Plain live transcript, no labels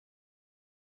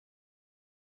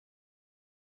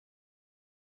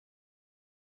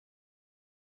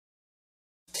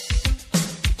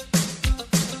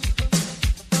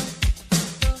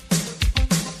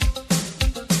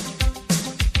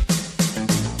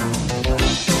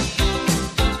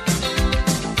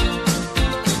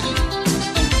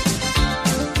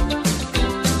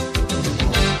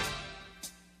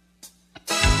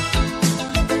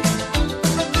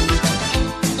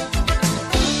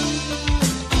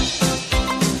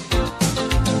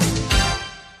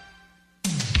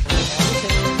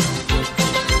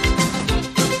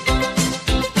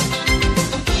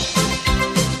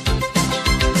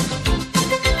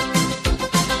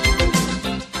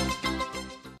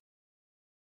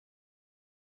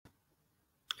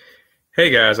Hey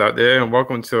guys out there, and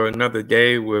welcome to another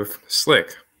day with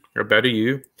Slick, or better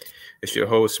you. It's your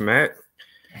host, Matt.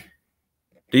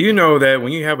 Do you know that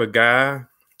when you have a guy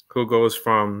who goes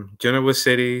from Genoa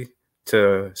City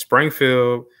to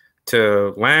Springfield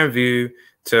to Landview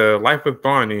to Life with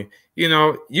Barney, you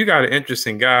got an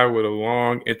interesting guy with a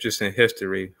long, interesting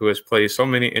history who has played so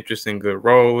many interesting good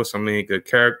roles, so many good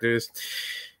characters.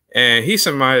 And he's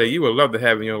somebody that you would love to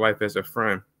have in your life as a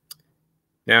friend.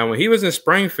 Now, when he was in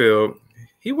Springfield,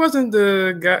 he wasn't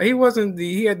the guy, he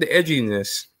had the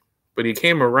edginess, but he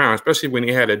came around, especially when he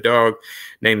had a dog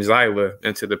named Zyla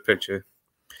into the picture.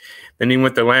 Then he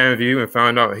went to Landview and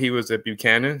found out he was at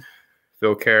Buchanan,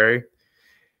 Phil Carey.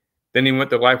 Then he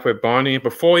went to Life with Barney. And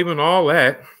before even all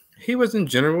that, he was in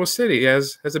General City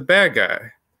as a bad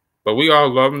guy. But we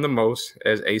all love him the most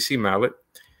as AC Mallet.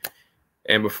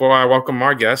 And before I welcome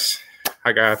our guest,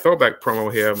 I got a throwback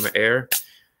promo here on the air.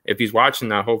 If he's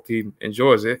watching, I hope he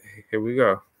enjoys it. Here we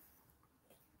go.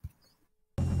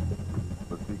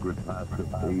 The secret past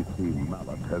of AC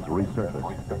Mallet has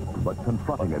resurfaced, but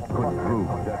confronting it could prove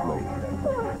deadly.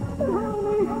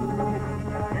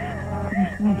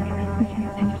 We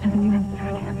can't send you to the new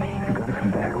hospital. You gotta come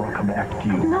back or I'll come after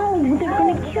you. No, they're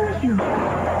gonna kill you.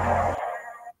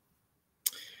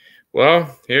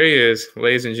 Well, here he is,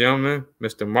 ladies and gentlemen,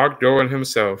 Mr. Mark Derwin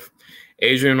himself.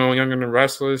 Adrian on Younger Than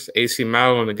Wrestlers, AC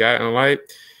Mallet on The Guiding Light,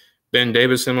 Ben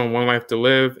Davidson on One Life to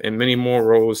Live, and many more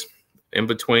roles in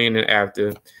between and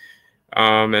after.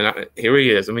 Here he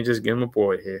is. Let me just give him a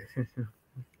boy here.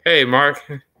 Hey, Mark.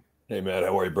 Hey, man.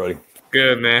 How are you, buddy?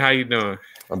 Good, man. How you doing?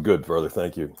 I'm good, brother.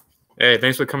 Thank you. Hey,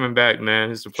 thanks for coming back,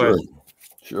 man. It's a pleasure.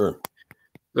 Sure.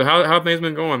 So how things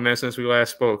been going, man, since we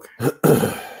last spoke?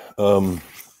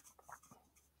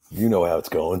 You know how it's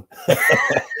going.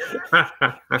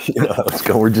 You know how it's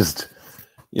going. We're just,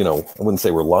 I wouldn't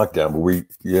say we're locked down, but we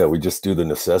just do the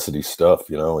necessity stuff,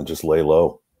 and just lay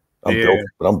low.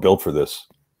 I'm built for this.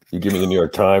 You give me the New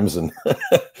York Times and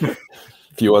a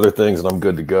few other things, and I'm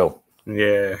good to go.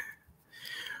 Yeah.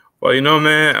 Well,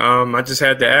 man, I just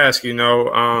had to ask, I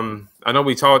know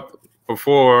we talked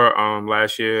before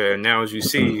last year, and now as you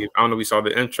see, I don't know if we saw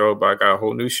the intro, but I got a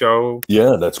whole new show.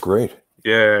 Yeah, that's great.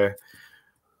 Yeah.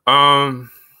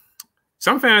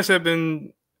 Some fans have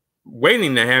been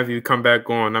waiting to have you come back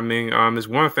on. I mean, there's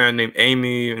one fan named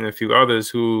Amy and a few others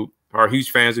who are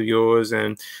huge fans of yours,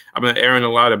 and I've been airing a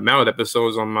lot of Mallet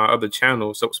episodes on my other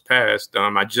channel, So It's Past.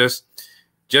 I just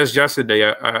yesterday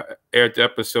I aired the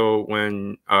episode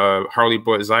when Harley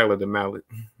brought Zyla to Mallet.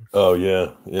 Oh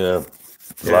yeah.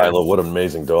 Zyla, what an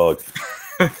amazing dog.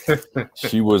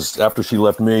 She was, after she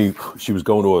left me, she was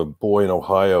going to a boy in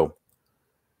Ohio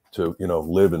to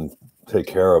live and take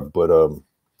care of, but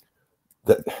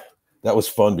that was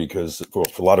fun because for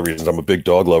a lot of reasons. I'm a big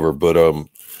dog lover, but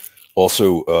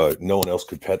also no one else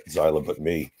could pet Zyla but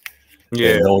me.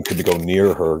 Yeah, and no one could go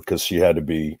near her because she had to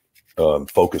be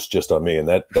focused just on me, and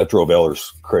that drove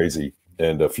Ellers crazy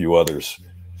and a few others,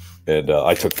 and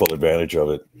I took full advantage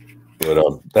of it.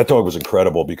 But that dog was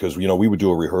incredible because we would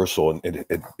do a rehearsal, and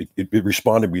it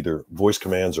responded with either voice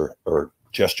commands or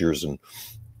gestures, and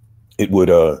it would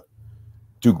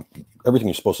do everything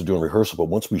you're supposed to do in rehearsal. But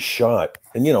once we shot,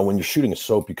 and when you're shooting a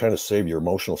soap, you kind of save your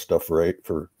emotional stuff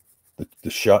for the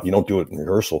shot. You don't do it in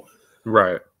rehearsal,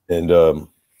 right? And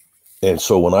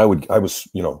so when I was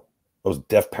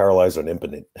deaf, paralyzed, and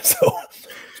impotent, so it's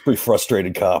a pretty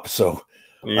frustrated cop. So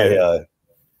yeah.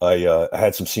 I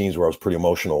had some scenes where I was pretty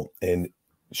emotional, and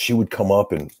she would come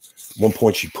up, and at one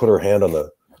point she put her hand on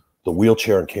the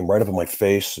wheelchair and came right up in my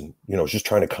face, and was just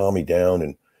trying to calm me down.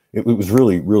 And it was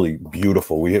really, really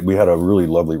beautiful. We had a really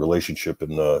lovely relationship,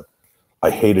 and I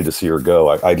hated to see her go.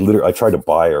 I tried to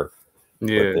buy her.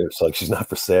 Yeah, it's like she's not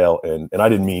for sale, and I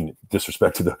didn't mean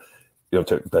disrespect to the,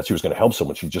 that she was going to help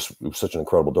someone. It was such an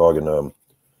incredible dog,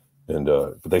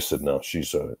 but they said no,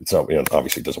 she's it's not.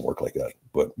 Obviously, it doesn't work like that,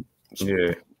 but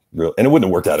yeah. Real, and it wouldn't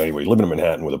have worked out anyway. Living in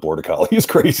Manhattan with a border collie is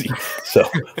crazy. So,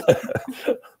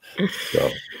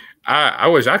 I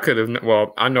wish I could have.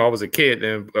 Well, I know I was a kid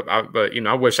then, but I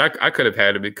wish I could have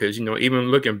had it because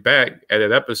even looking back at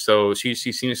that episode, she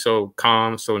seemed so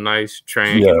calm, so nice,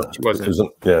 trained. Yeah, she wasn't.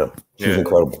 She was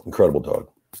incredible dog.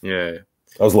 Yeah,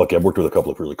 I was lucky. I've worked with a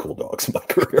couple of really cool dogs in my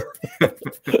career.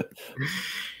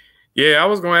 Yeah, I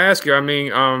was going to ask you. I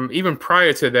mean, even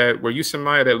prior to that, were you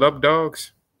somebody that loved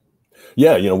dogs?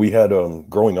 Yeah, we had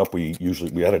growing up, we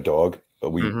had a dog.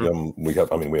 We had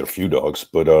a few dogs,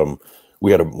 but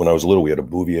when I was little, we had a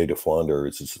Bouvier de Flandre.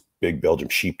 It's this big Belgian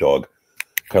sheepdog,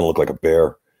 kind of looked like a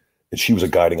bear, and she was a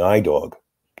guiding eye dog.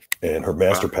 And her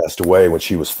master passed away when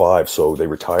she was 5, so they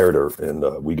retired her, and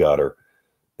we got her.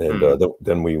 And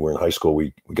then we were in high school.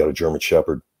 We got a German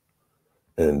Shepherd,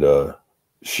 and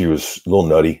she was a little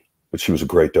nutty, but she was a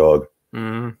great dog.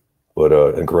 But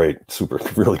and great, super,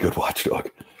 really good watchdog.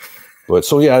 But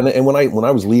so yeah, and when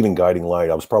I was leaving Guiding Light,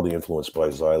 I was probably influenced by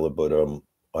Zyla, but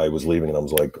I was leaving and I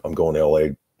was like, I'm going to LA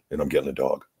and I'm getting a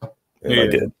dog, and I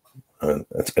did, and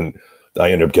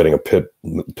I ended up getting a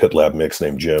pit lab mix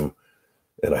named Jim,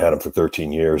 and I had him for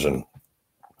 13 years, and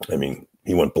I mean,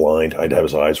 he went blind. I had to have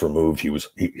his eyes removed. He was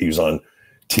on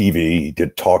TV. He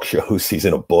did talk shows. He's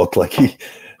in a book. Like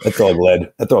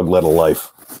that dog led a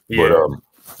life. Yeah. But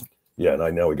yeah, and I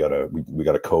know we got a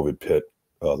COVID pit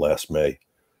last May.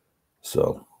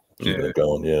 So keeping it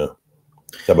going. Yeah.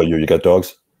 How about you? You got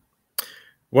dogs?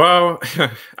 Well,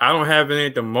 I don't have any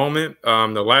at the moment.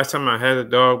 The last time I had a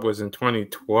dog was in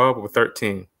 2012 or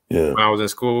 13. Yeah. When I was in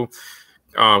school,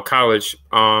 college.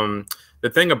 The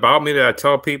thing about me that I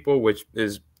tell people, which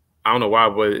is, I don't know why,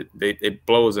 but it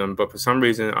blows them. But for some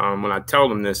reason, when I tell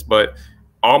them this, but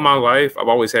all my life, I've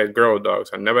always had girl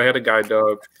dogs. I never had a guy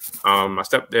dog. My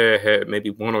stepdad had maybe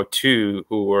one or two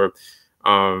who were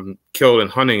killed in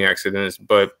hunting accidents,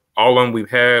 but all of them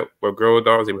we've had were girl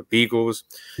dogs. They were beagles.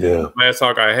 Yeah. The last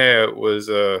dog I had was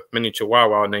a mini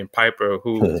Chihuahua named Piper,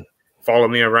 who followed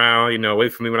me around,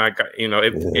 wait for me when I got,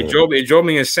 it drove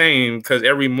me insane because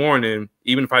every morning,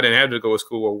 even if I didn't have to go to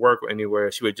school or work or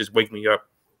anywhere, she would just wake me up.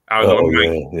 I don't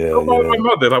know. My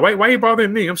mother, like, why are you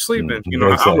bothering me? I'm sleeping.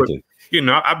 Exactly.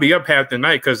 I'd be up half the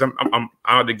night because I'm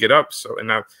out to get up. So,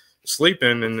 and I'm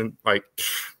sleeping, and then like,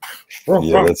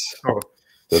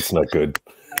 that's not good.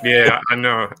 Yeah, I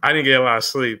know. I didn't get a lot of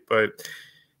sleep, but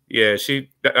yeah,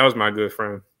 that was my good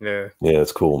friend. Yeah. Yeah,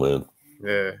 it's cool, man.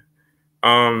 Yeah.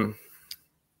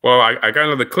 Well, I got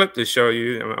another clip to show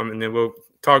you, and then we'll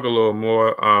talk a little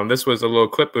more. This was a little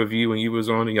clip of you when you was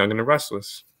on The Young and the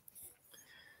Restless.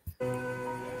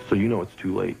 So you know it's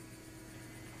too late,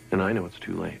 and I know it's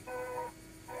too late,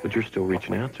 but you're still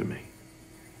reaching out to me.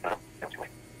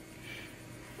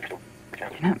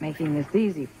 You're not making this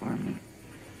easy for me.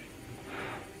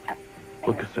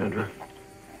 Look, Cassandra,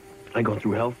 I go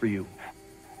through hell for you.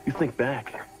 You think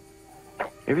back.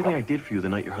 Everything I did for you the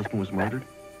night your husband was murdered,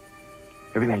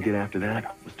 everything I did after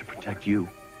that was to protect you.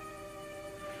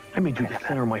 I made you the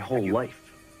center of my whole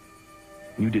life.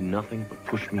 You did nothing but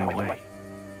push me away.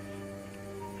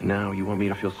 And now you want me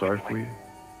to feel sorry for you?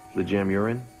 For the jam you're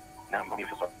in? Now you want me to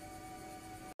feel sorry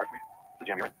for you? The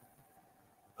jam you're in?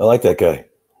 I like that guy.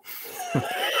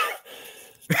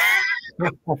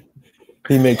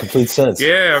 He made complete sense.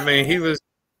 Yeah, I mean, he was.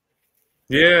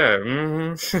 Yeah.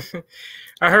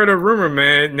 I heard a rumor,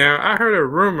 man. Now, I heard a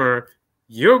rumor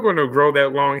you're going to grow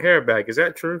that long hair back. Is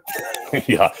that true?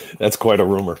 Yeah, that's quite a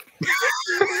rumor.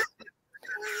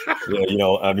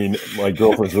 Yeah, I mean, my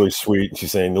girlfriend's really sweet.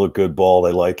 She's saying, you look good, bald.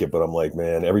 I like it. But I'm like,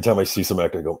 man, every time I see some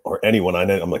actor go, or anyone I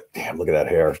know, I'm like, damn, look at that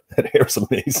hair. That hair's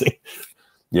amazing.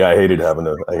 Yeah, I hated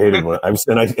when I was,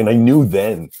 and I knew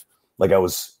then, like I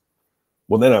was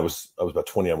about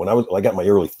 20. When I got my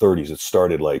early 30s, it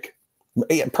started like,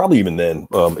 probably even then,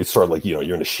 it started like, you're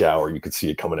in the shower, you could see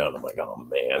it coming out. And I'm like, oh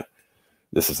man,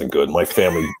 this isn't good. My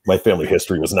family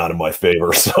history was not in my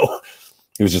favor. So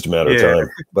it was just a matter of time,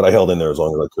 but I held in there as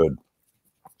long as I could.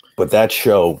 But that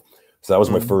show, so that was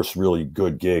my first really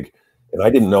good gig, and I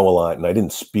didn't know a lot, and I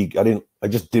didn't speak. I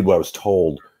just did what I was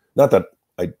told. Not that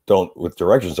I don't with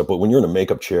directions and stuff, but when you're in a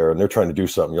makeup chair and they're trying to do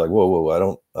something, you're like, whoa, I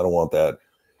don't want that.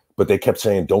 But they kept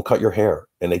saying, don't cut your hair.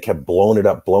 And they kept blowing it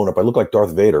up. I look like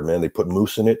Darth Vader, man. They put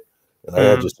mousse in it. And I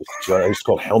had I used to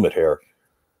call it helmet hair.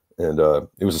 And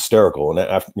it was hysterical. And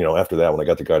after that, when I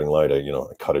got to Guiding Light, I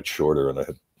cut it shorter, and I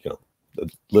had, a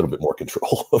little bit more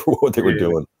control over what they were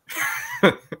doing.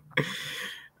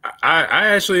 I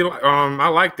actually, I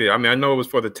liked it. I mean, I know it was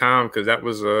for the time because that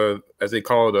was, as they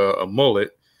call it, a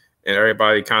mullet. And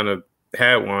everybody kind of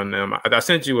had one. I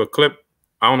sent you a clip.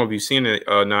 I don't know if you've seen it.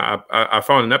 Now I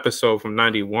found an episode from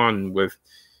 '91 with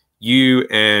you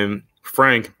and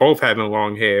Frank both having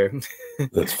long hair.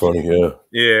 That's funny. Yeah.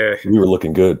 Yeah. We were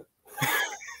looking good.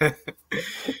 I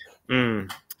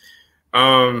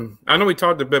know we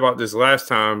talked a bit about this last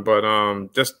time, but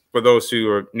just for those who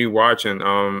are new watching,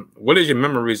 what is your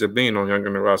memories of being on Young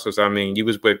and the Restless? I mean, you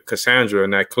was with Cassandra in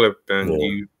that clip, and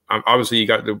you obviously you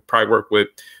got to probably work with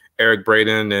Eric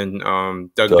Braden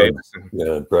and Doug Davidson.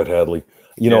 Yeah, Brett Hadley.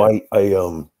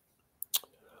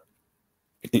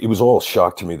 It was all a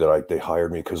shock to me that they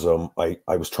hired me because I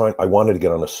wanted to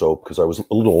get on a soap because I was a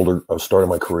little older. I was starting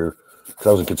my career because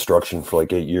I was in construction for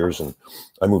like 8 years, and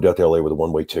I moved out to LA with a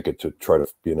one-way ticket to try to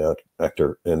be an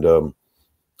actor. And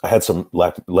I had some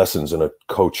lessons and a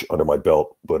coach under my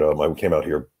belt, but I came out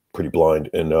here pretty blind.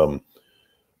 And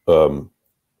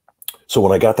So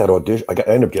when I got that audition, I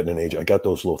ended up getting an agent. I got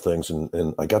those little things,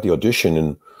 and I got the audition,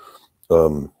 and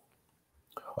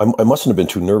I mustn't have been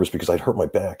too nervous because I'd hurt my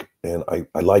back, and I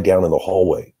lied down in the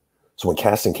hallway. So when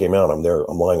casting came out, I'm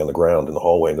lying on the ground in the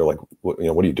hallway, and they're like, what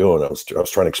are you doing? I was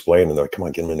trying to explain, and they're like, come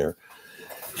on, get him in there.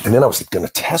 And then I was going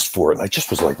to test for it, and I just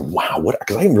was like, wow, what?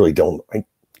 Because I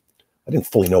didn't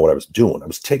fully know what I was doing. I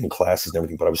was taking classes and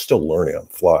everything, but I was still learning on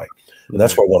the fly. And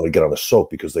that's why I wanted to get on the soap,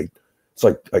 because it's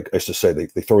like I used to say, they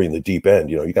throw you in the deep end.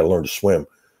 You got to learn to swim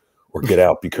or get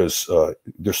out, because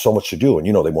there's so much to do, and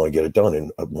they want to get it done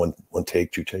in one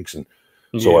take, 2 takes. And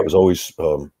so I was always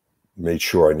made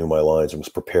sure I knew my lines and was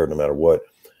prepared no matter what.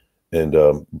 And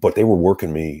but they were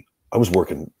working me. I was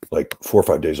working like 4 or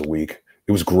 5 days a week.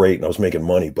 It was great, and I was making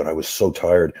money, but I was so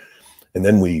tired. And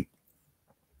then we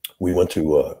went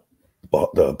to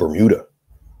Bermuda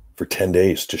for 10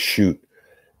 days to shoot,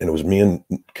 and it was me and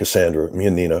Cassandra, me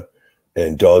and Nina,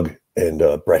 and Doug, and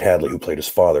Brett Hadley, who played his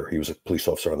father. He was a police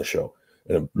officer on the show,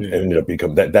 and it ended up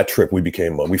becoming that trip. We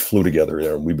became we flew together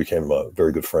there, and we became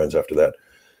very good friends after that.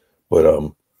 But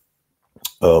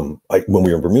when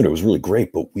we were in Bermuda, it was really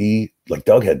great. But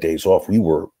Doug had days off.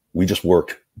 We just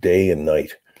worked day and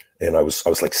night, and I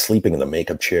was like sleeping in the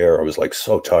makeup chair. I was like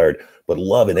so tired, but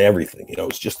loving everything. It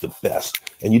was just the best,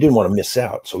 and you didn't want to miss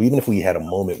out. So even if we had a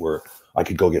moment where I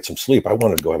could go get some sleep, I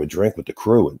wanted to go have a drink with the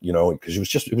crew, because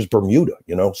it was Bermuda,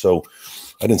 so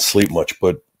I didn't sleep much.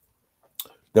 But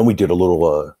then we did a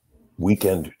little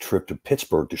weekend trip to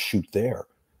Pittsburgh to shoot there,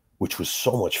 which was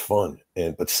so much fun.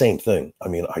 But same thing. I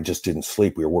mean, I just didn't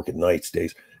sleep. We were working nights,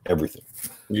 days, everything.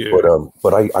 Yeah.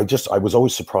 But I was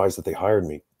always surprised that they hired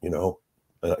me,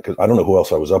 because I don't know who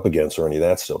else I was up against or any of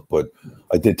that stuff, but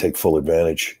I did take full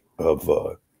advantage of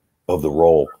the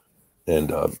role,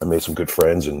 and I made some good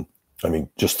friends. And I mean,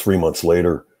 just 3 months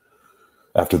later,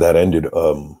 after that ended,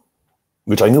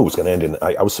 which I knew was going to end, and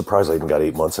I was surprised I even got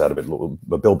 8 months out of it.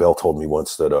 But Bill Bell told me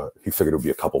once that he figured it would be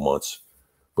a couple months,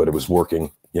 but it was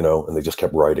working, and they just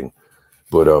kept writing.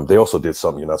 But they also did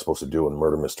something you're not supposed to do in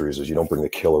murder mysteries, is you don't bring the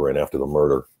killer in after the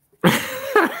murder.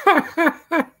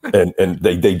 and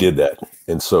they did that.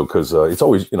 And so, because it's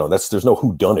always, there's no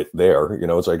whodunit there.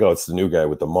 It's like, oh, it's the new guy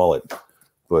with the mullet.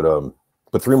 But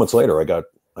 3 months later, I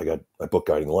booked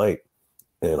Guiding Light,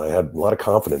 and I had a lot of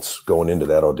confidence going into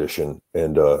that audition.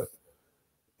 And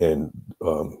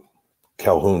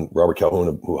Calhoun, Robert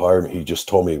Calhoun, who hired me, he just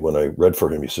told me when I read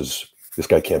for him, he says, this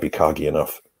guy can't be cocky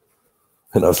enough.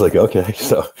 And I was like, okay.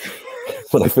 So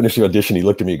when I finished the audition, he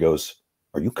looked at me, he goes,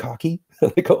 are you cocky?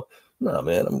 And I go, no,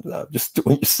 man, I'm just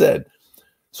doing what you said.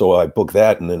 So I booked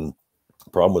that. And then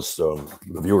the problem was the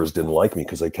viewers didn't like me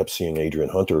because they kept seeing Adrian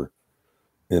Hunter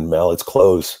in Mallet's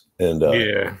clothes. And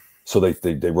so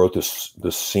they wrote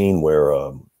this scene where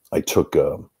I took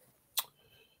the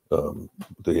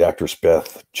actress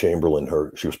Beth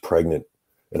Chamberlain, she was pregnant,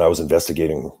 and I was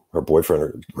investigating her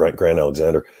boyfriend, Grant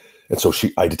Alexander. And so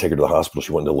I had to take her to the hospital.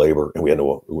 She went into labor, and it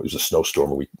was a snowstorm,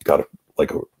 and we got a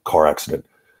car accident,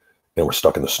 and we're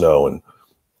stuck in the snow. And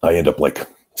I end up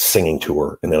singing to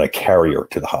her, and then I carry her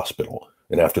to the hospital.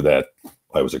 And after that,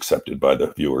 I was accepted by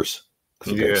the viewers.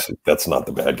 That's not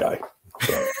the bad guy.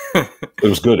 So it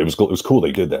was good. It was cool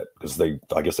they did that, because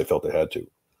I guess they felt they had to.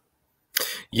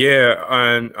 Yeah,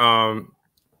 and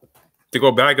to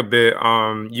go back a bit,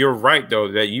 you're right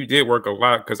though that you did work a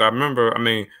lot, because I remember. I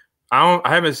mean, I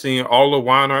haven't seen all the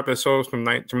Weiner episodes from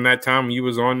that time when you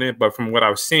was on there, but from what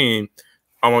I've seen,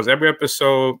 almost every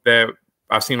episode that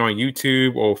I've seen on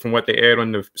YouTube or from what they aired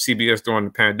on the CBS during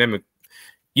the pandemic,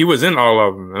 you was in all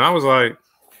of them, and I was like,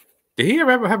 did he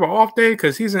ever have an off day?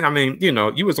 Because he's in. I mean,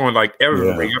 you was on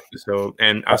every episode,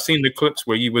 and I've seen the clips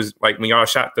where you was when y'all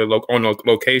shot on the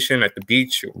location at the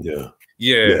beach. Yeah.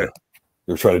 They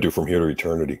were trying to do From Here to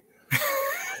Eternity.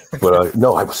 But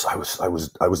no, I was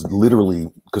literally,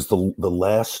 because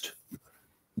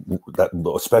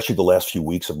especially the last few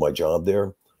weeks of my job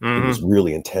there, it was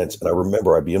really intense. And I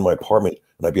remember I'd be in my apartment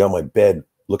and I'd be on my bed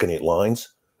looking at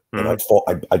lines, and I'd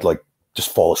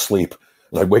just fall asleep.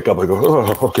 And I'd wake up, I go,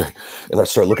 oh, okay. And I'd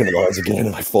start looking at the lines again,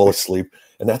 and I'd fall asleep.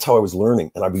 And that's how I was learning.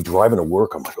 And I'd be driving to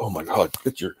work. I'm like, oh my God,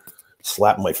 picture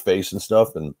slapping my face and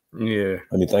stuff. And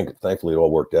I mean, thankfully it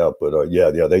all worked out. But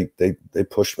they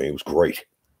pushed me. It was great. I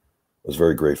was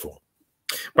very grateful.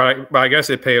 But I guess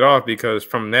it paid off, because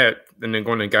from that, and then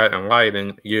going to Guiding Light,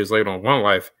 and years later on One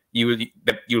Life, you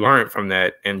learned from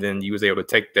that, and then you was able to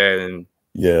take that and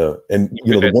and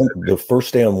the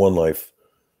first day on One Life,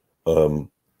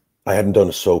 I hadn't done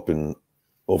a soap in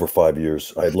over 5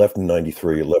 years. I had left in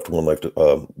 '93. I left One Life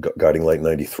to Guiding Light in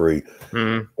 '93,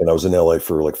 and I was in LA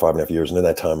for 5.5 years. And in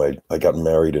that time, I got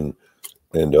married, and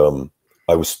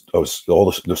all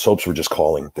the soaps were just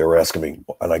calling. They were asking me,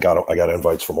 and I got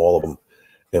invites from all of them.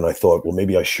 And I thought, well,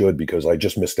 maybe I should, because I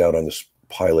just missed out on this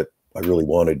pilot I really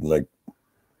wanted, and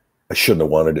I shouldn't have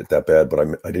wanted it that bad, but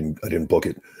I didn't book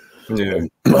it. Yeah. And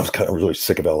I was kind of really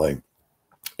sick of LA,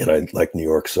 and I like New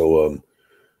York, so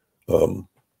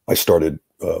I started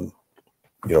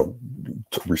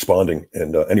responding,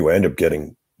 and anyway, I ended up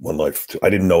getting One Life. I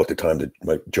didn't know at the time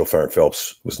that Jill Farron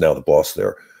Phelps was now the boss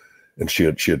there, and she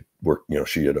had worked,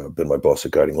 she had been my boss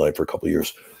at Guiding Light for a couple of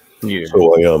years. Yeah.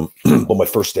 So well, my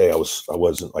first day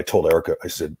I told Erica, I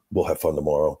said, we'll have fun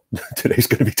tomorrow. Today's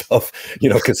going to be tough,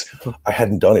 because I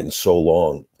hadn't done it in so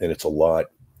long, and it's a lot.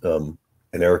 And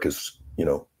Erica's,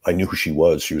 I knew who she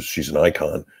was. She's an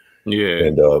icon. Yeah.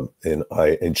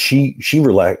 And she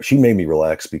relaxed. She made me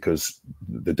relax, because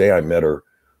the day I met her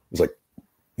was like,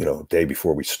 a day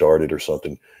before we started or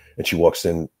something. And she walks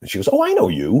in and she goes, "Oh, I know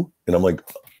you." And I'm like,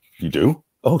 "You do?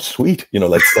 Oh, sweet."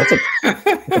 That's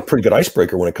a pretty good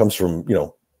icebreaker when it comes from,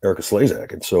 Erica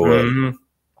Slezak. And so,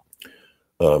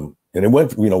 and it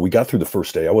went, we got through the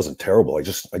first day. I wasn't terrible. I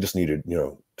just needed,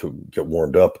 to get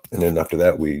warmed up. And then after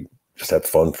that, we just had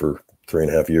fun for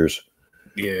 3.5 years.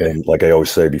 Yeah. And like I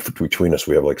always say, between us,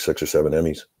 we have like 6 or 7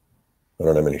 Emmys. I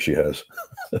don't know how many she has.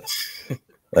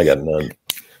 I got none.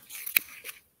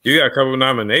 You got a couple of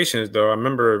nominations, though. I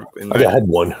remember. I had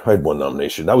one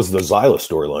nomination. That was the Zyla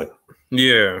storyline.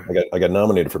 Yeah. I got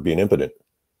nominated for being impotent.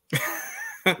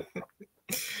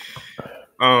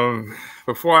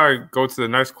 Before I go to the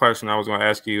next question, I was going to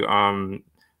ask you.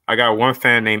 I got one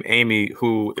fan named Amy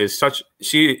who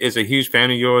she is a huge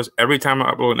fan of yours. Every time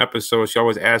I upload an episode, she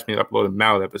always asks me to upload a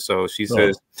Mallet episode. She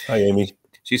says, "Hi, Amy."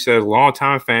 She says,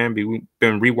 "Long-time fan,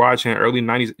 been rewatching early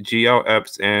 90s GL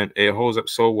eps, and it holds up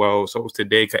so well. So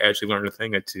today could actually learn a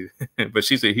thing or two." But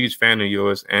she's a huge fan of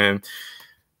yours. And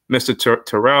Mr.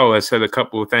 Terrell has said a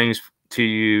couple of things to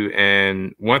you.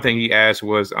 And one thing he asked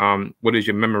was, what is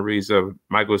your memories of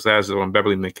Michael Zazzle and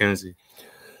Beverly McKenzie?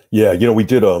 Yeah, we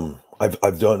did.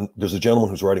 I've done. There's a gentleman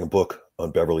who's writing a book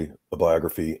on Beverly, a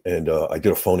biography, and I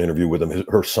did a phone interview with him.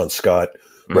 Her son Scott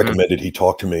recommended he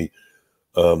talk to me.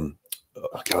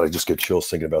 God, I just get chills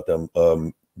thinking about them.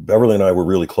 Beverly and I were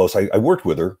really close. I worked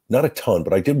with her, not a ton,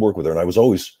 but I did work with her, and I was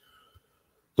always.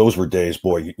 Those were days,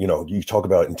 boy. You talk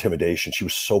about intimidation. She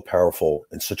was so powerful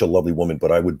and such a lovely woman,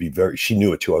 but I would be she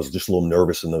knew it too. I was just a little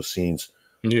nervous in those scenes.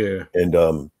 Yeah, and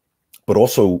but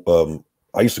also.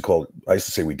 I used to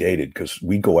say we dated, because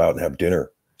we'd go out and have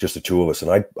dinner, just the two of us.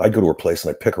 And I'd go to her place and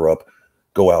I'd pick her up,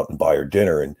 go out and buy her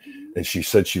dinner. And she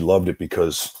said she loved it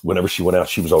because whenever she went out,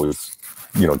 she was always,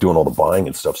 doing all the buying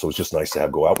and stuff. So it was just nice to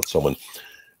go out with someone.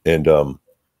 And,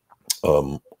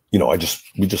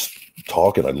 we just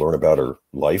talk, and I'd learn about her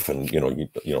life, and, in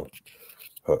the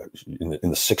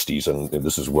 60s, and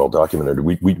this is well documented.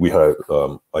 We had,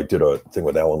 I did a thing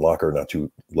with Alan Locker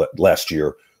last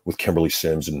year, with Kimberly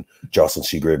Sims and Jocelyn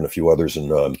Seagrave and a few others. And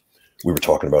we were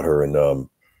talking about her, and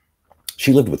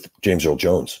she lived with James Earl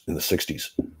Jones in the 60s.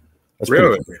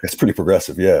 That's pretty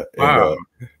progressive. Yeah. Wow.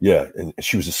 And, and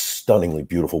she was a stunningly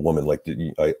beautiful woman. Like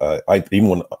I even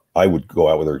when I would go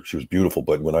out with her, she was beautiful.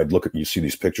 But when I'd look at, you see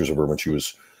these pictures of her when she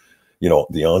was,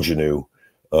 the ingenue,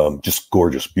 just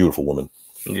gorgeous, beautiful woman.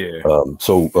 Yeah.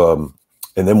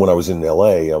 And then when I was in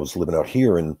LA, I was living out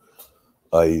here, and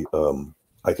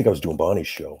I think I was doing Bonnie's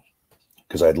show,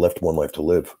 because I had left One Life to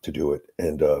Live to do it.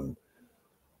 And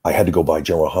I had to go by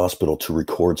General Hospital to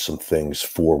record some things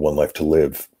for One Life to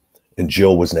Live. And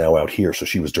Jill was now out here, so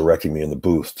she was directing me in the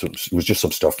booth. So it was just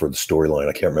some stuff for the storyline.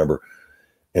 I can't remember.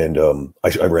 And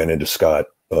I ran into Scott,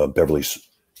 Beverly's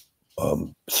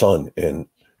son, and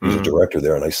he's a director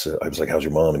there. And I was like, "How's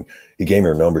your mom?" And he gave me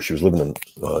her number. She was living in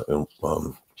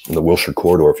the Wilshire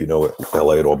corridor, if you know it,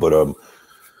 LA at all. But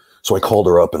so I called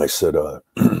her up and I said, "I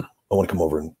want to come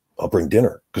over and I'll bring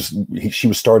dinner," because he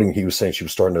was saying she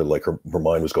was starting to, like, her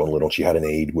mind was going a little. She had an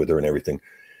aide with her and everything.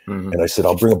 And I said,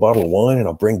 "I'll bring a bottle of wine and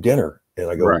I'll bring dinner." And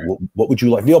I go, "What would you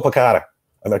like?" "Veal piccata."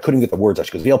 I mean, I couldn't get the words out.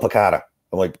 She goes, "Veal piccata."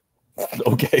 I'm like,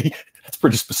 "Okay, that's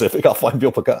pretty specific. I'll find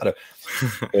veal piccata."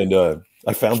 And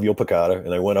I found veal piccata,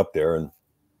 and I went up there, and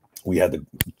we had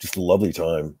just a lovely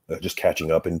time, just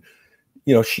catching up. And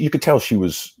you could tell she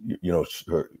was,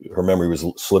 her memory was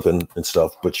slipping and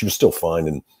stuff, but she was still fine.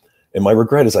 And my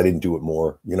regret is I didn't do it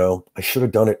more. I should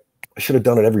have done it. I should have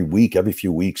done it every week, every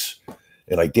few weeks,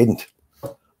 and I didn't.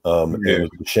 And it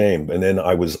was a shame. And then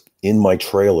I was in my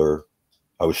trailer.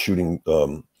 I was shooting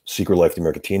Secret Life of the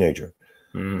American Teenager,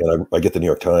 and I get the New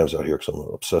York Times out here because I'm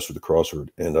obsessed with the crossword.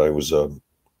 And I was, and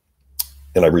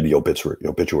I read the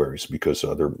obituaries, because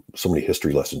there are so many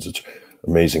history lessons. It's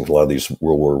amazing. A lot of these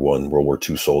World War I, World War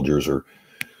II soldiers are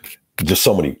just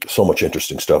so much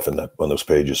interesting stuff in that on those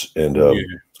pages. And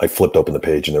I flipped open the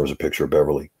page and there was a picture of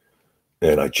Beverly,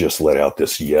 and I just let out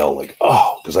this yell like,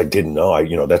 oh, because I didn't know.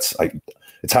 It's happened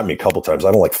to me a couple times.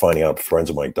 I don't like finding out friends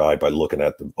of mine died by looking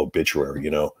at the obituary,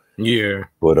 Yeah.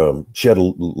 But she had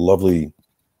a lovely,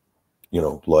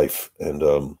 life, and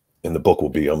the book will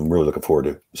be. I'm really looking forward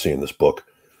to seeing this book.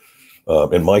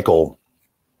 And Michael.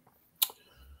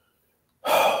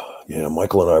 Yeah,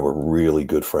 Michael and I were really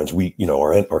good friends. We,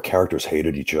 our characters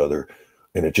hated each other,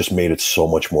 and it just made it so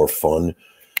much more fun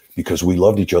because we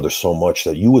loved each other so much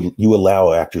that you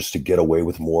allow actors to get away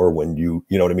with more when you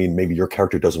know what I mean. Maybe your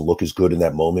character doesn't look as good in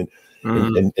that moment,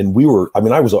 and we were. I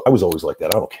mean, I was always like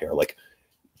that. I don't care. Like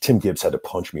Tim Gibbs had to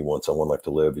punch me once on One Life to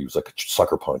Live. He was like a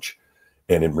sucker punch,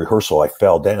 and in rehearsal I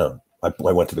fell down.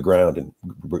 I went to the ground, and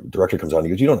the director comes on.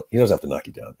 He goes, he doesn't have to knock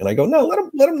you down. And I go, no,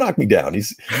 let him knock me down.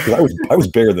 I was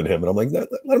bigger than him, and I'm like, let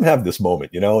him have this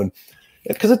moment, and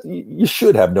because you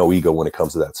should have no ego when it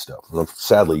comes to that stuff. And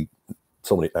sadly,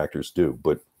 so many actors do.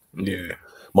 But yeah,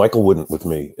 Michael wouldn't with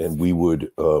me, and we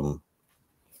would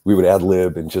ad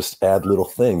lib and just add little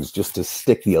things just to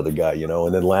stick the other guy,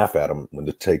 and then laugh at him when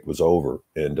the take was over.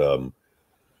 And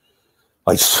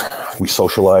we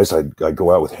socialized. I'd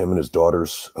go out with him and his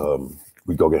daughters.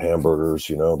 We'd go get hamburgers.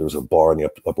 There was a bar on the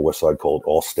Upper West Side called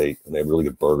Allstate, and they had really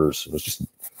good burgers. It was just a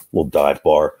little dive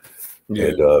bar,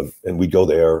 and we'd go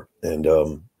there, and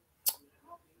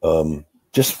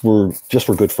just were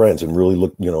good friends, and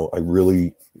really I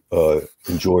really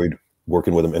enjoyed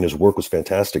working with him, and his work was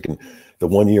fantastic. And the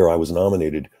one year I was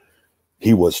nominated,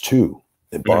 he was too,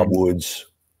 and Bob Woods,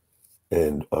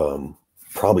 and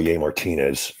probably A.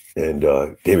 Martinez. And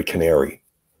David Canary.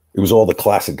 It was all the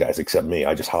classic guys except me.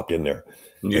 I just hopped in there,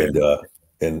 and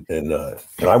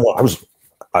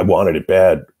I wanted it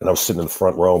bad, and I was sitting in the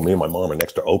front row. Me and my mom are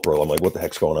next to Oprah. I'm like, what the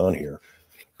heck's going on here?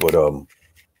 But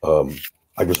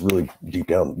I was really deep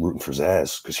down rooting for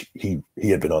Zaz because he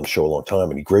had been on the show a long time,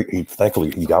 and he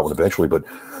thankfully he got one eventually. But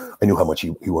I knew how much he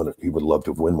would love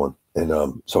to win one, and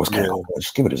so I was kind of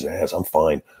just give it to Zaz. I'm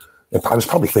fine. And I was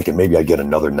probably thinking maybe I'd get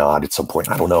another nod at some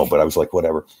point. I don't know, but I was like,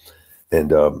 whatever.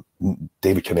 And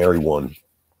David Canary won,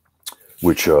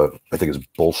 which I think is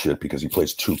bullshit because he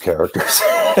plays two characters.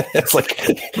 It's like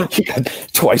he got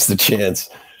twice the chance.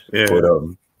 Yeah.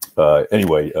 But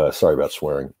anyway, sorry about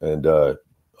swearing. And but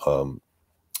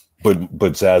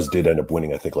Zaz did end up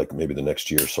winning. I think like maybe the next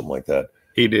year or something like that.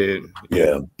 He did.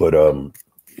 Yeah, but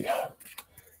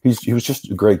he was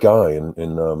just a great guy,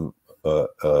 and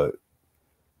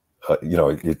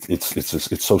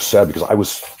it's so sad because I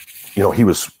was, he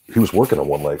was working on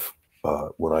One Life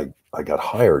when I got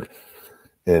hired,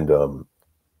 and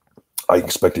I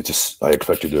expected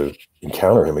to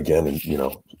encounter him again,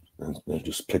 and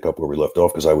just pick up where we left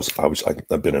off because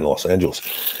I've been in Los Angeles,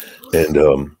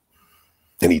 and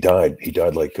he died. He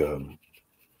died like I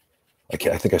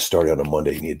think I started on a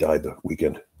Monday and he had died the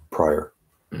weekend prior,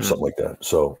 something like that.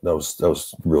 So that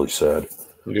was really sad.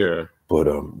 Yeah. But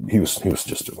he was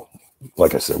just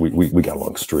like I said, we got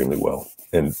along extremely well.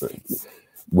 And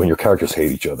when your characters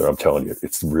hate each other, I'm telling you,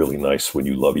 it's really nice when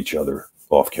you love each other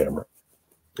off camera.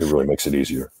 It really makes it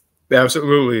easier.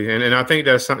 Absolutely, and I think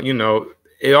that's something,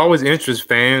 it always interests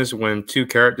fans when two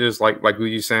characters like what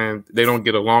you're saying, they don't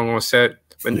get along on set.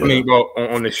 I mean,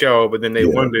 on the show, but then they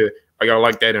wonder, are y'all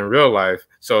like that in real life?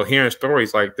 So hearing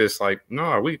stories like this, like,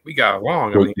 no, we got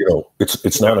along. Well,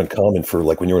 it's not uncommon for,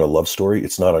 like, when you're in a love story,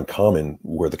 it's not uncommon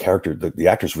where the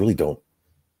actors really don't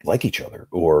like each other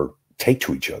or take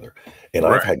to each other. And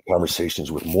I've had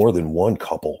conversations with more than one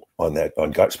couple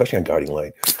especially on Guiding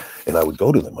Light. And I would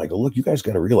go to them. I go, look, you guys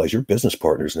got to realize you're business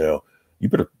partners now. You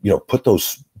better, put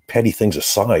those petty things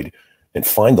aside and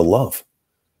find the love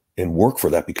and work for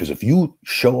that. Because if you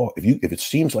show up, if it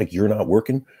seems like you're not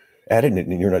working at it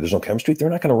and there's no chemistry, they're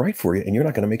not going to write for you, and you're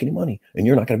not going to make any money, and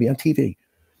you're not going to be on TV.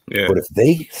 Yeah. But if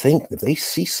they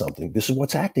see something, this is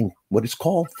what's acting, what it's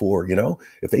called for,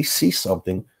 if they see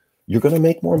something, you're going to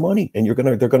make more money, and they're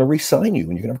going to re-sign you,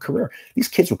 and you're going to have a career. These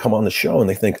kids would come on the show and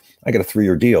they think, I got a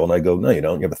 3-year deal. And I go, no, you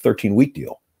don't. You have a 13-week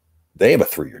deal. They have a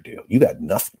 3-year deal. You got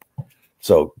nothing.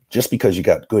 So just because you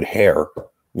got good hair,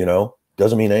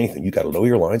 doesn't mean anything. You got to know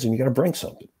your lines, and you got to bring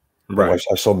something. Right.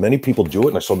 I saw many people do it,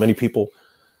 and I saw many people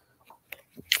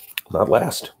not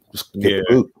last. Just get the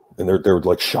boot. And they're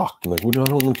like shocked. I'm like, well, I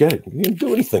don't get it. You didn't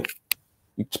do anything.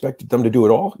 You expected them to do it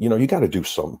all. You got to do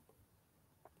something.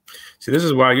 See, this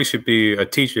is why you should be a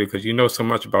teacher, because you know so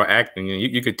much about acting, and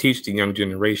you could teach the young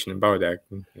generation about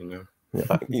acting.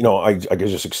 I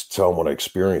guess just tell them what I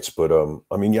experienced. But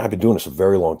I've been doing this a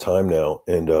very long time now,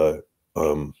 and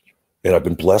I've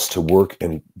been blessed to work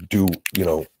and do.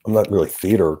 I'm not really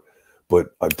theater,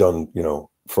 but I've done,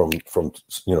 from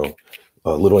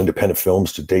little independent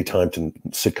films to daytime to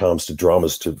sitcoms to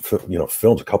dramas to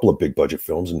films, a couple of big budget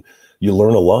films, and you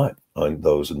learn a lot on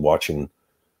those and watching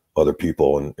other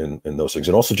people and those things,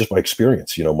 and also just my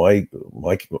experience. My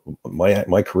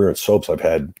career in soaps, I've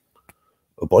had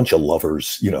a bunch of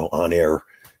lovers, on air,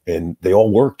 and they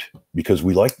all worked because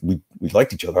we liked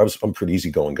each other. I'm a pretty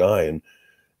easygoing guy,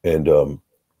 and I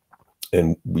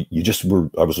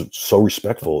was so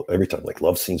respectful every time, like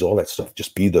love scenes, all that stuff.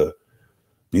 Just be the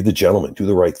gentleman, do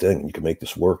the right thing, and you can make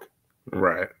this work.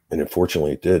 Right. And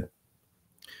unfortunately, it did.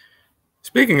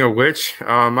 Speaking of which,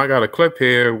 I got a clip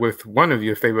here with one of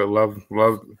your favorite love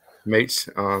mates.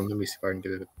 Let me see if I can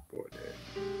get it aboard there.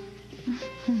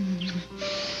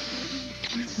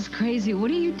 This is crazy.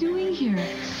 What are you doing here?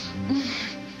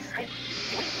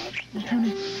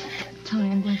 Tony,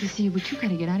 I'm glad to see you, but you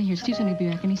gotta get out of here. Steve's gonna be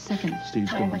back any second.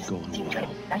 Steve's gonna be gone a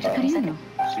while. How do you know?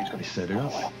 Steve's gonna set it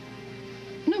up.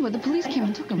 No, but the police came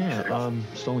and took him. Yeah,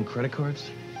 stolen credit cards.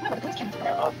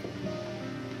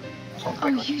 Oh,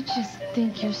 you just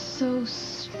think you're so...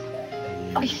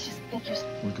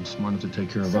 Looking smart enough to take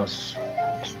care of us.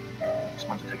 I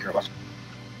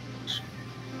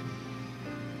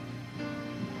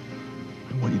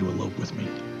want you to elope with me.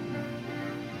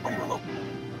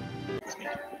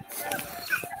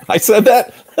 I said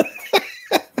that?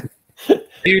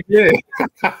 You did.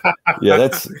 Yeah,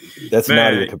 that's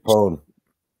Nadia Capone.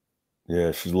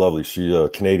 Yeah, she's lovely. She's a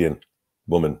Canadian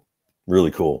woman.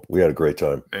 Really cool. We had a great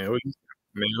time. Man,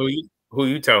 who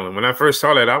you telling? When I first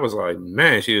saw that, I was like,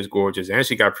 man, she is gorgeous, and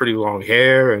she got pretty long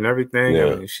hair and everything.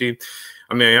 Yeah.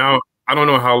 I don't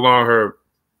know how long her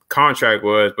contract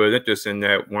was, but interesting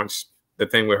that once the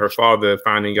thing with her father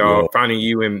finding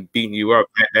you and beating you up,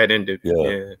 that ended.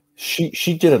 Yeah.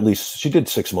 She did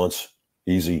 6 months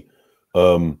easy.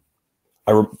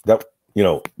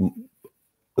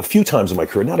 A few times in my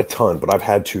career, not a ton, but I've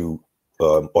had to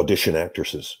audition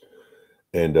actresses,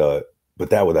 and but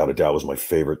that without a doubt was my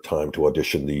favorite time to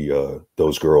audition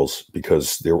those girls,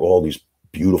 because they were all these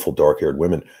beautiful dark-haired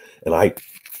women, and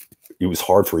it was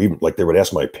hard for even, like, they would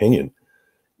ask my opinion,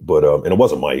 but and it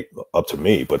wasn't up to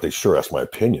me, but they sure asked my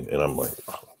opinion, and I'm like,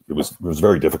 it was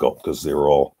very difficult because they were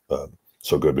all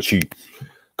so good. But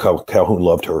Calhoun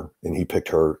loved her, and he picked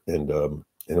her, and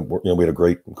we had a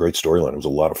great storyline. It was a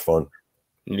lot of fun.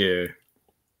 Yeah.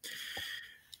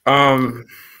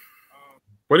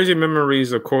 What is your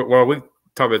memories of court? Well, we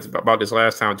talked about this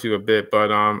last time too a bit,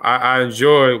 but I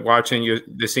enjoyed watching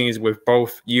the scenes with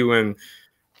both you and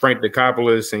Frank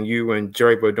DeCopoulos and you and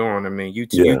Jerry Bordone. I mean,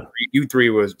 you three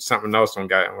was something else on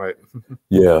Guy, right?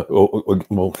 Yeah.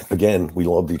 Well, again, we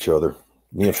loved each other.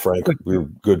 Me and Frank, we were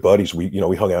good buddies. We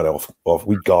hung out off.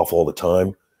 We golf all the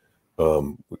time.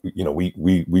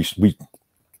 We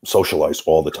socialized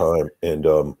all the time.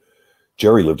 And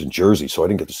Jerry lived in Jersey, so I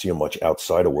didn't get to see him much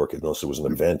outside of work unless it was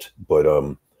an event. But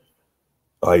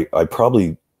I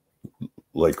probably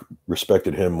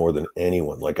respected him more than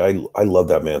anyone. Like I love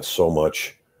that man so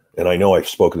much. And I know I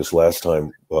spoke of this last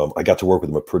time. I got to work with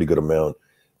him a pretty good amount.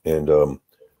 And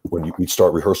when we'd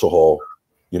start rehearsal hall,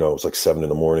 it was like 7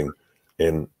 a.m,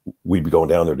 and we'd be going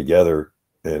down there together.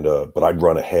 And but I'd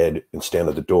run ahead and stand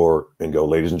at the door and go,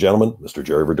 "Ladies and gentlemen, Mr.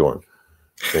 Jerry Verdorn,"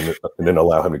 and then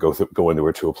allow him to go into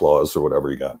it to applause or whatever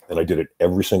he got. And I did it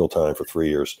every single time for 3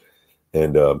 years,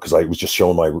 and because I was just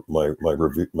showing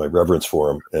my reverence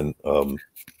for him and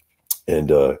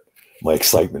my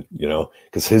excitement,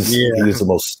 because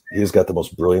he's got the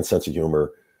most brilliant sense of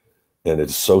humor, and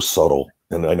it's so subtle.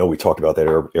 And I know we talked about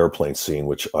that airplane scene,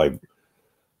 which I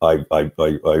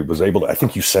was able to, I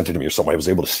think you sent it to me or something. I was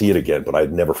able to see it again, but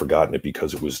I'd never forgotten it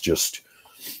because it was just,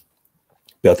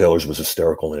 Beth Ehlers was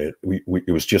hysterical in it.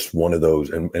 It was just one of those,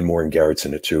 and Maureen Garrett's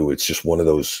in it too. It's just one of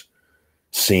those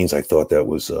scenes. I thought that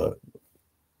was,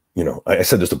 I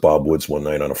said this to Bob Woods one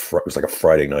night it was like a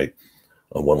Friday night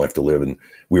on One Life to Live, and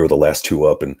we were the last two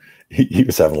up, and he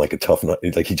was having like a tough night.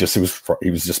 Like he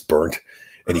was just burnt,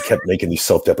 and he kept making these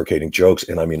self-deprecating jokes.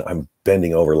 And I mean, I'm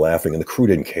bending over laughing, and the crew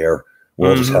didn't care.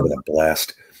 We're all just having a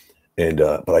blast. And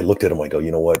but I looked at him, I go,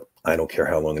 you know what? I don't care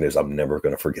how long it is. I'm never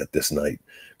going to forget this night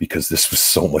because this was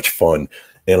so much fun.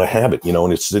 And I have it,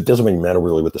 and it doesn't really matter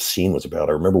really what the scene was about.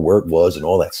 I remember where it was and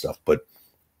all that stuff, but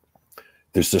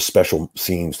there's just special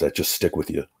scenes that just stick with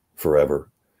you forever.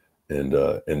 And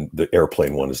the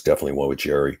airplane one is definitely one with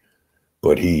Jerry,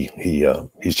 but he's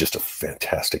just a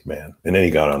fantastic man. And then he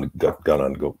got on to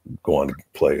go on to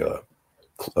play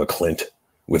Clint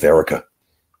with Erica.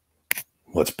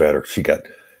 What's better? She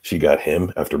got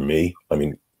him after me. I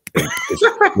mean,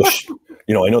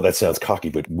 I know that sounds cocky,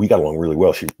 but we got along really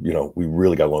well. We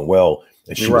really got along well,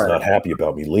 and she was not happy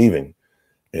about me leaving.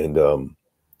 And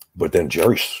but then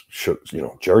Jerry,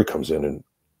 Jerry comes in and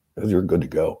you're good to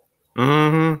go.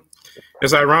 Mm-hmm.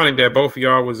 It's ironic that both of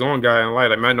y'all was on Guiding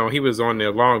Light. I know he was on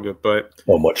there longer, but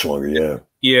Much longer, yeah.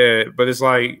 Yeah, but it's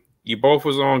like you both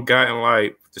was on Guiding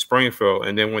Light to Springfield,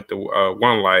 and then went to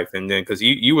One Life, and then because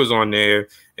you was on there,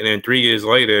 and then 3 years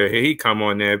later he come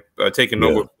on there taking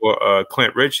over for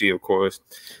Clint Ritchie, of course,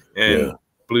 and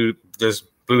blew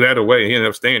that away. He ended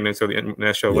up staying until the end of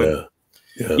that show. Yeah.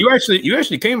 Yeah. You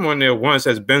actually came on there once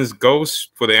as Ben's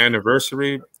ghost for the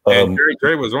anniversary, and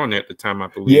Jerry was on there at the time, I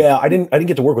believe. Yeah, I didn't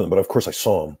get to work with him, but of course I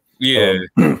saw him. Yeah,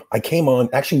 I came on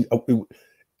actually.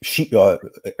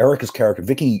 Erica's character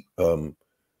Vicky,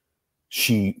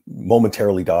 she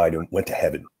momentarily died and went to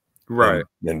heaven. Right,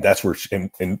 and that's where and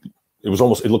it was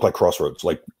almost, it looked like Crossroads.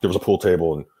 Like there was a pool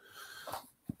table,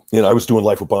 and I was doing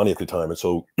Life with Bonnie at the time, and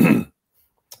so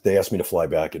they asked me to fly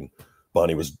back, and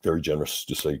Bonnie was very generous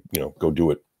to say, go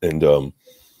do it. And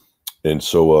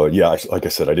so, like I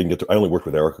said, I didn't get to, I only worked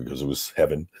with Erica because it was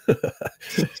heaven.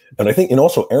 And I think, and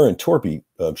also Erin Torpy,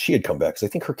 she had come back. Cause I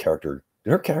think her character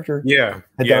had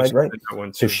died, right?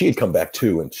 So she had come back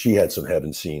too, and she had some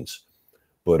heaven scenes.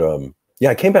 But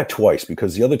I came back twice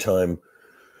because the other time,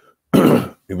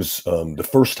 it was the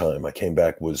first time I came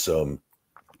back was,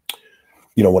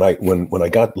 when I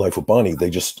got Life with Bonnie, they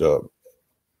just, I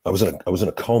was in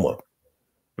a coma.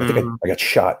 I think I got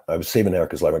shot. I was saving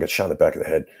Erica's life. I got shot in the back of the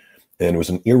head, and it was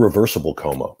an irreversible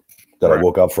coma that I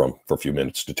woke up from for a few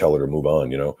minutes to tell her to move on,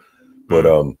 But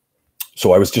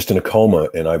so I was just in a coma,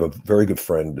 and I have a very good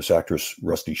friend, this actress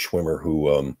Rusty Schwimmer, who,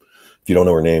 if you don't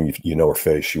know her name, you know her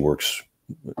face. She works.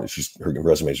 Her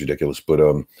resume is ridiculous, but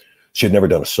she had never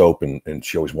done a soap, and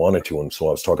she always wanted to. And so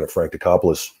I was talking to Frank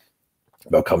Dikopoulos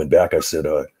about coming back. I said,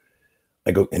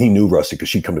 I go, and he knew Rusty because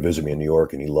she'd come to visit me in New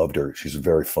York, and he loved her. She's a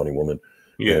very funny woman.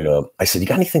 Yeah. And I said, you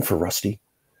got anything for Rusty?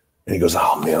 And he goes,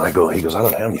 oh man. I don't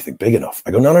have anything big enough.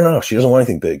 I go, no. She doesn't want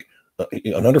anything big.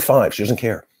 An under 5. She doesn't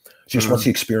care. She just wants the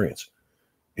experience.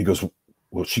 He goes,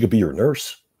 well, she could be your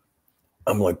nurse.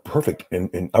 I'm like, perfect.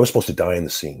 And I was supposed to die in the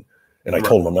scene. And I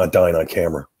told him I'm not dying on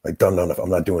camera. Like, done enough.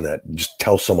 I'm not doing that. Just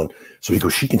tell someone. So he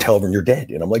goes, she can tell everyone you're dead.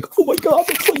 And I'm like, oh my God,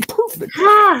 that's like perfect.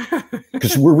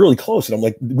 Because we're really close. And I'm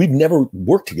like, we've never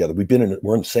worked together.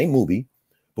 We're in the same movie,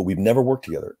 but we've never worked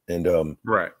together. And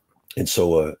and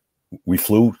so we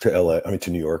flew to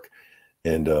New York,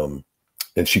 and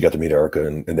she got to meet Erica,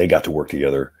 and they got to work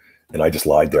together. And I just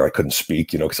lied there. I couldn't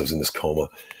speak, because I was in this coma.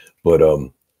 But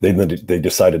they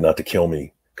decided not to kill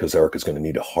me because Erica's going to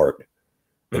need a heart,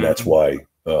 and that's why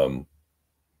I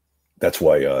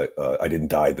didn't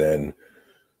die then.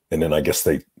 And then I guess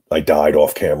I died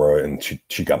off camera, and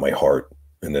she got my heart,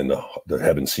 and then the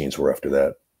heaven scenes were after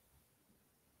that.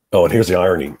 Oh, and here's the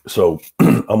irony. So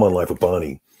I'm on Life with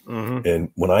Bonnie, and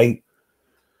when I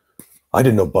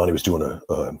didn't know Bonnie was doing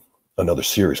another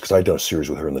series, because I'd done a series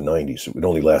with her in the 90s. It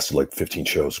only lasted like 15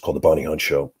 shows, called The Bonnie Hunt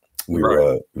Show.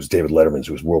 It was David Letterman's.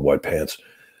 It was Worldwide Pants,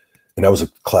 and that was a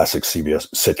classic CBS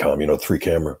sitcom,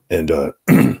 3-camera.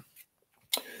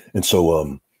 And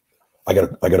so I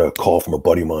got a call from a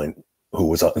buddy of mine who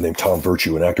was named Tom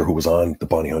Virtue, an actor who was on The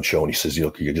Bonnie Hunt Show, and he says, I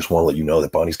just want to let you know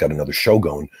that Bonnie's got another show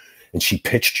going, and she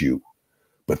pitched you,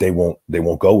 but they won't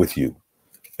go with you.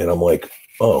 And I'm like,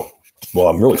 oh, well,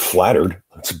 I'm really flattered.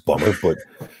 That's a bummer, but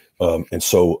and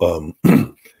so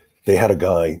they had a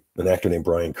guy, an actor named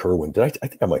Brian Kerwin. I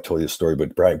think I might tell you the story,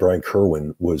 but Brian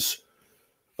Kerwin was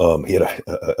he had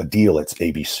a deal at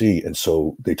ABC, and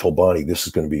so they told Bonnie, this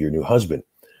is going to be your new husband.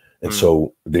 And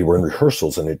so they were in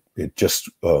rehearsals, and it just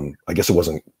I guess it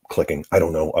wasn't clicking. I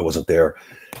don't know. I wasn't there.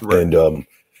 Right.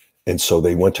 And so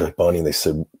they went to Bonnie and they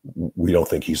said, we don't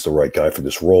think he's the right guy for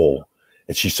this role.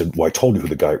 And she said, well, I told you who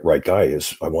the right guy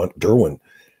is. I want Derwin.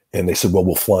 And they said, well,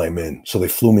 we'll fly him in. So they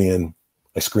flew me in.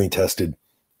 I screen tested,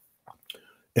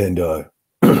 and I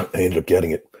ended up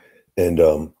getting it. And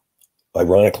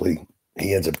ironically,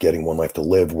 he ends up getting One Life to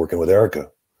Live, working with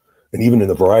Erica. And even in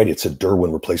the Variety, it said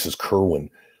Derwin replaces Kerwin.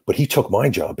 But he took my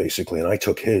job, basically, and I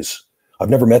took his.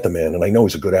 I've never met the man, and I know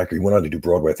he's a good actor. He went on to do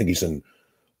Broadway. I think he's in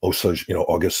Osage,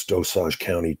 August Osage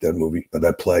County, that movie,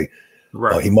 that play.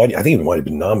 Right. I think he might have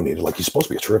been nominated. Like, he's supposed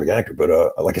to be a terrific actor, but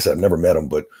like I said, I've never met him,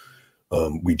 but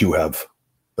we do have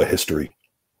a history,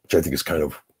 which I think is kind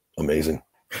of amazing.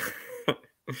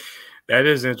 That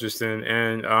is interesting.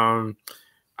 And I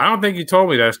don't think you told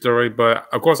me that story, but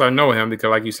of course I know him because,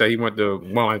 like you said, he went to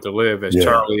One Life to Live as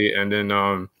Charlie. And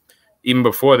then even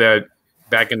before that,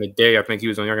 back in the day, I think he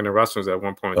was on Young and the Restless at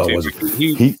one point.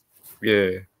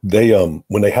 Yeah. They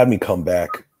when they had me come back,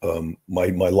 my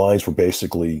lines were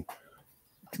basically,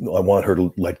 I want her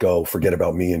to let go, forget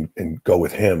about me, and go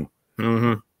with him.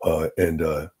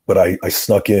 But I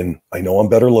snuck in. I know I'm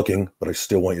better looking, but I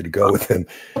still want you to go with him.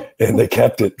 And they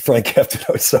kept it. Frank kept it.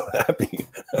 I was so happy.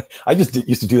 I just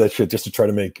used to do that shit just to try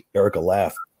to make Erica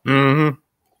laugh. Mm-hmm.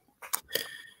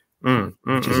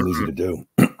 Which isn't easy to do.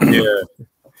 Yeah.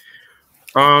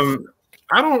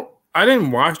 I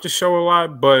didn't watch the show a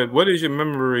lot, but what is your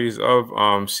memories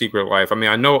of Secret Life? I mean,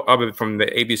 I know of it from the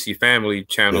ABC Family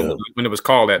channel when it was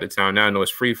called at the time. Now I know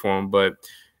it's Freeform, but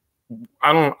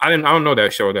I don't know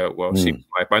that show that well. Secret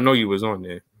Life. I know you was on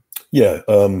there. Yeah.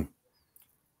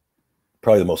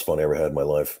 Probably the most fun I ever had in my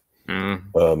life.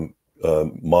 Molly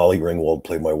Ringwald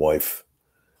played my wife,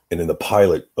 and in the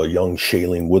pilot, a young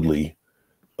Shailene Woodley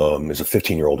is a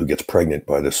 15-year-old who gets pregnant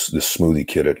by this smoothie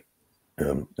kid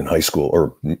in high school,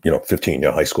 or 15,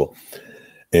 high school,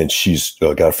 and she's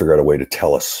got to figure out a way to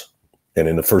tell us. And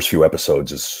in the first few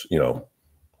episodes is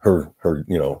her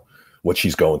what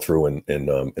she's going through, and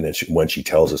then when she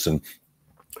tells us. And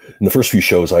in the first few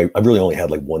shows, I really only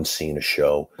had like one scene a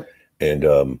show, and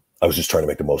I was just trying to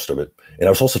make the most of it. And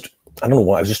I was also, I don't know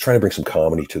why, I was just trying to bring some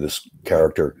comedy to this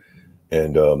character,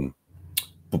 and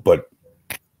but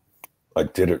I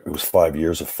did it. It was 5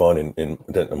 years of fun. And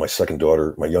then my second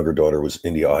daughter, my younger daughter, was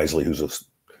India Isley,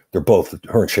 they're both,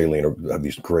 her and Shailene have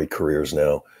these great careers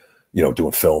now,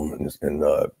 doing film.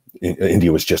 And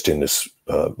India was just in this,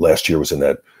 last year was in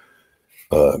that,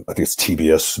 I think it's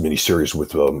TBS miniseries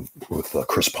with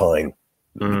Chris Pine,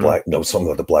 something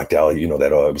about the Black Dahlia,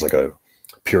 that it was like a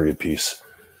period piece.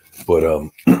 But,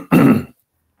 and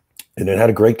it had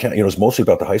a great, it was mostly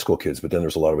about the high school kids, but then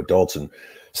there's a lot of adults, and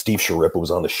Steve Sharippa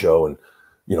was on the show, and,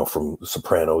 from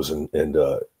Sopranos, and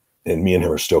me and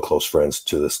him are still close friends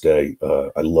to this day.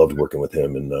 I loved working with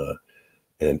him and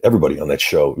everybody on that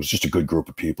show. It was just a good group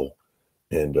of people.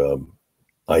 And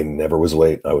I never was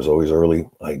late. I was always early.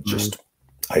 I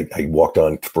walked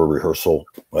on for a rehearsal.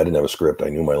 I didn't have a script. I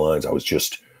knew my lines. I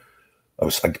just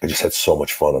had so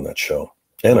much fun on that show.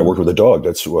 And I worked with a dog.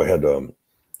 That's who I had,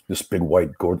 this big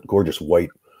white, gorgeous white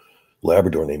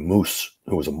Labrador named Moose,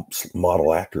 who was a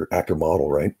model actor model,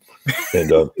 right?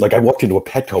 And I walked into a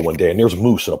Petco one day, and there's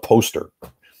Moose in a poster.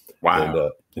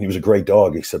 Wow. And he was a great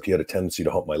dog, except he had a tendency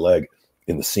to hump my leg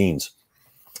in the scenes.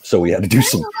 So we had to do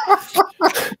some.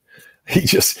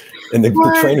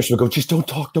 The trainers would go, "Just don't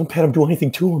talk, don't pet him, do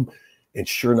anything to him." And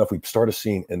sure enough, we start a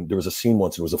scene, and there was a scene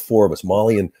once. It was the four of us,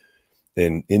 Molly and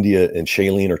India and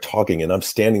Shailene are talking, and I'm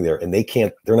standing there, and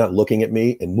they're not looking at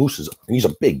me. And Moose and he's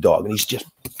a big dog, and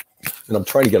and I'm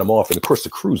trying to get him off. And of course the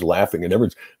crew's laughing, and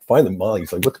everyone's finally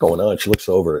Molly's like, "What's going on?" She looks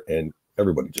over, and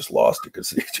everybody just lost it,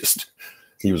 because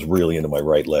he was really into my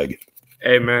right leg.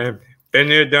 Hey man, been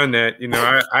there, done that.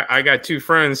 I got two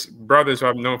brothers who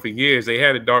I've known for years. They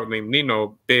had a dog named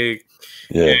Nino, big.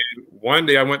 Yeah. And one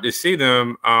day I went to see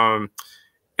them,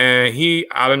 and he,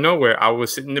 out of nowhere, I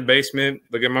was sitting in the basement,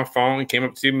 looking at my phone, came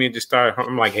up to me and just started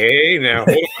humping. I'm like, "Hey, now,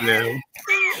 hold on now.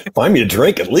 Find me a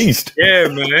drink at least." Yeah,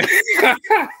 man.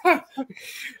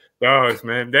 Dogs,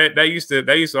 man. That used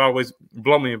to always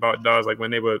blow me about dogs. Like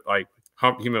when they would like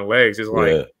hump human legs. It's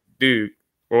like, dude,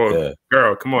 or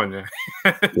girl, come on now.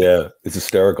 Yeah, it's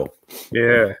hysterical.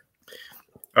 Yeah.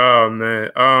 Oh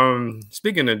man.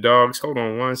 Speaking of dogs, hold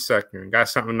on 1 second. Got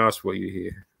something else for you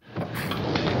here.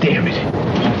 Damn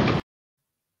it.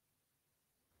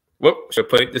 Whoop, should have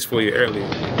played this for you earlier.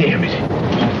 Damn it.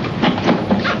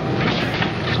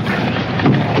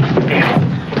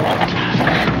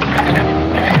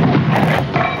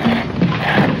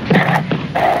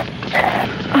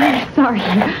 I'm sorry.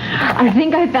 I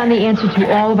think I found the answer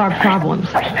to all of our problems.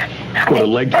 What, a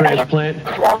leg transplant?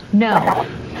 No.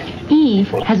 Eve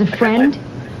has a friend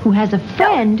who has a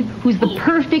friend who's the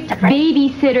perfect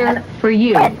babysitter for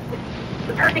you.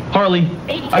 Harley,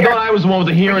 I thought I was the one with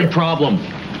the hearing problem.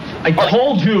 I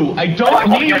told you, I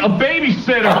don't need a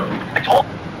babysitter. I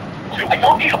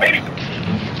don't need a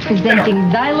babysitter. Presenting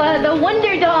Zyla the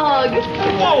Wonder Dog.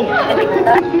 Whoa!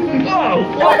 Whoa!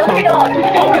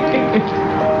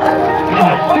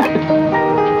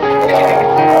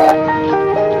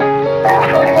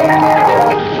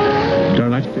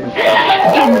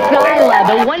 In Zyla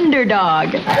the Wonder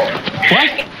Dog. What?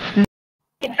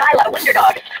 In Zyla the Wonder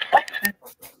Dog.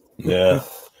 Yeah,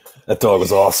 that dog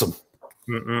was awesome.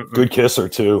 Good kisser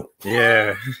too.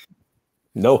 Yeah.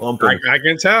 No humping. I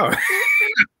can tell.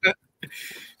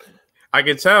 I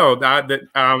can tell that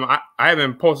I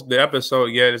haven't posted the episode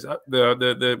yet. It's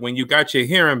the when you got your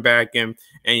hearing back, and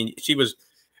she was.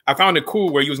 I found it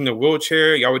cool where you was in the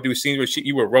wheelchair. Y'all would do scenes where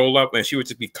you would roll up, and she would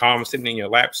just be calm, sitting in your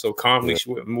lap so calmly. She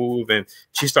wouldn't move, and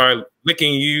she started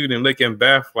licking you and licking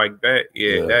Beth like that.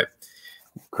 Yeah. That.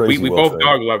 Crazy. We both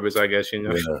dog lovers, I guess.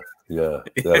 Yeah,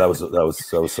 that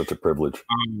was such a privilege.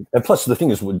 And plus, the thing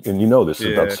is, and you know this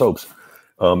about soaps,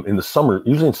 in the summer,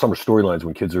 usually in summer storylines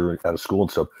when kids are out of school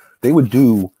and stuff, they would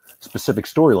do specific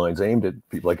storylines aimed at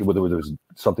people, like whether there was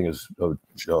something as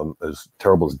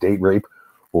terrible as date rape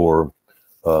or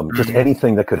just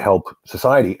anything that could help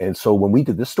society. And so when we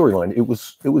did this storyline, it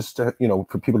was to,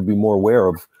 for people to be more aware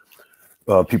of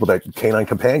people that canine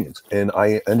companions. And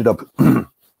I ended up.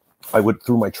 I would,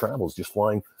 through my travels, just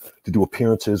flying to do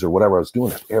appearances or whatever I was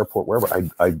doing at the airport, wherever,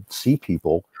 I'd see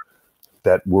people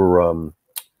that were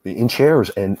in chairs,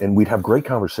 and we'd have great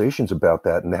conversations about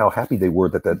that and how happy they were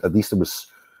that at least there was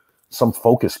some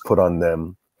focus put on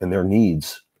them and their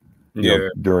needs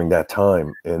during that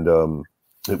time. And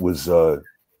it was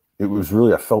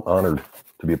really, I felt honored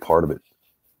to be a part of it.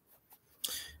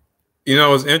 It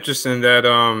was interesting that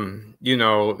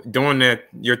doing that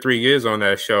your 3 years on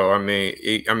that show. I mean,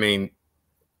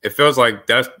 it feels like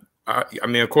that's.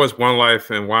 Of course, One Life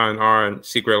and Y&R and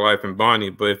Secret Life and Bonnie,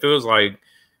 but it feels like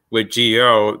with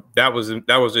GO, that was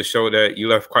a show that you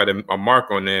left quite a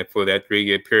mark on that for that 3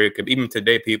 year period. Because even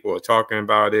today, people are talking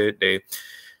about it. They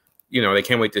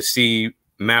can't wait to see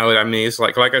Mallet. I mean, it's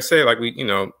like I said,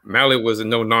 Mallet was a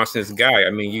no nonsense guy.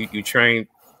 I mean, you trained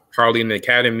Harley in the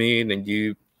academy, and then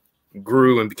you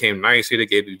grew and became nicer. They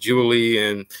gave you Julie,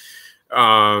 and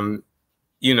that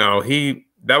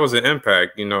was an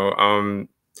impact.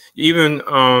 Even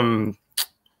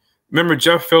remember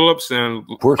Jeff Phillips and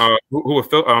who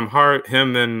hired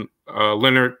him and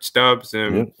Leonard Stubbs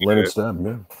and Leonard Stubbs.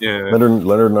 Yeah.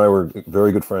 Leonard and I were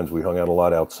very good friends. We hung out a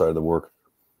lot outside of the work.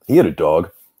 He had a dog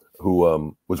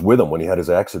who was with him when he had his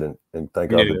accident, and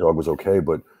thank God the dog was okay.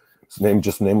 But his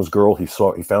name was Girl. He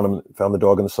found the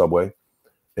dog in the subway.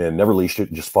 And never leashed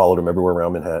it, just followed him everywhere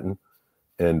around Manhattan.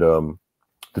 And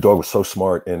the dog was so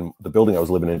smart, and the building I was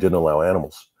living in didn't allow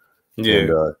animals. Yeah.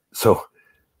 And so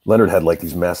Leonard had like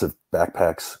these massive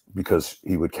backpacks because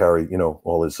he would carry,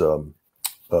 all his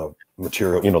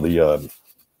material,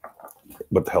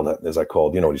 what the hell that is I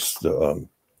called,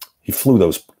 he flew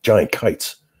those giant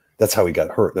kites. That's how he got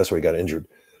hurt. That's where he got injured.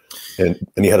 And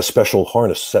he had a special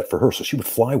harness set for her, so she would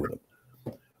fly with him.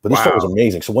 But this dog was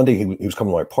amazing. So one day he was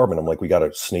coming to my apartment. I'm like, we got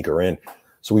to sneak her in.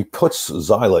 So he puts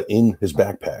Zyla in his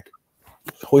backpack,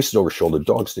 hoisted over his shoulder. The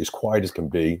dog stays quiet as can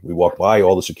be. We walk by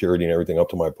all the security and everything up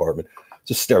to my apartment.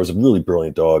 Just there. It was a really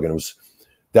brilliant dog. And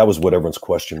that was what everyone's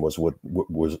question was,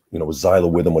 was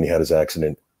Zyla with him when he had his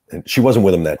accident? And she wasn't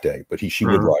with him that day, but she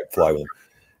would fly with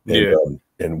him.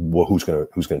 And who's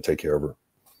gonna take care of her?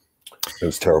 It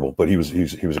was terrible, but he was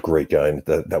a great guy. And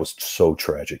that was so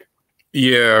tragic.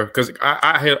 Yeah, because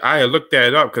I had looked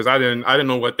that up because I didn't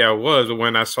know what that was, but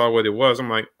when I saw what it was, I'm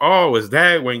like, oh, is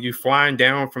that when you flying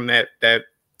down from that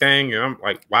thing? And I'm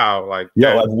like, wow,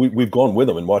 we've gone with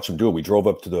him and watched him do it. We drove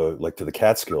up to the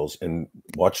Catskills and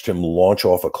watched him launch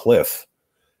off a cliff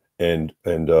and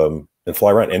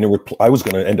fly around. And I was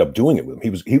going to end up doing it with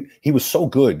him. He was so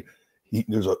good.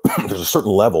 There's a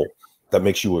certain level that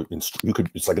makes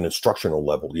it's like an instructional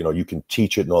level. You can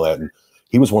teach it and all that. And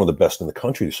he was one of the best in the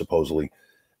country, supposedly,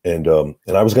 and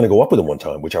I was going to go up with him one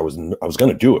time, which I was going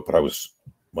to do it, but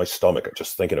my stomach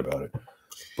just thinking about it.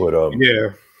 But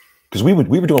because we were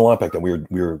doing a lot back then. We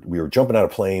were jumping out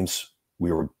of planes,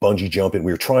 we were bungee jumping,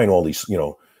 we were trying all these,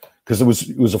 because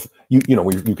you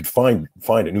could find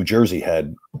it. New Jersey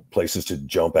had places to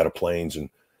jump out of planes, and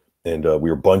we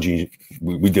were bungee.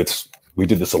 We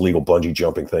did this illegal bungee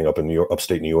jumping thing up in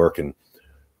upstate New York, and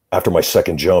after my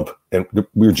second jump, and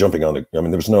we were jumping on they put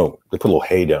a little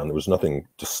hay down. There was nothing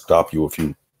to stop you if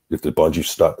the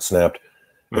bungee snapped.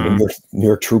 And the New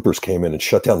York troopers came in and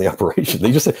shut down the operation.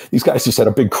 These guys just had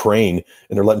a big crane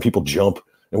and they're letting people jump,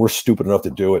 and we're stupid enough to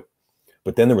do it.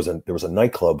 But then there was a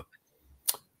nightclub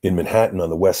in Manhattan on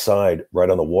the west side, right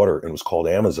on the water, and it was called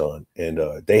Amazon. And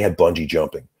they had bungee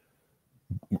jumping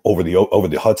over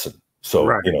the Hudson.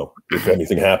 So, if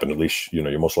anything happened, at least,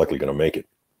 you're most likely going to make it.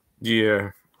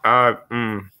 Yeah.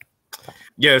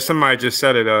 Yeah, somebody just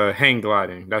said it, hang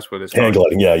gliding. That's what it's hang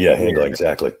gliding. Yeah, hang gliding,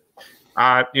 exactly.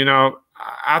 I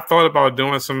thought about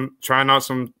trying out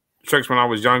some tricks when I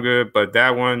was younger, but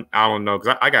that one, I don't know,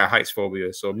 because I got heights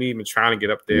phobia. So me even trying to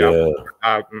get up there,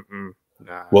 nah.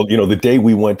 Well, the day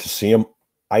we went to see him,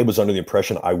 I was under the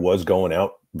impression I was going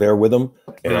out there with him,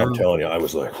 and I'm telling you, I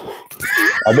was like,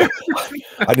 I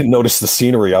didn't notice the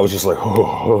scenery. I was just like,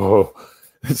 oh,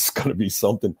 it's gonna be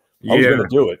something. I was going to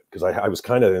do it because I was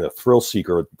kind of in a thrill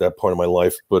seeker at that part of my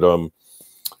life, but I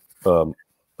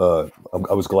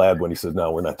was glad when he said,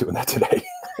 "No, we're not doing that today."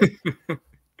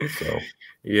 So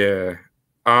yeah.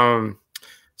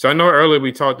 So I know earlier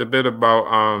we talked a bit about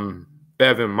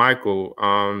Bev and Michael,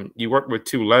 you worked with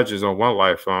two legends on One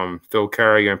Life, Phil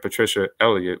Carey and Patricia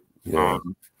Elliott, Yeah.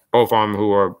 both of them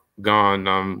who are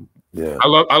gone. Yeah.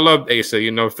 I loved Asa. You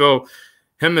know, Phil,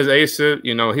 him as Asa,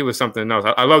 you know, he was something else.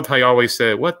 I loved how he always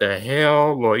said, "What the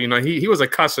hell?" Or, you know, he was a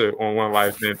cusser on One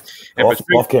Life, and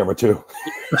Off camera too.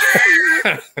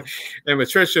 and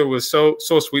Patricia was so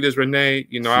sweet as Renee.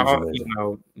 You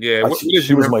know, yeah.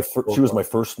 She was my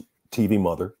first TV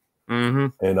mother. Mm-hmm.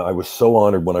 And I was so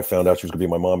honored when I found out she was going to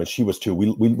be my mom, and she was too.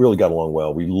 We really got along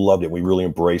well. We loved it. We really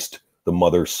embraced the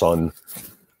mother-son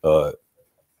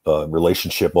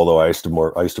relationship. Although I used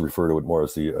to refer to it more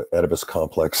as the Oedipus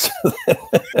complex.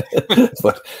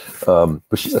 but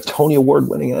she's a Tony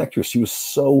Award-winning actress. She was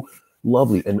so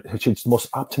lovely, and she had the most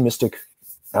optimistic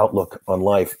outlook on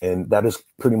life, and that is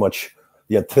pretty much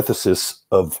the antithesis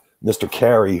of Mr.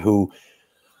 Carey, who.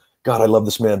 God, I love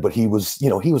this man, but he was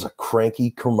a cranky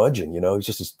curmudgeon. You know, he's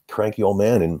just this cranky old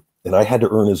man, and I had to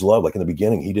earn his love. Like in the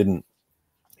beginning, he didn't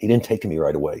take to me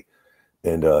right away,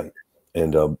 and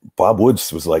Bob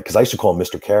Woods was like, because I used to call him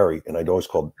Mr. Carey, and I'd always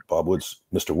called Bob Woods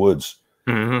Mr. Woods,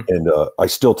 and I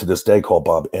still to this day call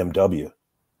Bob M.W.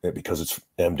 because it's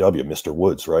M.W. Mr.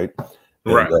 Woods, right?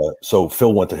 Right. And, so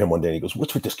Phil went to him one day and he goes,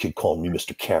 "What's with this kid calling me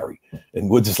Mr. Carey?" And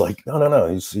Woods is like, "No,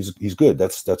 he's good.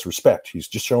 That's respect. He's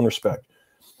just showing respect."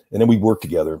 And then we worked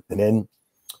together, and then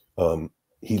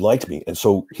he liked me. And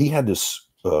so he had this,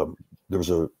 there was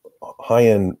a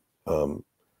high-end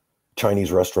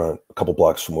Chinese restaurant a couple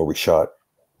blocks from where we shot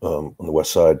on the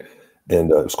west side.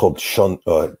 And it was called Chun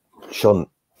Li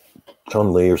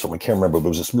or something. I can't remember, but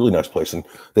it was this really nice place. And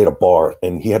they had a bar,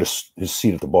 and he had his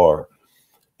seat at the bar.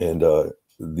 And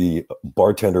the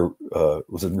bartender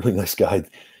was a really nice guy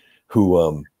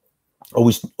who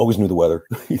always knew the weather.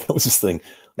 That was his thing.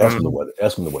 Ask him the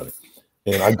weather.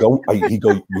 And he'd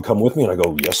go, "You come with me?" And I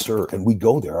go, "Yes, sir." And we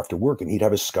go there after work, and he'd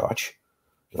have his scotch,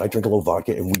 and I drink a little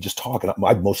vodka, and we just talk. And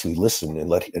I'd mostly listen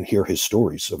and hear his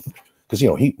stories because he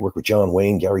worked with John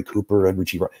Wayne, Gary Cooper, Edward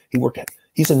G.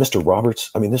 He's in Mr. Roberts.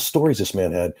 I mean, there's stories this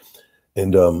man had,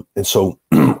 and so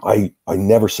I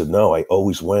never said no. I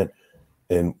always went,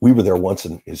 and we were there once,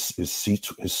 and his seat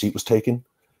was taken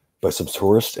by some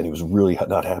tourists, and he was really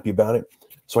not happy about it.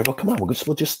 So I go, "Come on, we'll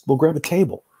grab a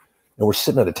table." And we're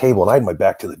sitting at a table, and I had my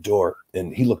back to the door,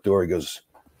 and he looked door.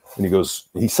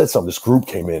 He said something. This group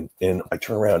came in, and I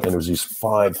turn around, and there was these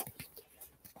five.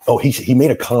 Oh, he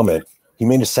made a comment. He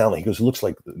made it sound like, he goes,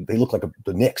 they look like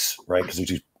the Knicks, right? Because there's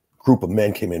this group of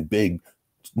men came in, big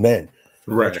men.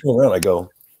 Right. And I turn around, I go,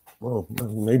 "Well,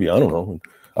 maybe, I don't know."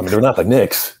 I mean, they're not the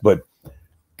Knicks, but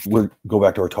we'll go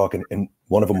back to our talking, and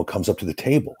one of them comes up to the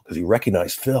table because he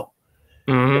recognized Phil.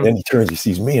 And then he turns, he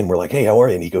sees me, and we're like, "Hey, how are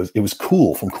you?" And he goes, "It was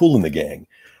Cool from Kool and the Gang."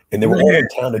 And they were all in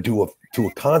town to do a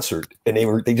concert, and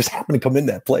they just happened to come in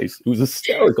that place. It was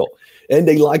hysterical. And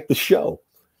they liked the show.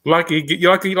 Lucky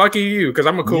you, because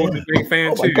I'm a Kool and the Gang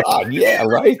fan too. Oh my God, yeah,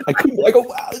 right. I go,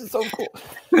 "Wow, this is so cool."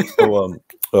 So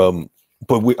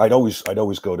but I'd always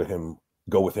go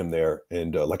with him there,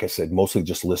 and like I said, mostly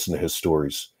just listen to his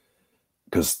stories,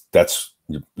 because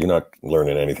you're not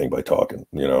learning anything by talking,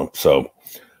 So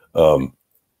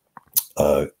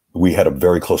we had a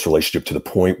very close relationship to the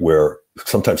point where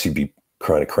sometimes he'd be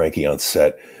kind of cranky on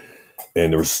set.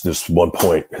 And there was this one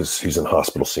point, he's in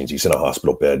hospital scenes. He's in a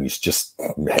hospital bed, and he's just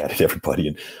mad at everybody.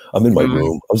 And I'm in my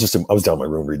room. I was down in my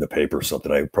room reading the paper or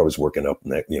something. I probably was working up,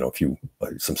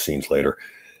 some scenes later.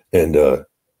 And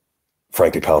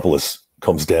Frank Akopoulos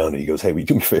comes down, and he goes, "Hey, will you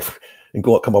do me a favor and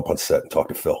come up on set and talk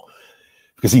to Phil?"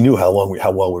 Because he knew how well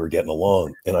we were getting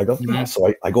along. And I go, "Yeah."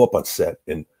 So I go up on set,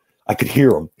 and I could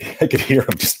hear him.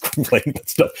 Just complaining about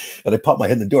stuff. And I pop my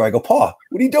head in the door. I go, "Pa,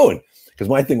 what are you doing?" Because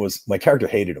my thing was, my character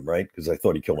hated him, right? Because I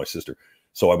thought he killed my sister.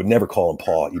 So I would never call him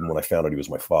Pa, even when I found out he was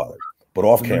my father. But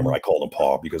off camera, I called him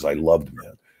Pa because I loved him,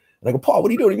 man. And I go, "Pa, what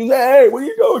are you doing?" He goes, "Hey, where are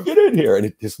you going? Get in here."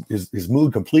 And his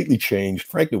mood completely changed.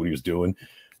 Frank knew what he was doing,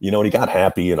 and he got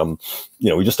happy. And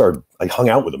we just started, I hung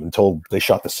out with him until they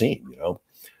shot the scene,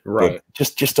 Right.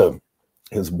 But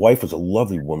his wife was a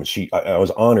lovely woman. I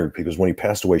was honored because when he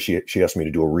passed away, she asked me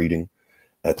to do a reading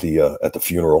at the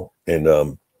funeral. And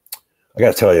I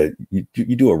got to tell you,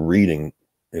 you do a reading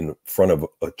in front of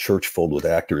a church filled with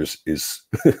actors is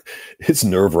it's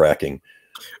nerve wracking,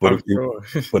 but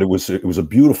it was a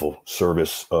beautiful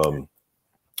service. A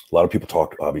lot of people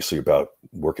talk obviously about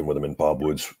working with him, and Bob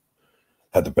Woods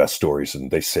had the best stories, and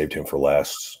they saved him for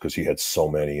last because he had so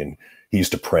many, and he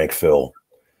used to prank Phil.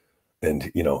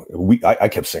 And, I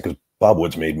kept saying, because Bob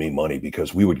Woods made me money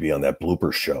because we would be on that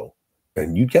blooper show,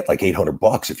 and you'd get like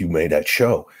 $800 if you made that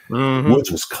show.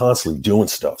 Woods was constantly doing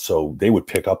stuff. So they would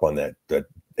pick up on that Ed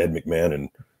McMahon and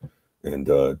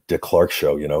Dick Clark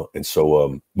show, you know, and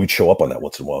so we'd show up on that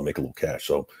once in a while and make a little cash.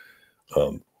 So,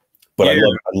 but Yeah.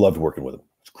 I loved working with him.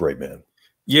 It's great, man.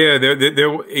 Yeah, there,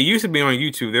 it used to be on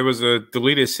YouTube. There was a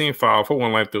deleted scene file for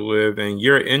One Life to Live, and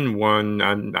you're in one.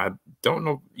 I don't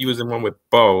know if you was in one with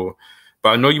Bo, but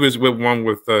I know you was with one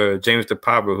with James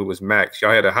DePava, who was Max.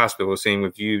 Y'all had a hospital scene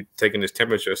with you taking his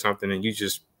temperature or something, and you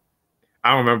just,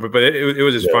 I don't remember, but it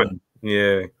was just fun.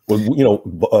 Yeah. Well, you know,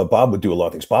 Bob would do a lot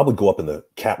of things. Bob would go up in the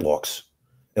catwalks,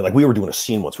 and like we were doing a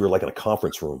scene once. We were like in a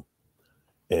conference room,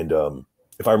 and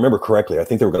if I remember correctly, I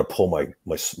think they were going to pull my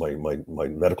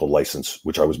medical license,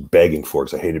 which I was begging for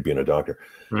because I hated being a doctor.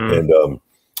 And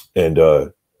in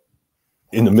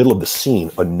the middle of the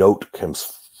scene, a note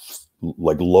comes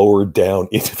like lower down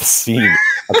into the scene.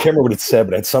 I can't remember what it said,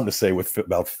 but it had something to say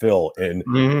about Phil. And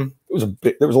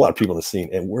there was a lot of people in the scene,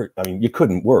 and you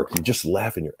couldn't work. You're just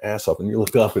laughing your ass off, and you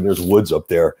look up, and there's Woods up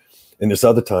there. And this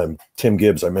other time, Tim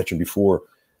Gibbs, I mentioned before,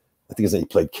 I think his name, he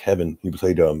played Kevin. He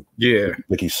played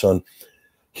Mickey's son.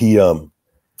 He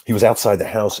was outside the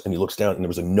house, and he looks down, and there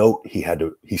was a note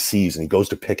he sees, and he goes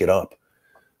to pick it up.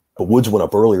 But Woods went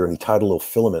up earlier, and he tied a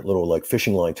little like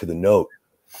fishing line to the note.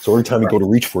 So every time he go to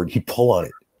reach for it, he'd pull on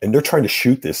it. And they're trying to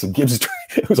shoot this, and Gibbs,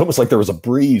 it was almost like there was a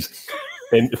breeze.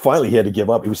 And finally he had to give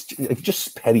up. It was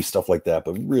just petty stuff like that,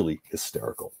 but really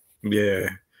hysterical. Yeah.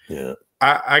 Yeah.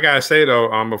 I gotta say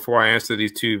though, before I answer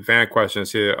these two fan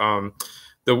questions here,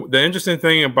 the interesting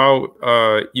thing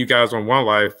about you guys on One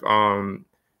Life,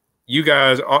 you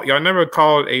guys, y'all never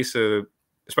called Asa,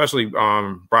 especially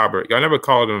Robert, y'all never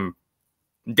called him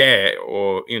Dad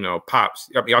or Pops.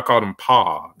 Y'all called him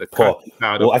Pa. Well,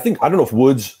 I don't know if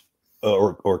Woods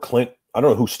or Clint, I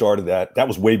don't know who started that. That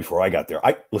was way before I got there.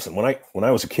 Listen, when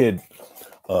I was a kid,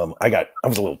 I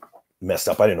was a little messed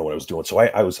up. I didn't know what I was doing. So I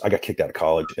got kicked out of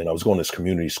college, and I was going to this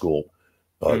community school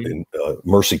in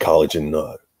Mercy College in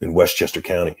Westchester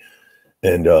County.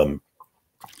 And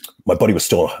my buddy was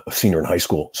still a senior in high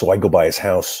school. So I'd go by his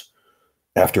house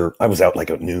after I was out like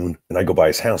at noon, and I'd go by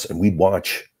his house, and we'd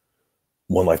watch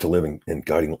One Life to Live in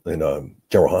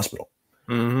General Hospital.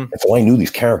 And so I knew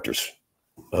these characters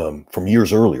from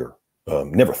years earlier,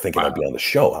 never thinking I'd be on the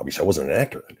show. Obviously, I wasn't an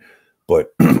actor,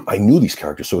 but I knew these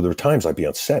characters. So there were times I'd be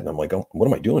on set, and I'm like, oh, what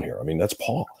am I doing here? I mean, that's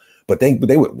Paul. But they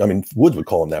would, Woods would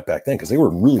call them that back then because they were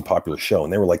a really popular show,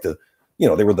 and they were like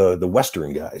they were the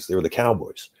Western guys. They were the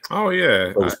cowboys. Oh yeah.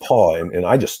 It was Paul, and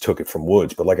I just took it from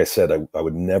Woods. But like I said, I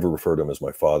would never refer to him as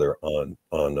my father on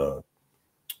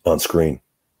screen. It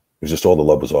was just all the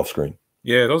love was off screen.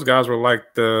 Yeah, those guys were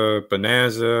like the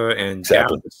Bonanza and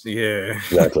exactly. Dallas. Yeah,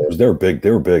 exactly. They were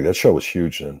big. That show was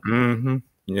huge then.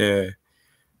 Yeah.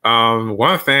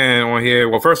 One fan on here.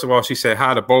 Well, first of all, she said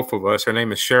hi to both of us. Her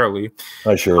name is Shirley.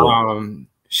 Hi, Shirley.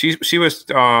 She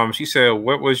said,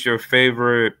 what was your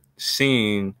favorite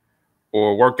scene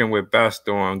or working with Best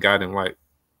on Guiding Light?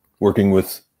 Working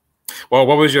with. Well,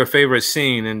 what was your favorite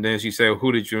scene? And then she said,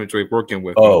 who did you enjoy working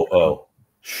with? Oh.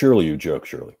 Surely you joke,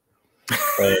 Shirley.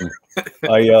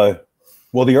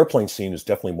 Well, the airplane scene is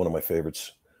definitely one of my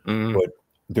favorites. But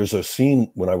there's a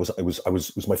scene when it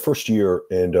was my first year,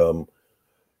 and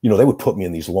they would put me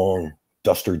in these long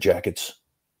duster jackets,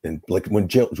 and like when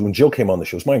Jill came on the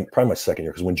show, it was probably my second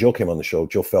year, because when Jill came on the show,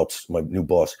 Jill Phelps, my new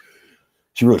boss,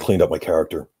 she really cleaned up my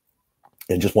character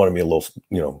and just wanted me a little,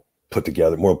 more put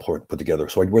together.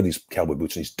 So I'd wear these cowboy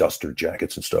boots and these duster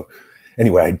jackets and stuff.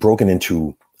 Anyway, I'd broken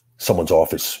into someone's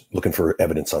office looking for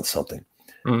evidence on something.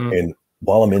 And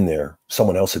while I'm in there,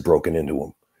 someone else had broken into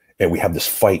him, and we have this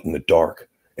fight in the dark,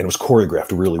 and it was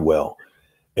choreographed really well.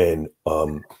 And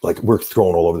like we're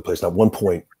thrown all over the place. And at one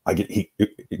point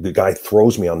the guy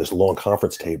throws me on this long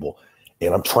conference table,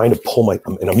 and I'm trying to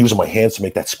and I'm using my hands to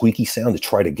make that squeaky sound to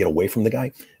try to get away from the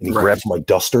guy. And he grabs my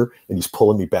duster, and he's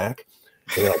pulling me back.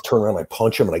 And then I turn around, and I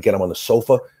punch him, and I get him on the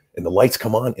sofa, and the lights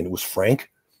come on, and it was Frank.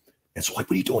 And so like,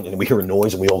 what are you doing? And we hear a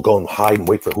noise, and we all go and hide and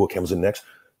wait for who comes in next.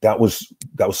 That was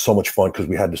so much fun because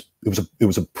we had this. It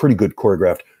was a pretty good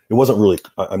choreographed. It wasn't really.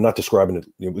 I'm not describing it.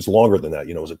 It was longer than that.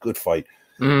 It was a good fight.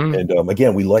 And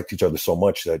again, we liked each other so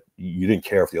much that you didn't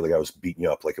care if the other guy was beating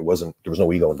you up. Like there was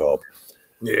no ego involved.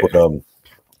 Yeah. But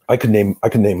I could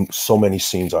name so many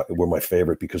scenes that were my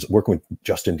favorite, because working with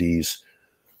Justin Dees,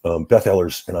 Beth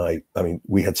Ellers, and I mean,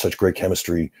 we had such great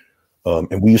chemistry.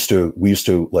 And we used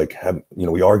to like have,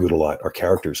 we argued a lot, our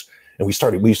characters, and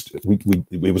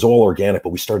it was all organic, but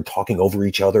we started talking over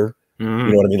each other. You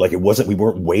know what I mean? Like we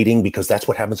weren't waiting, because that's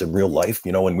what happens in real life,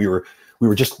 and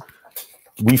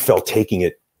we felt taking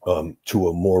it to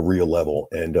a more real level.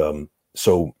 And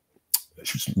so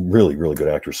she was really, really good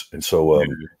actress. And so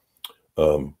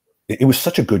it was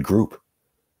such a good group,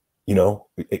 you know,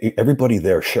 everybody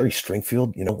there, Sherry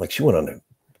Stringfield, you know, like she went on a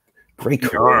great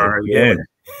career. Yeah.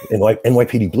 And like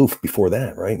NYPD Blue before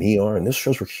that, right? And ER, and those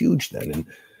shows were huge then.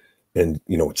 And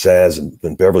you know, Zaz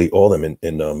and Beverly, all of them,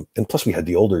 and plus we had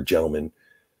the older gentleman,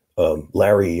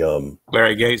 Larry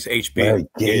Gates, HB. Larry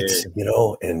Gates, you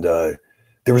know, and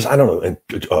there was, I don't know, and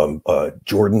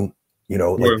Jordan, you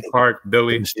know, Jordan like Park,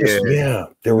 Billy,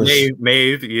 there was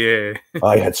Maeve, yeah.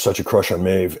 I had such a crush on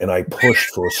Maeve, and I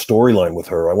pushed for a storyline with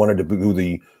her. I wanted to do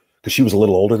because she was a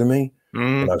little older than me,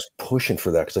 and I was pushing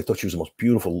for that because I thought she was the most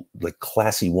beautiful, like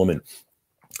classy woman.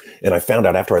 And I found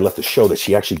out after I left the show that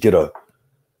she actually did a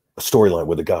storyline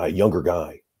with a younger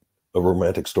guy, a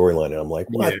romantic storyline, and I'm like,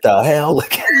 what the hell?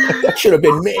 Like, that should have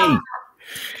been me.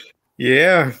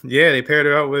 Yeah, they paired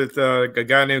her up with a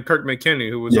guy named Kirk McKinney,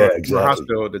 who was in the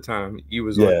hospital at the time. He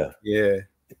was I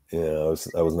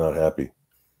was not happy.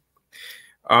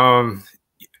 I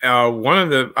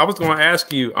was going to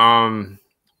ask you,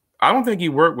 I don't think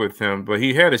you worked with him, but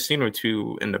he had a scene or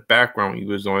two in the background. He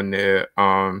was on there.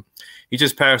 He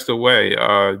just passed away.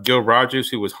 Joe Rogers,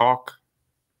 who was Hawk.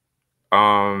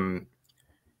 Yeah,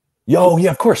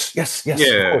 of course. Yes, of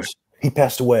course. He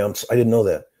passed away. I didn't know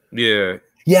that. Yeah.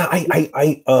 Yeah,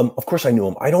 I of course I knew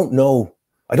him. I don't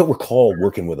recall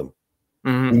working with him.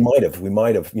 We might have,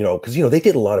 you know, because you know they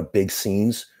did a lot of big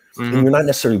scenes. And you're not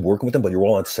necessarily working with them, but you're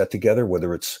all on set together.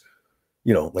 Whether it's,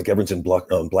 you know, like everyone's in black,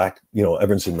 you know,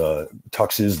 everyone's in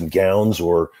tuxes and gowns,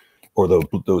 or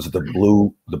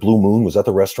the Blue Moon, was that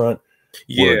the restaurant?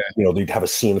 Yeah, where, you know, they'd have a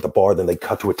scene at the bar, then they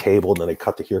cut to a table, and then they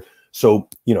cut to here. So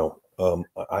you know,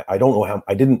 I don't know how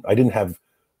I didn't have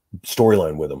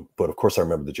storyline with him, but of course I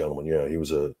remember the gentleman. Yeah, he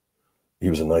was a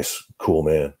nice, cool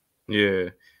man. Yeah,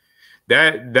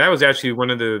 that was actually one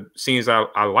of the scenes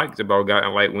I liked about Guy.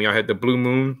 Like when y'all had the Blue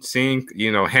Moon scene,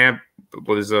 you know, Hamp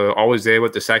was always there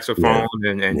with the saxophone,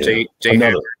 and Jay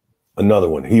another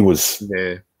one. He was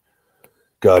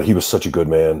God, he was such a good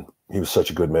man. He was such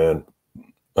a good man.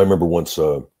 I remember once.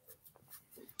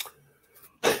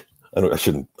 I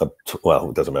shouldn't. Well,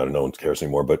 it doesn't matter. No one cares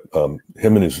anymore. But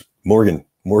him and his Morgan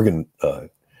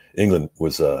England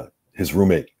was his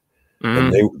roommate,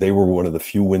 and they were one of the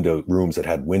few rooms that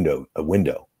had a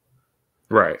window.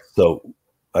 Right. So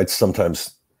I'd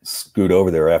sometimes scoot over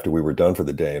there after we were done for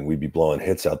the day, and we'd be blowing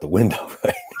hits out the window.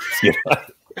 Right. You know?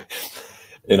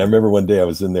 And I remember one day I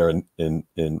was in there, and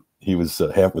he was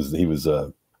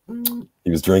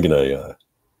drinking a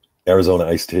Arizona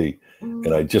iced tea.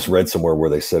 And I just read somewhere where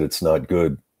they said it's not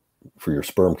good for your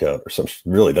sperm count or something.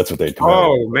 Really, that's what they come out.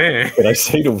 Oh man! And I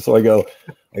say to him, so I go,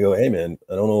 hey man,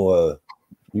 I don't know,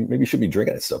 maybe you should be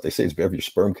drinking that stuff. They say it's bad for your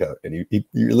sperm count, and he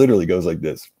literally goes like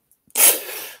this.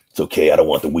 It's okay. I don't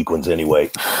want the weak ones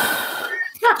anyway. I'm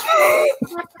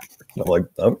like,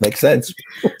 that makes sense.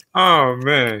 Oh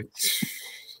man!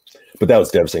 But that was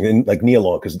devastating. And like Nia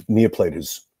Long, because Nia played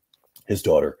his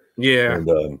daughter. Yeah.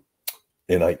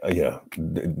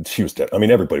 And she was. I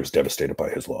mean, everybody was devastated by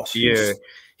his loss. He died.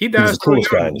 He was the coolest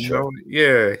guy in the show.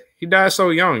 Yeah, he died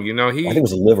so young. You know, I think it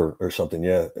was a liver or something.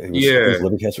 Yeah, it was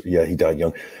liver cancer. Yeah, he died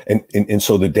young. And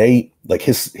so the day, like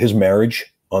his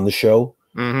marriage on the show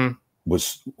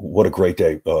was what a great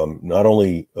day. Not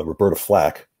only Roberta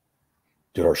Flack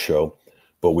did our show,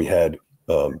 but we had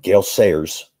Gail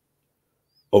Sayers,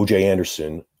 O.J.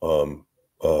 Anderson,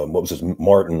 what was his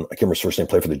Martin? I can't remember his first name.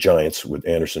 Played for the Giants with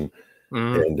Anderson.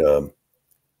 And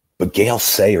but Gail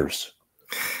Sayers,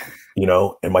 you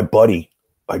know, and my buddy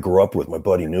I grew up with, my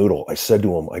buddy Noodle, I said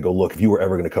to him, I go, look, if you were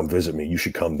ever going to come visit me, you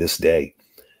should come this day.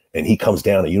 And he comes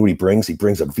down, and you know what he brings? He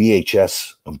brings a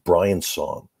VHS of Brian's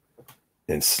song,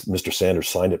 and Mr. Sanders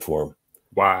signed it for him.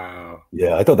 Wow.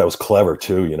 Yeah, I thought that was clever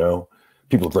too. You know,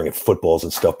 people bring in footballs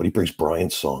and stuff, but he brings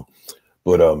Brian's song.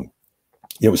 But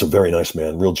it was a very nice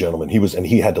man, real gentleman.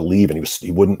 He had to leave, and he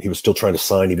was still trying to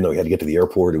sign, even though he had to get to the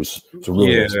airport. It was a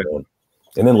really nice man.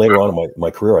 And then later on in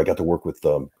my career, I got to work with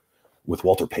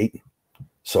Walter Payton.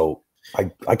 So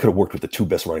I could have worked with the two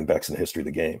best running backs in the history of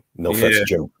the game. No offense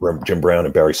to Jim Brown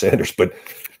and Barry Sanders, but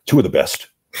two of the best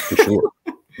for sure.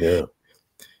 Yeah.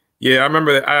 Yeah, I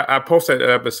remember that I posted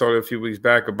that episode a few weeks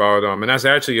back about and that's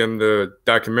actually in the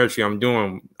documentary I'm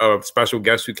doing of special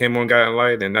guest who came on Guiding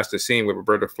Light, and that's the scene with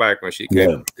Roberta Flack when she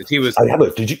came. Yeah. He was.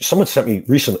 Someone sent me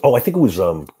recently? Oh, I think it was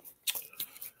who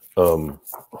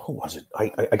was it?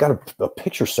 I got a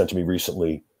picture sent to me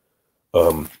recently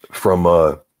from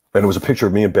and it was a picture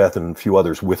of me and Beth and a few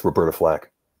others with Roberta Flack.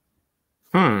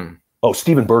 Oh,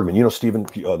 Steven Bergman. You know Steven,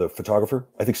 the photographer?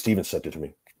 I think Steven sent it to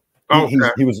me. He's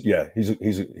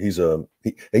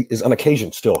on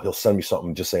occasion still he'll send me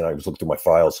something just saying I was looking through my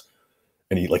files,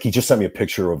 and he just sent me a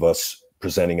picture of us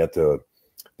presenting at the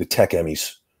Tech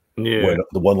Emmys Yeah. when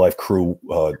the One Life crew,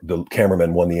 the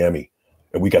cameraman won the Emmy,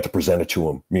 and we got to present it to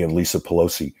him, me and Lisa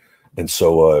Pelosi. And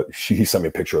so he sent me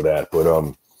a picture of that.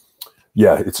 But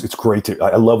yeah, it's great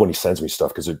I love when he sends me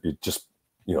stuff because it just,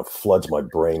 you know, floods my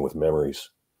brain with memories.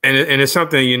 And it's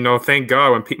something, you know, thank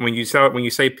God when you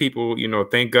say people, you know,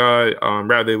 thank God,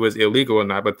 rather it was illegal or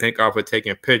not, but thank God for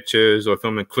taking pictures or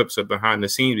filming clips of behind the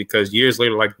scenes, because years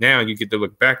later, like now, you get to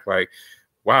look back like,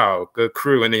 wow, good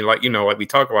crew. And then, like, you know, like we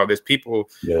talk about, there's people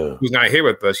who's not here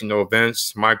with us, you know,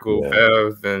 Vince, Michael,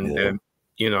 Bev, and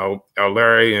you know,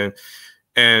 Larry,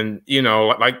 and you know,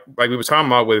 like we were talking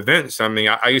about with Vince. I mean,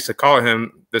 I used to call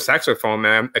him the saxophone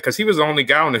man because he was the only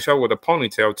guy on the show with a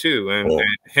ponytail too, and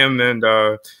him and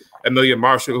Amelia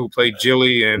Marshall, who played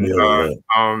Jilly, and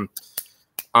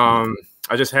I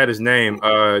just had his name,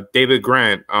 David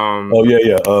Grant.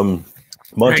 Monty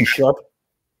Sharp.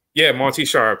 Yeah, Monty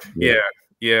Sharp. Yeah.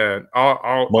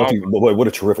 Monty, boy, what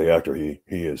a terrific actor he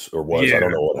is or was. Yeah. I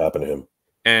don't know what happened to him.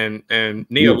 And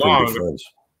Nia Long.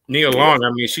 Nia Long,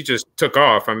 I mean, she just took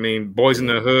off. I mean, Boys in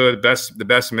the Hood, the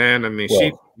best man. I mean,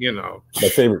 she, you know,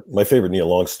 my favorite Nia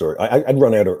Long story. I'd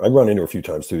run into her a few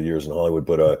times through the years in Hollywood,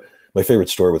 but my favorite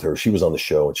story with her, she was on the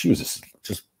show and she was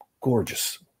just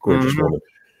gorgeous woman,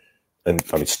 and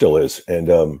I mean, still is. And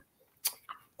the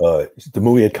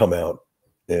movie had come out,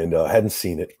 and I hadn't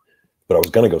seen it, but I was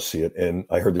gonna go see it, and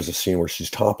I heard there's a scene where she's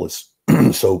topless,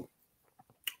 so.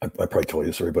 I probably told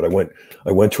you the story, but I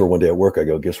went to her one day at work. I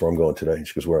go, guess where I'm going today? And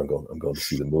she goes, where I'm going? I'm going to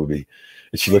see the movie.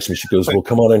 And she looks at me. She goes, well,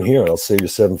 come on in here, and I'll save you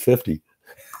 $750.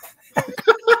 I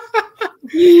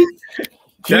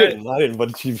didn't,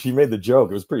 but she made the joke.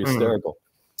 It was pretty hysterical.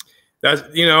 That's,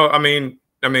 you know, I mean,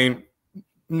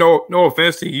 no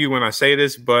offense to you when I say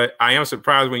this, but I am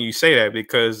surprised when you say that,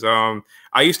 because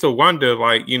I used to wonder,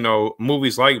 like, you know,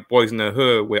 movies like Boys in the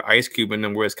Hood with Ice Cube in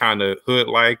them, where it's kind of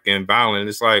hood-like and violent.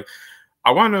 It's like, I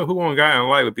wonder who on Guy in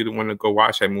Light would be the one to go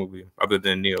watch that movie other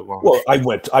than Nia Long. Well, I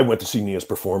went to see Nia's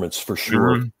performance for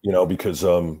sure, you know, because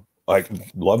I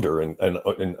loved her and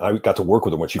I got to work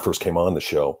with her when she first came on the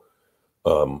show.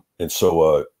 And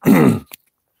so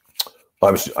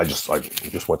I just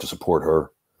went to support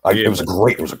her. It was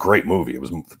a great movie. It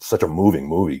was such a moving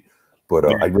movie, but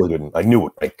I really didn't. I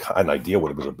had an idea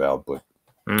what it was about, but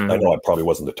I know I probably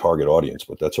wasn't the target audience,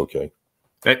 but that's okay.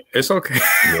 It's okay.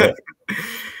 Yeah.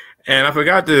 And I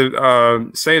forgot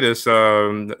to say this.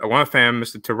 One fan,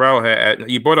 Mr. Terrell,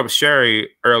 you brought up Sherry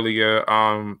earlier.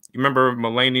 You remember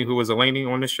Mulaney, who was Elaine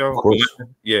on the show? Of course.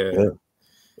 Yeah.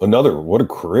 What a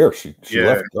career. She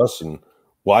left us, and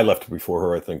I left before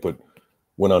her, I think, but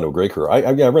went on to a great career.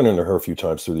 I ran into her a few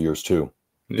times through the years too.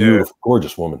 Beautiful,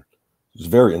 gorgeous woman.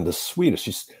 She's and the sweetest.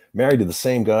 She's married to the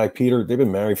same guy, Peter. They've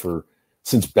been married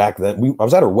since back then. I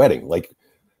was at her wedding,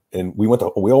 and we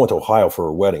all went to Ohio for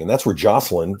her wedding, and that's where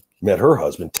Jocelyn met her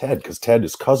husband, Ted, because Ted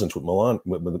is cousins with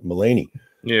Mulaney.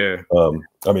 Yeah.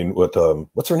 I mean,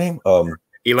 what's her name?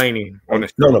 Elaine.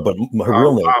 No, but her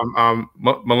real name.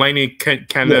 Mulaney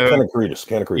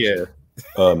Canacretis.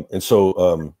 Yeah. And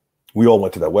so we all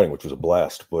went to that wedding, which was a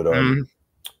blast. But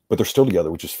they're still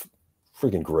together, which is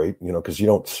freaking great, you know, because you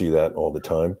don't see that all the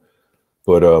time.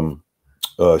 But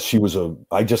I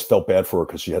just felt bad for her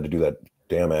because she had to do that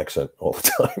damn accent all the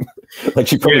time. Like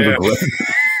she probably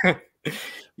regretted.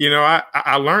 You know,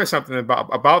 I learned something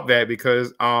about that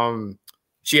because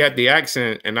she had the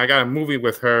accent, and I got a movie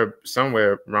with her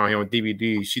somewhere around here on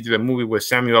DVD. She did a movie with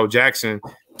Samuel L. Jackson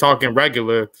talking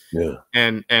regular. Yeah.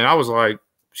 And I was like,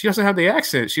 she doesn't have the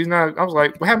accent. She's not. I was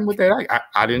like, what happened with that?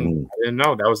 I didn't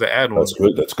know that was the add-on. That's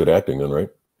good. That's good acting then, right?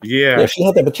 Yeah. She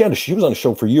had that, but she was on the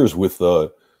show for years with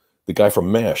the guy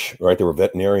from MASH, right? They were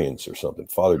veterinarians or something,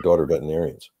 father-daughter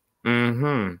veterinarians.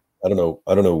 Mm-hmm. I don't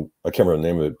know. I can't remember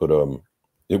the name of it, but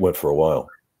it went for a while.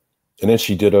 And then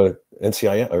she did a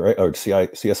NCIS, right? Or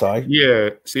CSI? Yeah,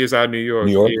 CSI New York.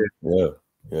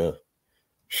 Yeah.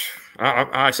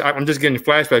 I'm just getting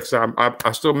flashbacks.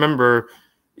 I still remember,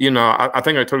 you know, I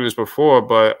think I told you this before,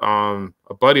 but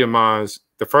a buddy of mine's,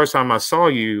 the first time I saw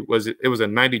you was a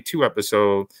 92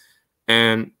 episode.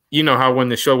 And you know how when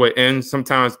the show would end,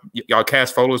 sometimes y'all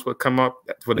cast photos would come up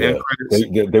for the end credits?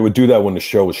 They would do that when the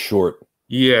show was short.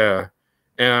 Yeah.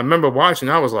 And I remember watching,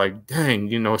 I was like, dang,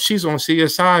 you know, she's on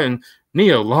CSI and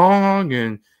Nia Long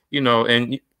and, you know,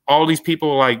 and all these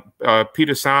people like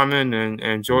Peter Simon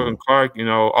and Jordan Clark, you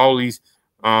know, all these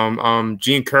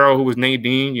Jean Carroll, who was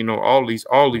Nadine, you know, all these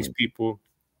people,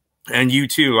 and you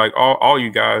too, like all you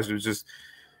guys. It was just,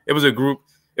 it was a good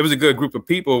group of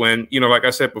people. And, you know, like I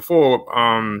said before,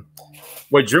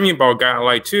 what Dreaming About got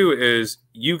like too is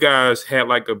you guys had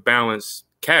like a balanced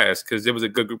cast because it was a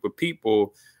good group of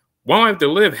people. One Life to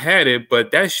Live had it,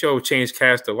 but that show changed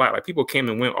cast a lot. Like people came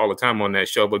and went all the time on that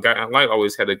show, but Life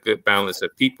always had a good balance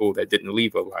of people that didn't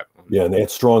leave a lot. Yeah, and they had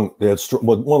strong.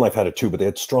 Well, One Life had it too, but they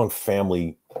had strong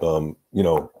family.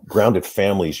 Grounded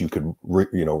families you could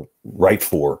write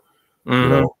for.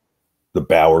 The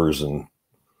Bowers and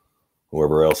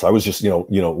whoever else. I was just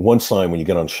one sign when you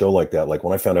get on a show like that. Like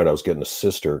when I found out I was getting a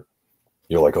sister,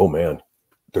 you're like, oh man,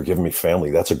 they're giving me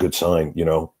family. That's a good sign.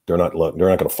 They're not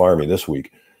going to fire me this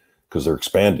week because they're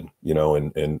expanding.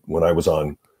 And when I was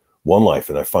on One Life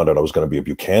and I found out I was going to be a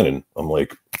Buchanan, I'm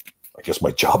like, I guess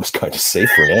my job is kind of safe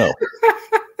for now.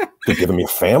 They're giving me a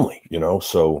family,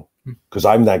 so because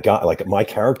I'm that guy. Like my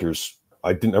characters,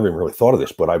 I never even really thought of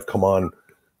this, but I've come on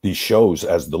these shows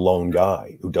as the lone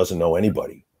guy who doesn't know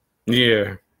anybody.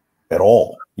 Yeah. At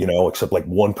all, except like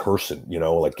one person,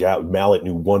 like Mallet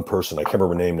knew one person. I can't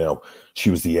remember her name now. She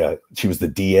was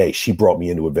the DA. She brought me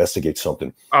in to investigate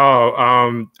something.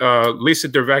 Oh, Lisa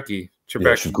Dervecki.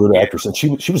 Yeah, she's a good actress. And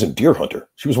she was in Deer Hunter.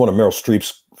 She was one of Meryl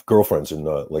Streep's girlfriends in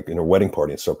in her wedding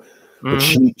party and stuff. But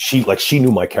she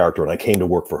knew my character and I came to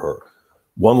work for her.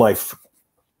 One Life,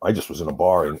 I just was in a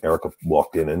bar and Erica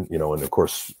walked in and, and of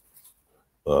course,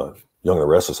 Young and the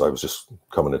Restless, I was just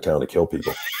coming to town to kill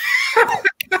people.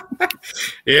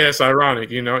 Yeah, it's ironic,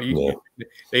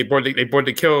 they brought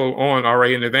the kill on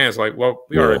already in advance. Like, well,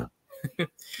 we already.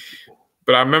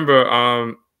 But I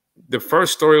remember the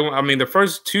first storyline. I mean, the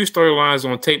first two storylines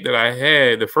on tape that I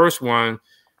had. The first one,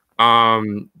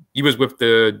 he was with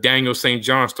the Daniel St.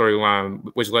 John storyline,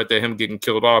 which led to him getting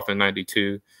killed off in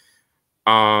 '92.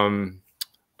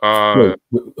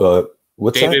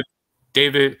 What's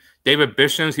David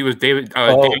Bishops. He was David. Yeah.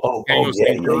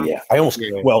 I almost.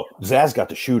 Yeah. Well, Zaz got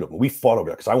to shoot him. We fought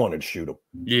over that because I wanted to shoot him.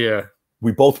 Yeah.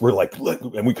 We both were like,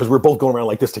 and because we're both going around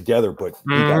like this together. But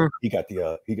he got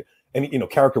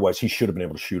character wise, he should have been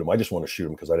able to shoot him. I just want to shoot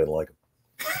him because I didn't like him.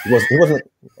 He wasn't.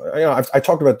 I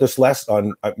talked about this last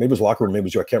on maybe it was Locker Room, maybe it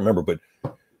was you. I can't remember, but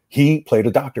he played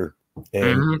a doctor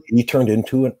and he turned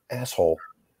into an asshole,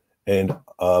 and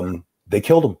they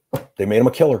killed him. They made him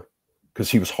a killer because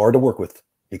he was hard to work with.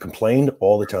 He complained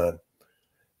all the time,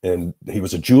 and he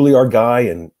was a Juilliard guy,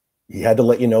 and he had to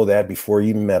let you know that before you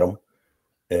even met him.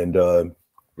 And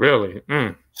really,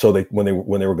 so when they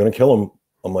were going to kill him,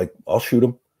 I'm like, I'll shoot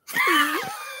him,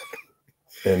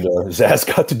 and Zaz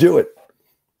got to do it.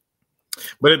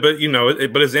 But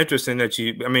it's interesting that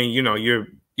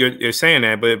you're saying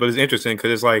that, but it's interesting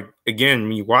because it's like, again,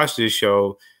 when you watch this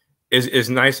show, it's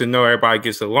nice to know everybody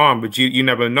gets along, but you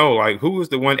never know, like, who was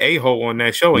the one a-hole on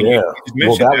that show. And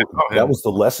that was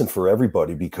the lesson for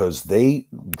everybody because they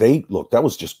look, that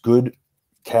was just good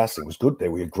casting. It was good.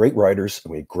 We had great writers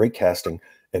and we had great casting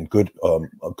and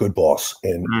a good boss.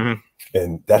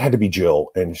 And that had to be Jill.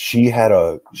 And she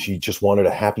just wanted a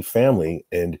happy family,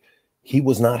 and he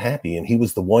was not happy. And he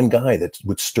was the one guy that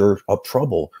would stir up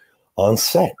trouble on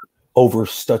set over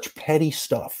such petty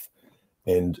stuff.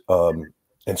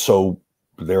 And so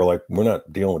they're like, we're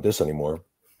not dealing with this anymore.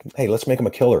 Hey, let's make him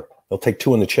a killer. They'll take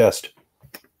 2 in the chest.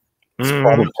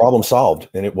 Problem solved.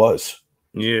 And it was.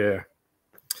 Yeah.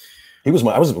 I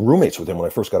was roommates with him when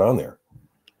I first got on there.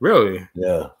 Really?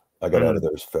 Yeah. I got out of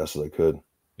there as fast as I could.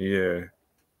 Yeah.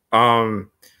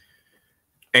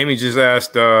 Amy just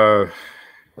asked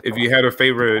if you had a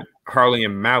favorite Harley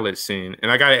and Mallet scene.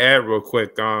 And I got to add real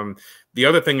quick. The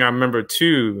other thing I remember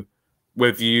too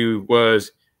with you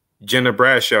was Jenna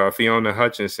Bradshaw, Fiona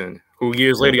Hutchinson, who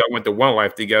years later y'all went to One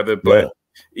Life together. But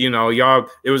y'all,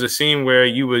 it was a scene where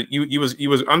you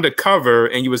was undercover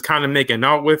and you was kind of making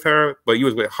out with her, but you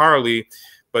was with Harley.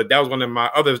 But that was one of my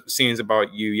other scenes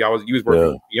about you. You was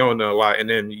working with Fiona a lot, and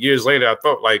then years later, I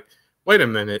thought like, wait a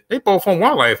minute, they both on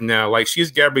One Life now. Like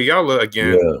she's Gabriella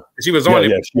again. Yeah. She was on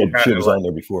it. She was on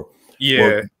there before.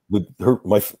 Yeah. Well, with her,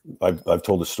 I've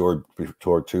told the story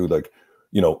before too. Like,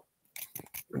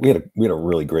 we had a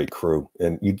really great crew,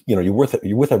 and you're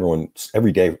with everyone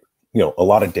every day, a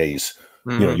lot of days.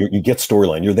 You get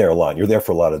storyline, you're there a lot, you're there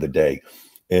for a lot of the day.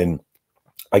 And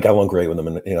I got along great with them,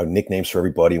 and nicknames for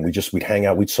everybody, and we'd hang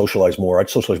out, we'd socialize more. I'd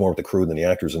socialize more with the crew than the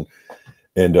actors, and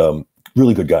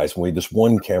really good guys. And we had this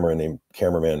one cameraman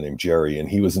named Jerry, and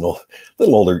he was little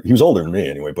older. He was older than me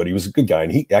anyway, but he was a good guy.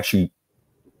 And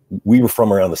we were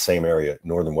from around the same area,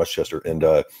 northern Westchester, and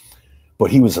but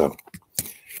he was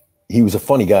a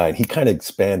funny guy, and he kind of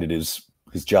expanded his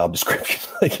job description.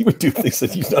 Like he would do things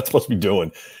that he's not supposed to be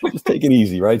doing. Just take it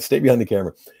easy, right? Stay behind the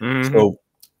camera. So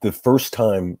the first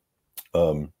time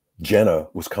Jenna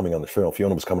was coming on the show,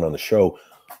 Fiona was coming on the show,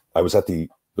 I was at the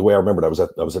way I remembered, it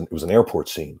was an airport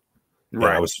scene.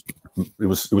 Right. It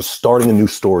was starting a new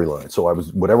storyline. So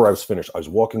whatever I was finished, I was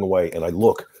walking away, and I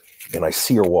look, and I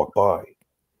see her walk by,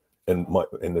 and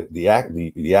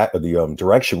the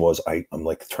direction was I'm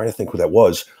like trying to think who that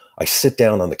was. I sit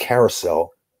down on the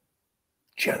carousel,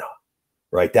 Jenna,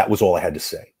 right? That was all I had to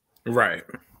say. Right.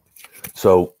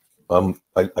 So I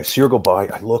see her go by.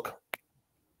 I look.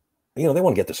 They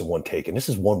want to get this in one take, and this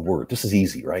is one word. This is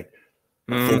easy, right?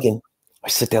 I'm thinking. I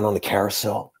sit down on the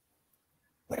carousel,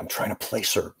 like I'm trying to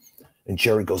place her, and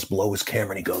Jerry goes below his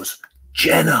camera and he goes,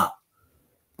 Jenna.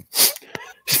 He's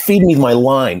feeding me my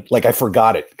line like I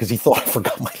forgot it because he thought I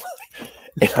forgot my line,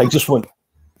 and I just went,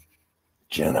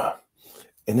 Jenna.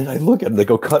 And then I look at him, they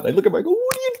go cut, and I look at him, I go,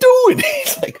 what are you doing?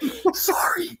 He's like,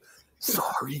 sorry.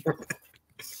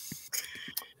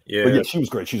 Yeah. But yeah, she was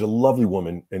great. She's a lovely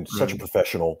woman and such a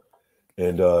professional.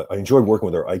 And I enjoyed working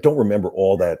with her. I don't remember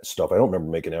all that stuff. I don't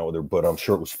remember making out with her, but I'm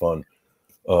sure it was fun.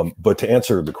 But to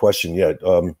answer the question, yeah.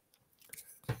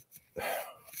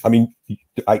 I mean,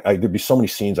 there'd be so many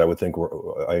scenes I would think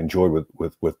I enjoyed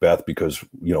with Beth because,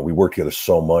 we worked together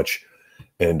so much.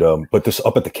 And but this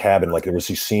up at the cabin, like there was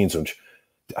these scenes, and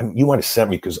you might have sent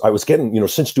me because I was getting,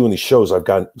 since doing these shows, I've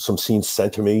gotten some scenes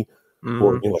sent to me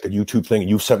or like a YouTube thing, and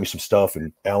you've sent me some stuff,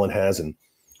 and Alan has, and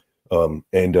I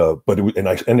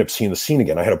ended up seeing the scene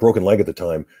again. I had a broken leg at the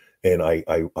time, and I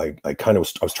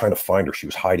was trying to find her. She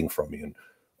was hiding from me, and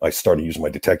I started using my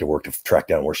detective work to track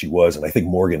down where she was. And I think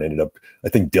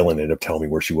Dylan ended up telling me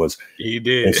where she was. He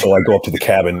did. And so I go up to the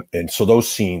cabin, and so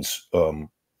those scenes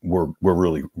were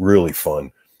really, really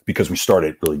fun because we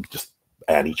started really just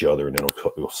at each other, and then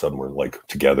all of a sudden we're like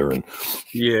together. And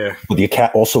yeah,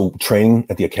 also training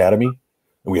at the academy,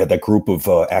 and we had that group of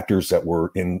actors that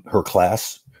were in her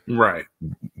class. Right.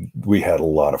 We had a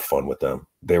lot of fun with them.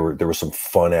 There were some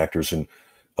fun actors and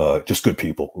just good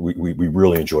people. We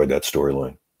really enjoyed that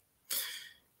storyline.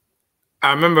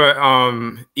 I remember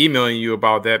emailing you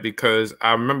about that because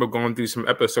I remember going through some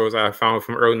episodes I found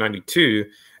from early '92,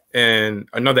 and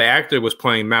another actor was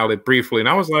playing Mallet briefly, and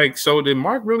I was like, "So did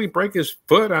Mark really break his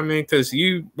foot? I mean, because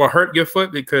you hurt your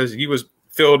foot because he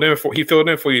filled in for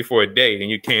you for a day, and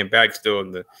you came back still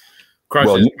in the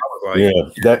crutches."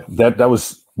 Well, that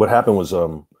was what happened. Was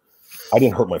I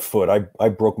didn't hurt my foot. I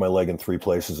broke my leg in 3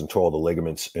 places and tore all the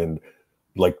ligaments. And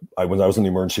when I was in the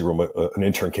emergency room, an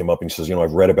intern came up and he says,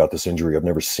 I've read about this injury. I've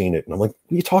never seen it. And I'm like,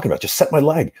 what are you talking about? Just set my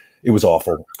leg. It was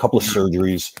awful. A couple of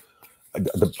surgeries.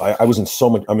 I was in so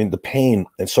much, the pain.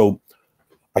 And so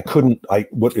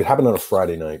it happened on a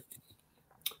Friday night.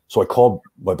 So I called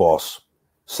my boss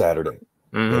Saturday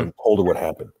and told her what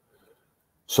happened.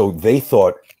 So they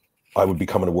thought I would be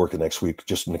coming to work the next week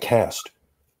just in the cast.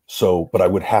 So, but I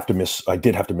did have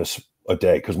to miss a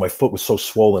day because my foot was so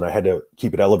swollen. I had to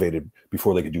keep it elevated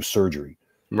before they could do surgery.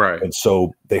 Right. And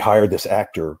so they hired this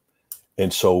actor.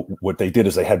 And so what they did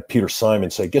is they had Peter Simon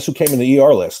say, guess who came in the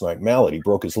ER last night? Mallet. He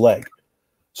broke his leg.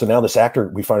 So now this actor,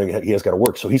 we find he has got to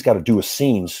work. So he's got to do his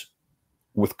scenes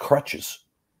with crutches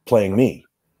playing me.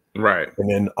 Right. And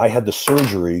then I had the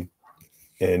surgery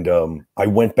and I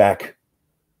went back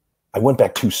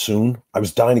too soon. I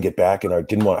was dying to get back and I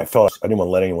didn't want to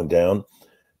let anyone down.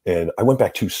 And I went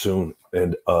back too soon.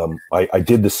 And I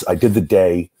did the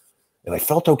day and I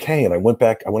felt okay. And I went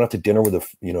out to dinner with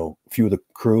a few of the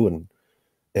crew and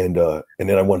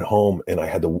then I went home and I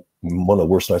had one of the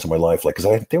worst nights of my life. Like, cause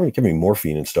they were giving me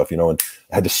morphine and stuff, and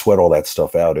I had to sweat all that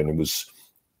stuff out. And it was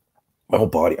my whole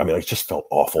body. I just felt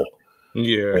awful.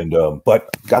 Yeah. And,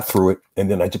 but got through it. And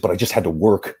then I just had to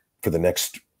work for the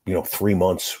next, 3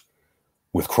 months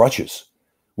with crutches,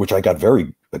 which I got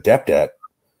very adept at.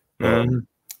 And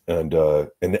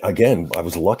again, I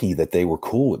was lucky that they were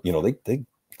cool. They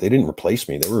didn't replace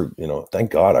me. They were, thank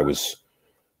God I was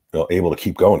able to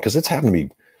keep going. Cause it's happened to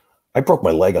me. I broke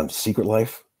my leg on Secret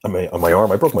Life. On my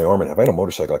arm. I broke my arm in half. I had a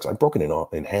motorcycle accident. I broke it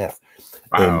in half.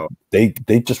 Wow. And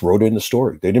they just wrote it in the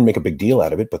story. They didn't make a big deal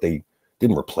out of it, but they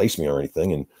didn't replace me or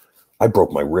anything. And I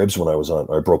broke my ribs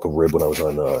I broke a rib when I was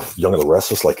on Young and the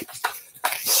Restless. Like,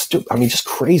 just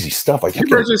crazy stuff. You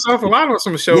hurt yourself a lot on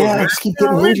some shows. Yeah, man. I just keep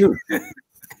getting injured.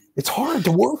 It's hard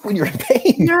to work when you're in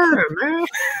pain. Yeah, man.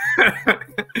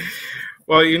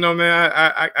 Well, man,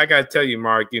 I gotta tell you,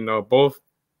 Mark,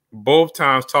 both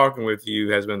times talking with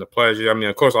you has been a pleasure.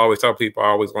 Of course, I always tell people I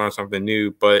always learn something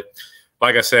new. But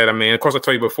like I said, of course, I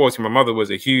told you before, my mother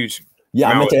was a huge. Yeah,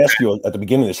 I meant to ask you at the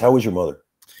beginning of this, how is your mother?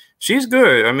 She's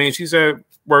good. She's at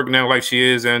work now like she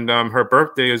is. And her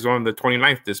birthday is on the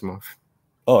 29th this month.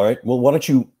 All right. Well, why don't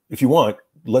you, if you want,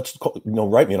 let's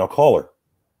write me and I'll call her.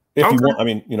 If you want, I'd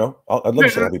love to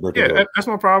say happy birthday. Yeah, that's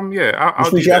no problem. Yeah. I'll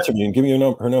reach out to me and give me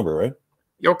her number, right?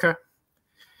 Okay.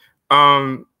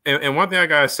 And one thing I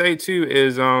gotta say too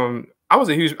is I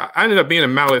ended up being a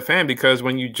Mallet fan because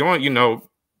when you joined,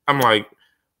 I'm like,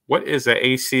 what is an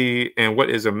AC and what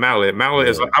is a mallet? Mallet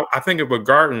is I think of a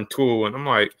garden tool, and I'm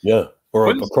like,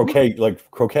 or a croquet, like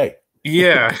croquet.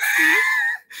 Yeah.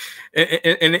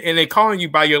 and they calling you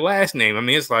by your last name. I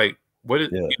mean, it's like, what is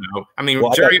I mean,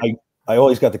 well, Jerry, I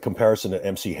always got the comparison to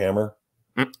MC Hammer.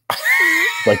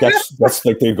 Like that's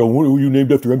like they go, "What are you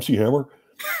named after MC Hammer?"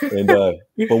 And but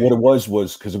what it was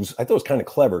because I thought it was kind of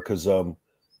clever because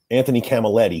Anthony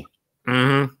Camilletti,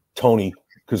 Tony,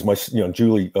 because my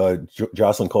Julie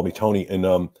Jocelyn called me Tony,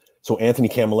 and so Anthony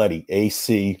Camilletti,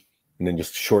 AC, and then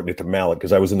just shortened it to Mallet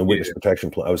because I was in the witness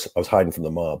protection plan. I was hiding from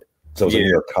the mob, so I was a New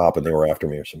York cop, and they were after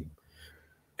me or something.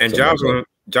 And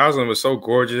Jocelyn was so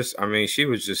gorgeous. I mean, she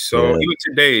was just so. Even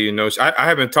today, I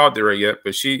haven't talked to her yet,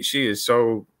 but she is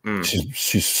so.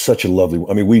 She's such a lovely.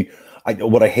 I mean,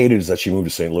 what I hated is that she moved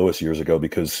to St. Louis years ago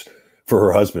for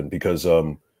her husband because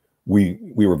we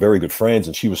were very good friends,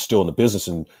 and she was still in the business,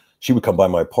 and she would come by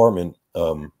my apartment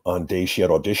on days she had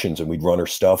auditions, and we'd run her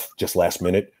stuff just last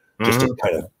minute, just to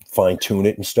kind of fine tune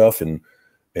it and stuff, and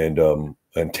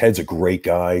Ted's a great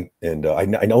guy, and I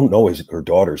don't know her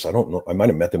daughters. I don't know. I might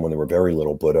have met them when they were very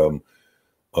little, but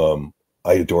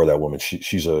I adore that woman.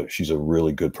 She's a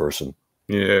really good person.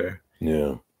 Yeah.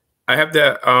 I have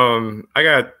that. I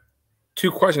got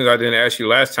 2 questions I didn't ask you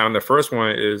last time. The first one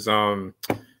is,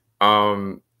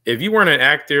 if you weren't an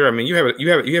actor, I mean, you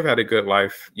have had a good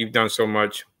life. You've done so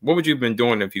much. What would you have been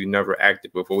doing if you never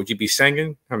acted before? Would you be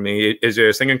singing? I mean, is there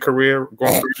a singing career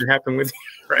going to happen with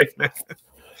you right now?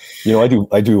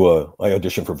 I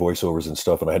audition for voiceovers and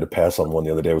stuff, and I had to pass on one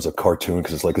the other day. It was a cartoon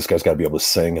because it's like, this guy's got to be able to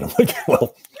sing, and I'm like,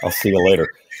 well, I'll see you later.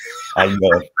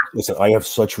 Listen, I have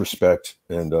such respect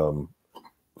and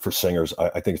for singers.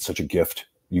 I think it's such a gift.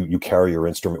 You carry your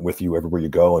instrument with you everywhere you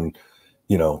go, and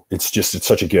it's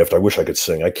such a gift. I wish I could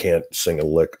sing. I can't sing a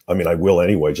lick. I mean, I will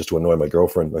anyway, just to annoy my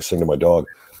girlfriend. I sing to my dog,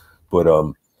 but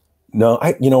no,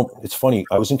 it's funny.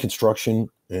 I was in construction,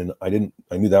 and I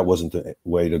knew that wasn't the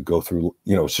way to go through.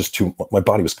 It's just my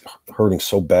body was hurting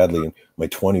so badly in my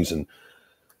 20s, and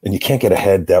you can't get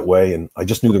ahead that way. And I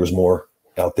just knew there was more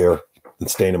out there than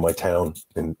staying in my town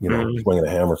and swinging a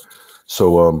hammer.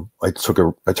 So I took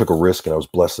a risk, and I was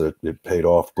blessed that it paid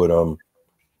off. But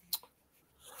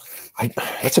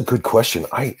that's a good question.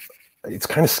 It's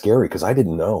kind of scary because I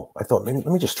didn't know. I thought, maybe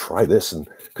let me just try this, and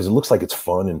because it looks like it's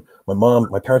fun. And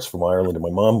my parents are from Ireland, and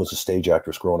my mom was a stage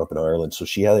actress growing up in Ireland, so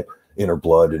she had it in her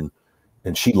blood,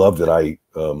 and she loved that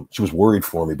she was worried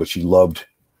for me, but she loved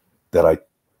that I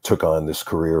took on this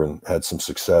career and had some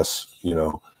success,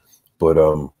 But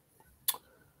I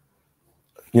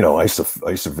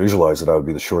used to visualize that I would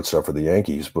be the shortstop for the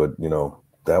Yankees, but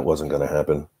that wasn't going to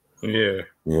happen. Yeah.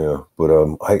 But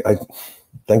I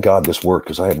thank God this worked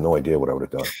because I had no idea what I would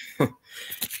have done.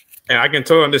 And I can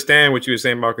totally understand what you were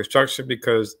saying about construction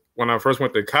because when I first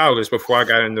went to college, before I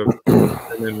got into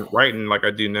writing like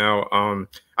I do now,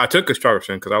 I took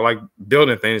construction because I like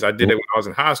building things. I did it when I was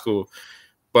in high school,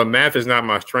 but math is not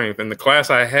my strength. And the class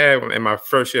I had in my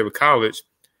first year of college,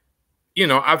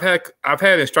 I've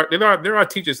had instructors. There are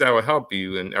teachers that will help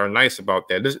you and are nice about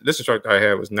that. This instructor I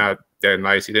had was not that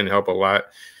nice. He didn't help a lot.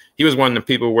 He was one of the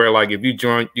people where like if you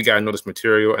join, you gotta know this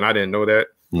material, and I didn't know that.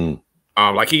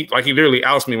 Like he literally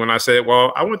ousted me when I said,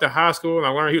 "Well, I went to high school and I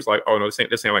learned." He was like, "Oh no, this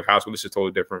ain't like high school. This is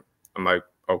totally different." I'm like,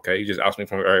 "Okay." He just ousted me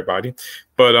from everybody.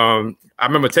 But I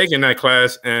remember taking that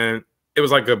class, and it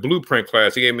was like a blueprint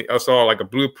class. He gave us all like a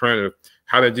blueprint of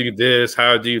how to do this,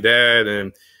 how to do that,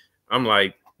 and I'm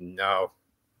like, no,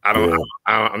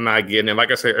 I'm not getting it. Like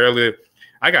I said earlier,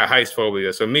 I got heights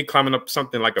phobia. So me climbing up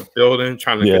something like a building,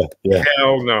 trying to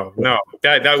hell no,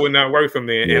 that would not work for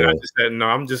me. And I just said, no,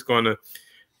 I'm just going to,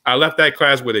 I left that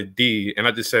class with a D, and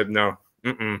I just said, no,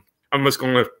 I'm just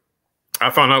going to, I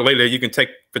found out later you can take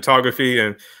photography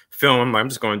and film. I'm like, I'm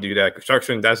just going to do that.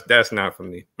 Construction, that's not for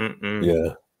me.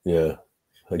 Yeah.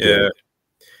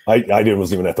 I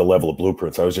wasn't even at the level of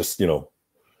blueprints. I was just, I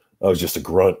was just a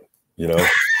grunt, and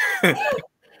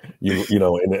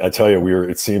I tell you,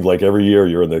 it seemed like every year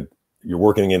you're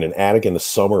working in an attic in the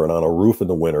summer and on a roof in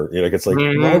the winter. It's like,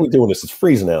 why are we doing this? It's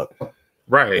freezing out.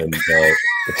 Right. And it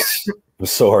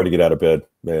was so hard to get out of bed,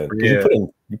 man. Yeah.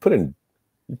 You put in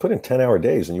 10-hour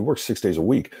days and you work 6 days a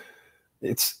week.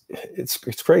 It's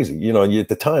crazy. At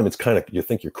the time it's kind of, you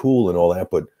think you're cool and all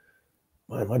that, but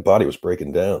my body was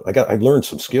breaking down. I learned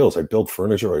some skills. I build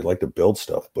furniture. I like to build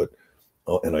stuff,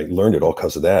 and I learned it all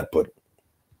because of that, but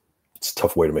it's a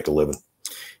tough way to make a living.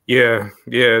 Yeah,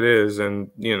 it is. And,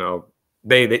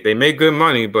 they make good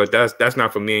money, but that's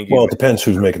not for me and you. Well, it depends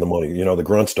who's making the money. The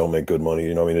grunts don't make good money.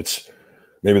 It's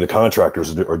maybe the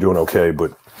contractors are doing okay,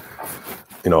 but,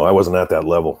 I wasn't at that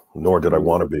level, nor did I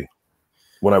want to be.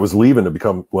 when I was leaving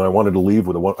when I wanted to leave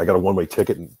I got a one-way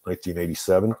ticket in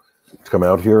 1987 to come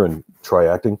out here and try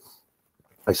acting.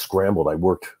 I scrambled. I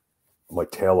worked my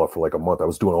tail off for like a month. I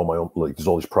was doing all my own, like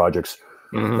all these projects.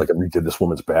 Like I redid this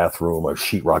woman's bathroom. I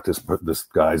sheetrocked this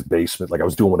guy's basement. Like I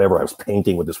was doing whatever. I was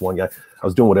painting with this one guy. I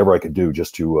was doing whatever I could do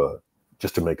just to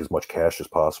make as much cash as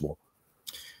possible.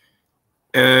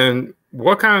 And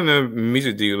what kind of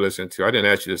music do you listen to? I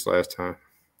didn't ask you this last time.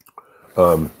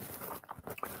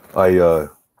 I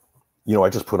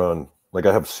just put on, like,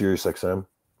 I have Sirius XM.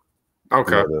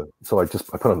 Okay. So I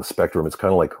put on the Spectrum. It's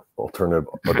kind of like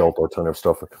adult alternative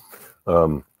stuff.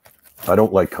 I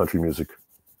don't like country music,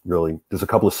 really. There's a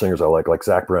couple of singers I like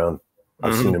Zach Brown.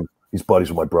 I've seen him. He's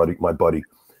buddies with my buddy.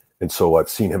 And so I've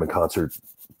seen him in concert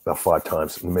about 5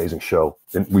 times. An amazing show.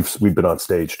 And we've been on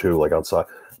stage too, like outside,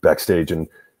 backstage, and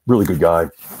really good guy.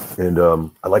 And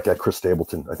I like that Chris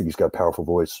Stapleton. I think he's got a powerful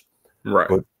voice. Right.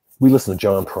 But we listen to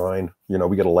John Prine.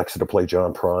 We got Alexa to play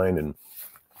John Prine, and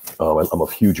I'm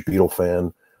a huge Beatle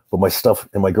fan. But my stuff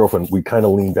and my girlfriend, we kind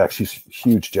of lean back. She's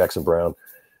huge Jackson Brown.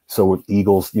 So with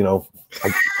Eagles,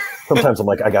 sometimes I'm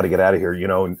like, I got to get out of here,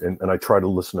 and I try to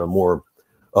listen to more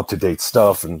up-to-date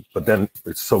stuff. But then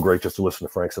it's so great just to listen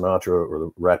to Frank Sinatra or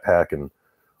the Rat Pack, and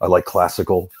I like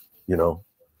classical,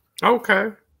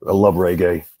 Okay. I love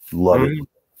reggae, love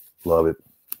it,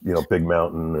 Big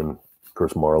Mountain and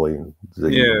Chris Marley and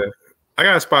Ziggy. Yeah, I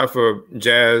got a spot for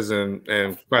jazz and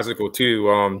classical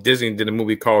too. Disney did a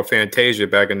movie called Fantasia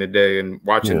back in the day, and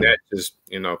watching that, just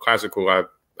classical I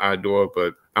adore.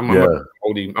 But I'm an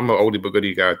oldie but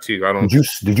goodie guy too.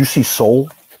 Did you see Soul?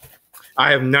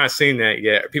 I have not seen that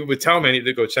yet. People would tell me I need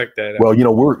to go check that out. Well,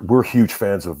 we're huge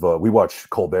fans of. We watch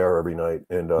Colbert every night,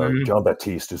 and John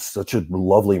Baptiste is such a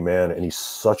lovely man, and he's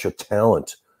such a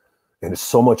talent, and it's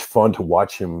so much fun to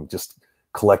watch him just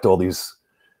collect all these.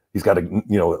 He's got an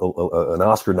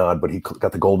Oscar nod, but he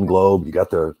got the Golden Globe. He got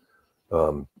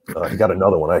he got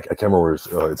another one. I can't remember.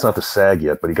 It's not the SAG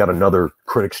yet, but he got another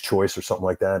Critics' Choice or something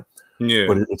like that. Yeah.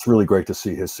 But it's really great to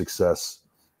see his success.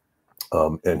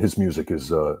 And his music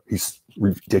is he's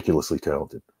ridiculously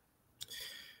talented.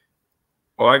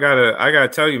 Well, I gotta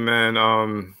tell you, man.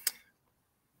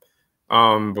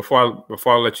 Before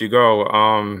I let you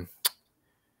go,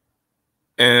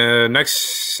 and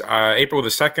next April the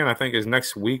 2nd, I think, is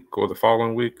next week or the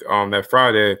following week. That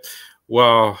Friday.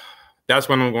 Well, that's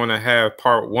when I'm going to have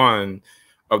part 1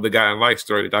 of the Guiding Light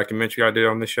story, the documentary I did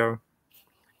on the show.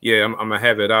 Yeah, I'm gonna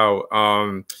have it out.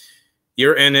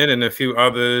 You're in it and a few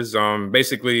others.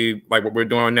 Basically, like what we're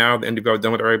doing now, the interview I've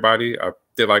done with everybody. I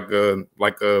did like a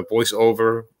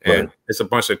voiceover, and it's a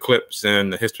bunch of clips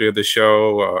and the history of the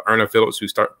show. Erna Phillips, who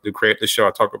started to create the show,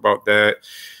 I talk about that.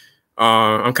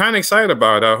 I'm kind of excited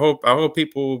about it. I hope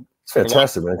people. It's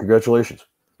fantastic, man! Congratulations.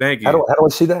 Thank you. How do I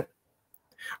see that?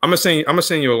 I'm gonna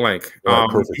send you a link. I'm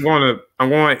going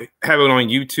to have it on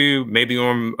YouTube, maybe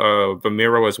on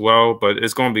Vimeo as well, but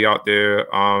it's going to be out there.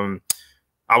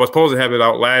 I was supposed to have it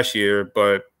out last year,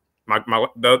 but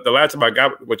the last time I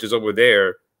got, which is over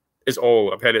there, it's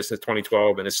old. I've had it since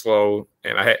 2012, and it's slow,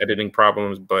 and I had editing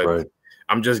problems. But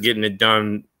I'm just getting it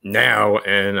done now,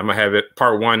 and I'm gonna have it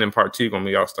part 1 and part 2 gonna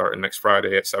be out starting next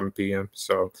Friday at 7 p.m.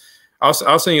 So I'll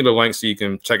send you the link so you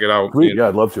can check it out. Great. Yeah,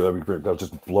 I'd love to. That'd be great. That'll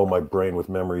just blow my brain with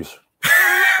memories.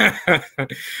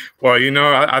 Well,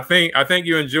 I think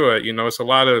you enjoy it. It's a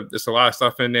lot of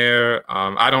stuff in there.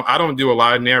 I don't do a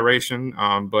lot of narration,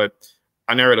 but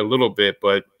I narrate a little bit.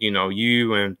 But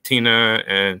you and Tina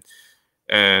and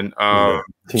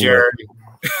Jared.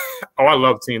 Oh, I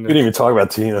love Tina. We didn't even talk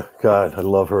about Tina. God, I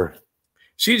love her.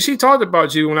 She talked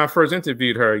about you when I first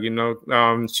interviewed her.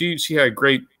 She had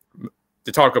great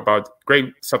stuff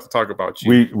to talk about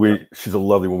you. She's a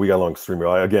lovely one. We got along extremely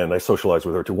well. I socialized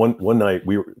with her too. One night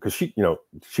because she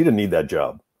didn't need that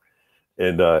job,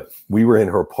 and we were in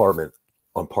her apartment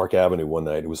on Park Avenue one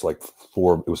night. It was like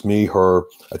it was me, her,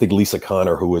 I think Lisa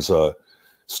Connor, who was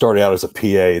started out as a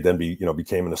PA, then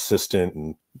became an assistant,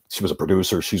 and she was a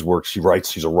producer. She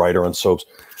writes. She's a writer on soaps.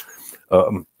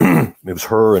 It was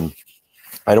her, and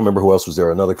I don't remember who else was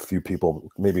there. Another few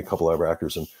people, maybe a couple other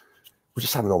actors, and we're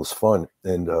just having all this fun.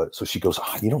 And so she goes,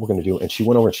 what we're going to do? And she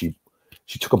went over and she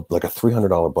took a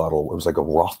 $300 bottle. It was like a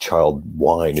Rothschild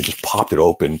wine and just popped it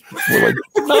open. We're like,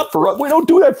 not for us. We don't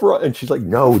do that for us. And she's like,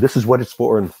 no, this is what it's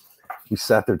for. And we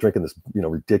sat there drinking this,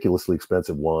 ridiculously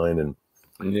expensive wine. And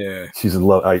yeah, she's in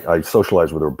love. I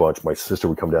socialized with her a bunch. My sister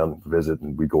would come down and visit,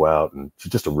 and we'd go out. And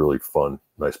she's just a really fun,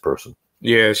 nice person.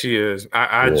 Yeah, she is.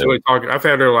 I enjoy talking. I've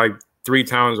had her like 3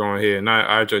 times on here, and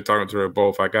I enjoy talking to her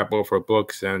both. I got both her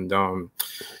books, and the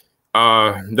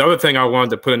other thing I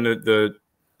wanted to put in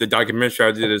the the documentary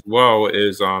I did as well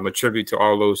is a tribute to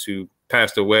all those who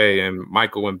passed away. And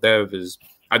Michael and Bev is,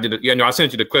 I did, I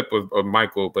sent you the clip of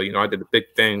Michael, but I did a big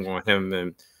thing on him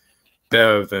and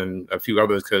Bev and a few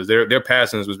others because their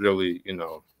passings was really,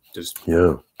 just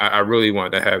I really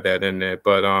wanted to have that in there.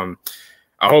 But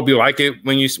I hope you like it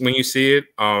when you see it.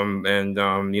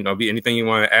 Be anything you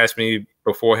want to ask me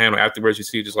beforehand or afterwards you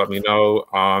see, just let me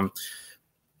know.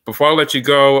 Before I let you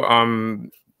go,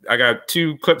 I got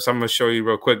 2 clips I'm gonna show you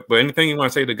real quick. But anything you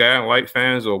want to say to Guiding Light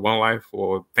fans or One Life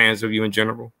or fans of you in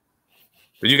general?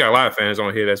 But you got a lot of fans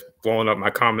on here that's blowing up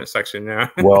my comment section now.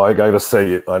 Well, I gotta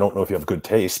say, I don't know if you have good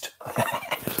taste.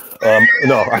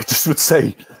 No, I just would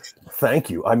say thank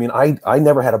you. I mean, I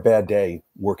never had a bad day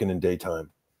working in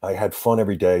daytime. I had fun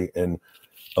every day, and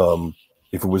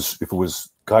if it was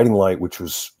Guiding Light, which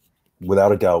was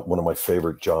without a doubt one of my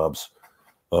favorite jobs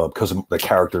because of the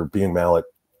character being Mallet.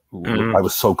 I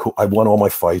was so cool. I won all my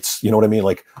fights. You know what I mean?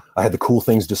 Like I had the cool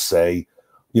things to say.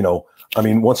 I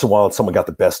mean, once in a while, someone got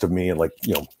the best of me, and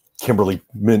Kimberly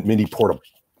Mindy poured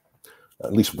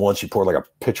at least once she poured like a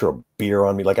pitcher of beer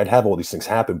on me. Like I'd have all these things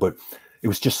happen, but it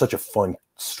was just such a fun,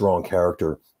 strong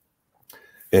character,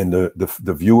 and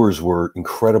the viewers were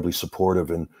incredibly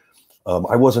supportive. And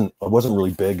I wasn't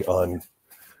really big on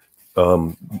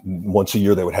once a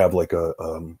year they would have like a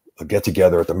get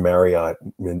together at the Marriott,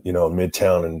 in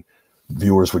Midtown, and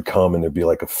viewers would come and there'd be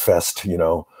like a fest.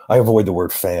 I avoid the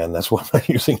word fan. That's why I'm not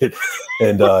using it.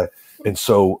 And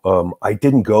so I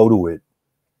didn't go to it,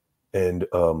 and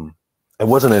it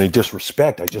wasn't any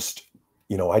disrespect. I just,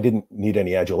 I didn't need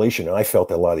any adulation, and I felt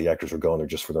that a lot of the actors were going there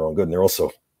just for their own good, and they're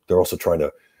also trying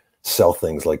to sell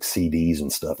things like CDs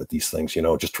and stuff at these things,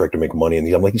 just trying to make money. And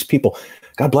I'm like, these people,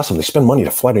 God bless them, they spend money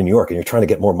to fly to New York, and you're trying to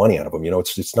get more money out of them.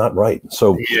 It's not right.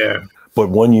 So yeah.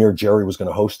 But one year Jerry was going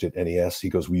to host it, and he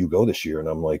goes, will you go this year? And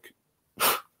I'm like,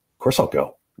 of course I'll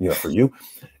go, for you.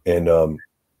 And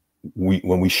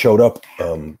when we showed up,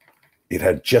 it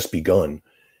had just begun,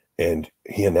 and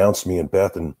he announced me and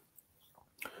Beth, and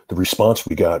the response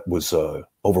we got was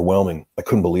overwhelming. I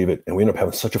couldn't believe it. And we ended up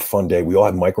having such a fun day. We all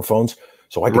had microphones,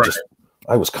 so I could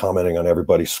I was commenting on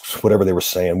everybody's, whatever they were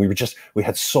saying. We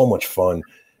had so much fun.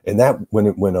 And that when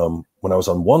I was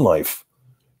on One Life,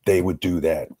 they would do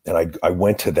that. And I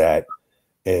went to that,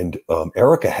 and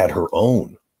Erica had her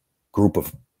own group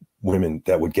of women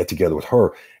that would get together with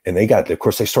her. And of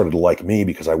course they started to like me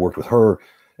because I worked with her.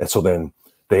 And so then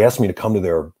they asked me to come to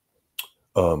their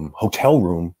hotel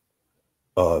room,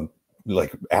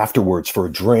 like afterwards for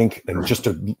a drink, and just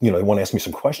to, they want to ask me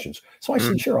some questions. So I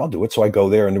said, sure, I'll do it. So I go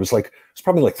there, and it's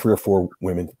probably like 3 or 4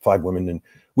 women, 5 women. And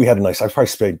we had I probably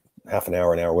stayed half an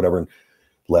hour, whatever, and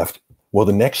left. Well,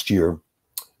 the next year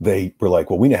they were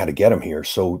like, well, we know how to get them here.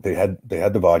 So they had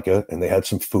the vodka, and they had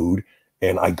some food,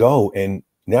 and I go, and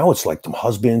now it's like some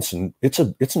husbands, and it's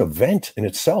an event in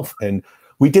itself. And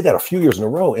we did that a few years in a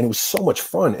row, and it was so much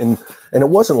fun. And it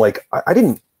wasn't like, I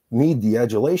didn't need the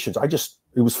adulations.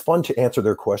 It was fun to answer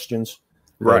their questions,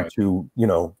 right? And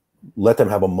to, let them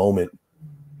have a moment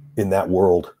in that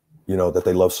world, that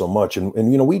they love so much. And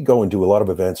we'd go and do a lot of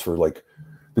events for, like,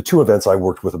 the 2 events I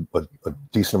worked with a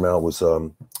decent amount was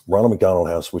Ronald McDonald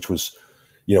House, which was,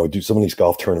 do some of these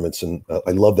golf tournaments, and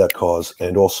I love that cause,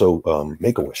 and also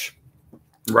Make-A-Wish.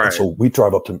 Right. And so we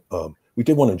drive up to, we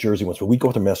did one in Jersey once, but we'd go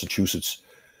up to Massachusetts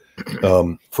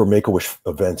for Make-A-Wish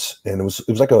events, and it was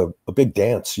like a big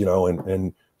dance,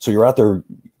 and so you're out there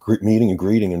meeting and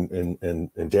greeting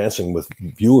and dancing with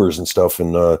viewers and stuff,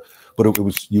 and but it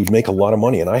was, you'd make a lot of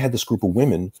money. And I had this group of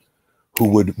women who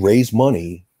would raise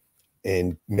money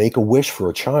and make a wish for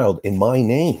a child in my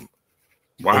name.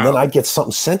 Wow. And then I'd get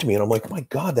something sent to me, and I'm like, my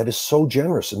God, that is so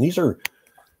generous. And these are,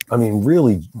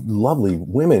 really lovely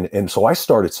women. And so I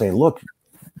started saying, look,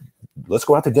 let's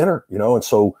go out to dinner, and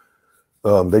so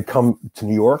they'd come to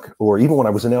New York, or even when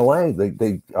I was in LA,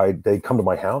 they'd come to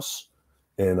my house,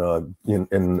 and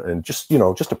just,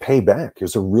 just to pay back,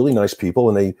 because they're really nice people,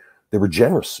 and they were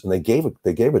generous, and they gave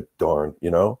a darn,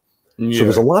 Yeah. So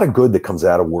there's a lot of good that comes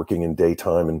out of working in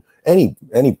daytime, and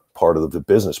any part of the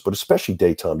business, but especially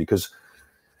daytime, because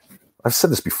I've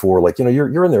said this before, like,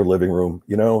 you're in their living room,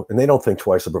 and they don't think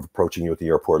twice about approaching you at the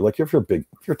airport. Like, if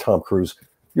you're Tom Cruise,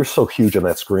 you're so huge on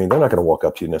that screen, they're not going to walk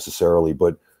up to you necessarily,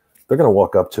 but they're going to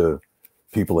walk up to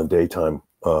people in daytime,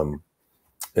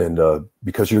 and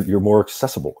because you're more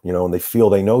accessible, and they feel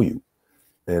they know you.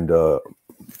 And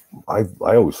I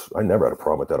never had a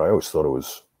problem with that. I always thought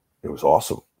it was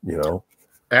awesome,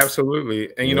 Absolutely.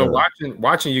 And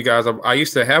watching you guys, I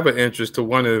used to have an interest to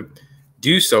want to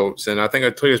do soaps, and I think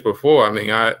I told you this before.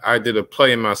 I did a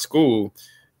play in my school,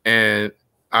 and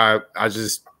I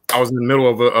just I was in the middle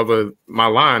of my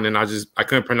line, and I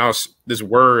couldn't pronounce this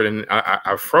word, and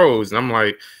I froze, and I'm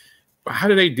like, how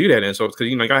do they do that? And so, because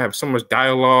you gotta have so much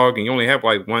dialogue, and you only have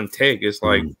like one take. It's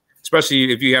like,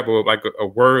 especially if you have a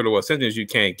word or a sentence you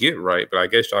can't get right. But I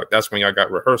guess that's when y'all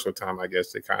got rehearsal time. I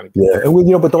guess to kind of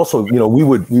and but also we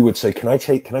would say, can I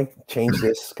change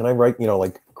this? Can I write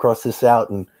like cross this out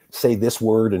and say this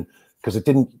word, and because it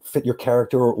didn't fit your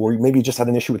character, or maybe you just had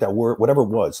an issue with that word, whatever it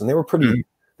was, and they were pretty.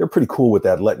 They're pretty cool with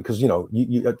that, because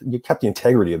you kept the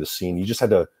integrity of the scene. You just had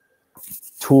to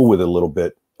tool with it a little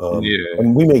bit.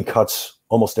 And we made cuts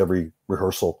almost every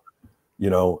rehearsal,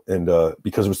 and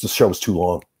because the show was too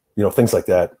long, things like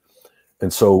that.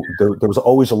 And so there was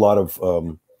always a lot of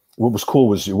what was cool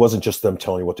was it wasn't just them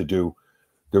telling you what to do.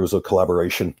 There was a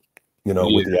collaboration, with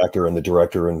the actor and the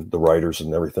director and the writers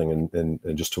and everything,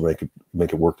 and just to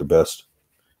make it work the best.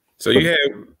 So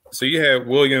you had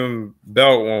William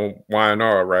Bell on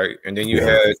Y&R, right? And then you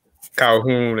had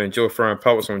Calhoun and Joe Fern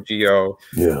Pelvis on GO.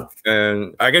 Yeah.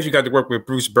 And I guess you got to work with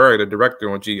Bruce Berry, the director,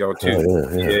 on GO too.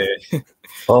 Yeah.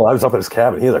 Oh, I was up at his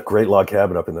cabin. He had a great log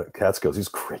cabin up in the Catskills. He's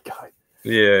a great guy.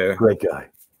 Yeah. Great guy.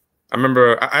 I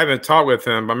remember, I haven't talked with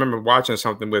him, but I remember watching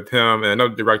something with him and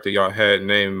another director y'all had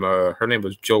named, her name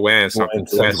was Joanne something.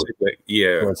 Joanne Sedgwick.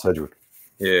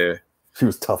 Yeah. She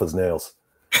was tough as nails.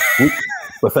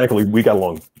 But thankfully, we got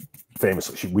along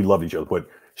famously. We loved each other. But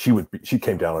she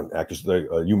came down on actors.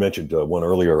 You mentioned one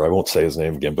earlier. I won't say his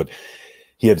name again, but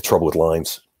he had trouble with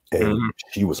lines, and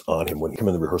she was on him when he came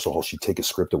in the rehearsal hall. She'd take his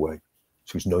script away.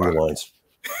 She was know your lines,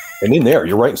 and in there,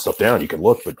 you're writing stuff down. You can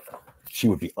look, but she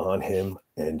would be on him,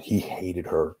 and he hated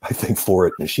her, I think, for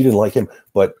it. And she didn't like him,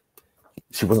 but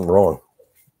she wasn't wrong.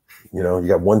 You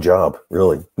got one job,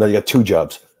 really. No, you got two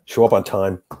jobs. Show up on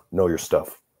time, know your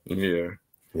stuff. Yeah.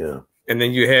 Yeah. And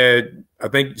then you had,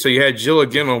 you had Jill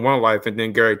again on One Life, and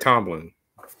then Gary Tomlin.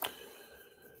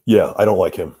 Yeah, I don't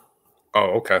like him.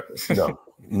 Oh, okay.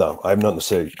 No, I have nothing to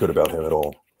say good about him at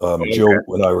all. Jill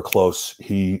and I were close.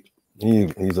 He's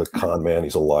a con man.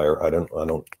 He's a liar. I don't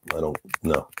know.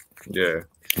 Yeah.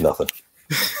 Nothing.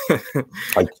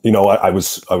 I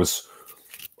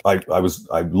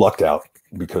lucked out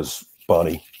because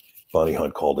Bonnie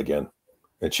Hunt called again,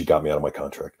 and she got me out of my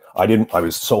contract. I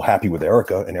was so happy with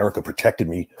Erica, and Erica protected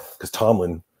me because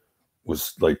Tomlin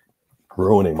was like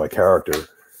ruining my character.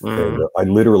 And I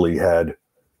literally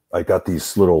I got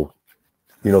these little,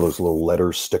 those little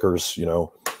letters, stickers,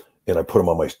 and I put them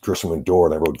on my dressing room door,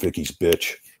 and I wrote Vicky's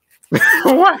bitch.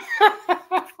 What?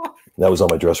 That was on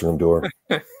my dressing room door.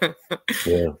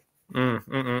 Yeah.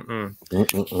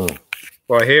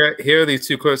 Well, here are these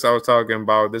two clips I was talking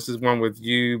about. This is one with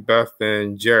you, Beth,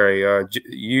 and Jerry.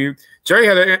 Jerry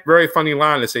had a very funny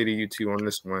line to say to you two on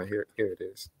this one. Here it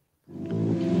is.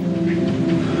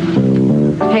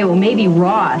 Hey, well, maybe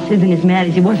Ross isn't as mad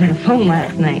as he was on the phone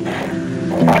last night.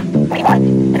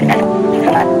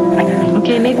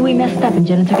 Okay, maybe we messed up and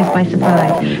Jenna took us by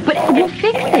surprise. But we'll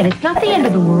fix it. It's not the end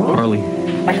of the world. Harley,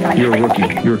 you're a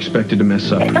rookie. You're expected to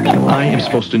mess up. I am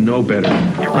supposed to know better.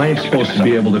 I am supposed to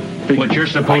be able to figure... What you're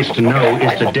supposed to know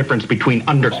is the difference between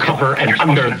undercover and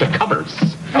under the covers.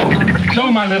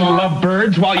 So, my little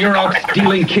lovebirds, while you're out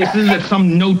stealing kisses at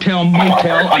some no-tell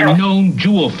motel, a known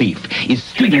jewel thief is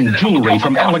stealing jewelry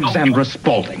from Alexandra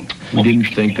Spaulding. We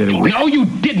didn't think that it was... No, you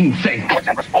didn't think.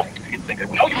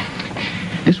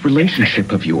 This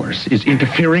relationship of yours is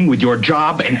interfering with your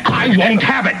job, and I won't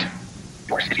have it.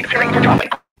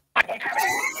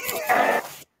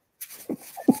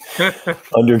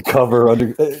 Undercover.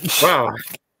 Wow.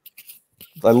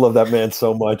 I love that man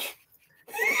so much.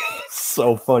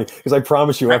 So funny. Because I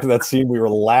promise you, after that scene, we were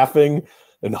laughing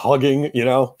and hugging,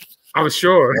 I'm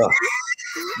sure.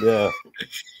 Yeah.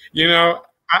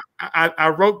 I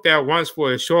wrote that once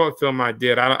for a short film I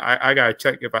did. I got to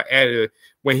check if I added it.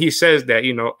 When he says that,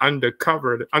 under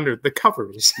the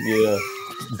covers. Yeah.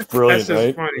 It's brilliant, That's just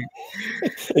right? funny.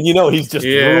 And he's just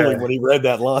drooling when he read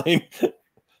that line.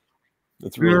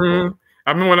 It's really funny.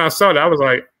 I mean, when I saw that, I was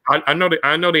like, I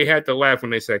know they had to laugh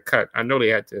when they said cut. I know they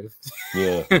had to.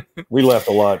 Yeah. We laughed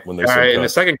a lot when they said cut. In the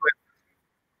second clip.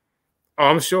 Oh,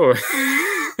 I'm sure.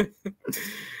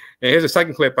 And here's the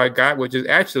second clip I got, which is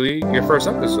actually your first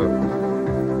episode.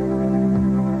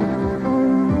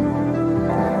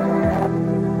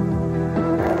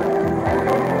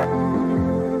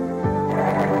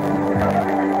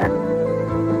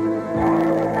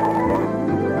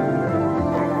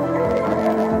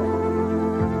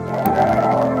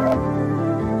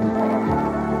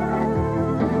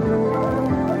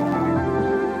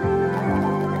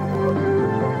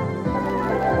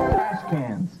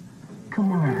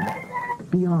 Come on,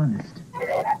 be honest.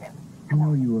 I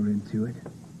know you were into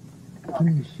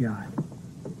shot.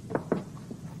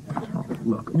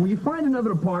 Look, will you find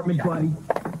another apartment, buddy?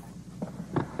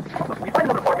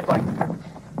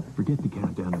 Forget the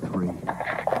countdown to 3.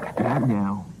 Get out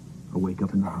now, or wake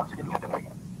up in the hospital.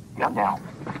 Get out now.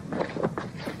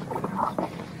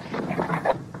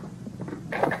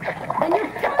 And you're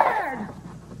fired!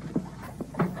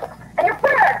 And you're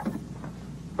fired!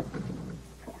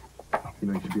 You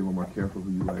know, you should be a little more careful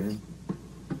who you let in.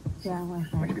 Yeah, I was.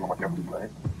 You should be a little more careful who you let in.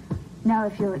 Now,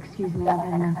 if you'll excuse me, I've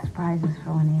had enough surprises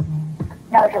for one evening.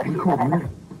 You called me.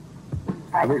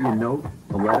 I wrote you a note,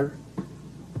 a letter.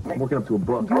 I'm working up to a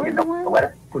book. You're the one?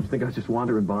 What, you think I was just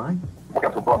wandering by? No.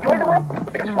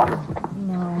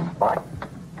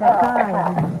 That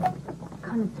guy.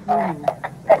 Kind of thrilling.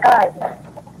 That guy.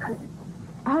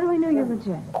 How do I know you're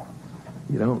legit?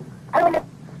 You don't.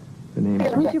 The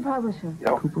name's Who's your publisher?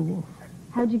 Cooper Wolf.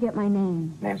 How'd you get my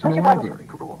name? Name's in the library.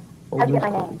 Cooper Wolf. How'd you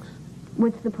get my name?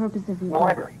 What's the purpose of your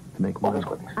book? To make money.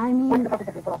 I mean... I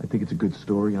think it's a good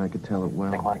story and I could tell it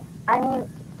well. I mean...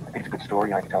 I think it's a good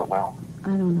story and I could tell it well. I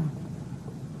don't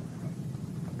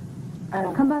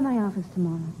know. Come by my office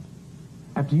tomorrow.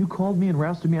 After you called me and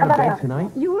rousted me out of bed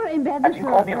tonight? You were in bed this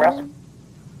early. You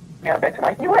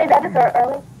were in bed this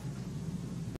early?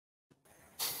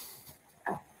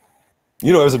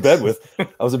 You know, I was in bed with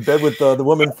the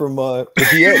woman from the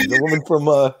DA, the woman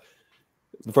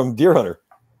from Deer Hunter.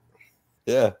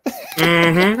 Yeah.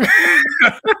 Mm-hmm.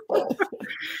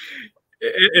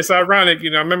 It's ironic,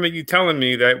 you know. I remember you telling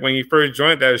me that when you first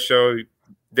joined that show,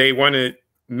 they wanted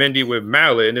Mindy with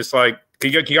Mallet, and it's like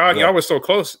y'all were so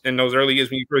close in those early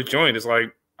years when you first joined. It's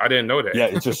like I didn't know that. Yeah,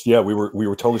 it's just we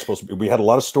were totally supposed to be. We had a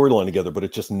lot of storyline together, but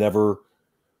it just never.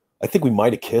 I think we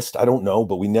might have kissed. I don't know,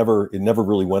 but it never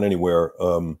really went anywhere.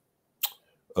 But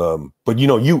you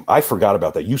know, I forgot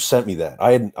about that. You sent me that.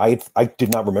 I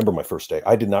did not remember my first day.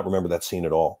 I did not remember that scene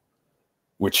at all,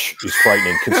 which is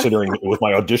frightening considering it was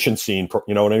my audition scene.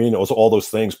 You know what I mean? It was all those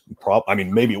things. I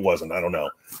mean, maybe it wasn't. I don't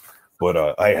know.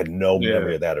 But I had no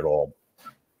memory of that at all.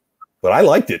 But I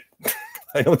liked it.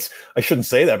 I know I shouldn't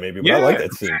say that maybe, but I like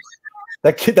that scene.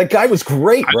 That guy was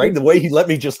great, right? The way he let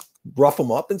me just rough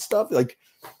him up and stuff. Like,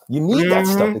 you need that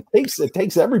stuff. It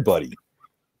takes everybody.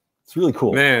 It's really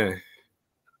cool, man.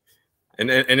 And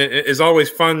it's always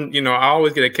fun. You know, I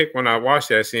always get a kick when I watch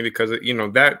that scene because you know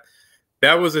that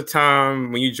was a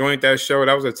time when you joined that show.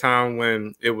 That was a time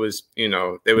when it was, you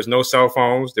know, there was no cell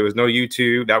phones, there was no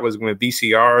YouTube. That was when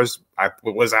VCRs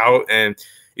was out, and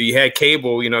you had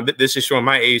cable. You know, this is showing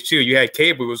my age too. You had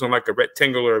cable. It was on like a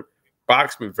rectangular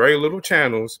box with very little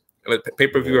channels, like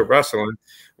pay-per-view of wrestling.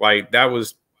 Like that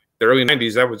was the early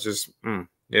 90s. That was just and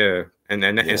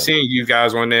seeing you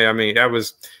guys on there. I mean, that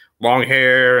was long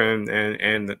hair and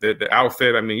the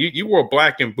outfit. I mean, you wore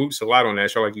black and boots a lot on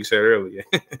that show, like you said earlier.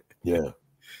 Yeah,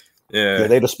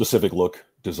 they had a specific look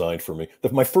designed for me.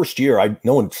 My first year,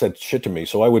 no one said shit to me,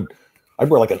 so I'd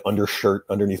wear like an undershirt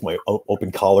underneath my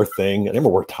open collar thing. I never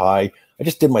wore a tie. I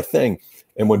just did my thing.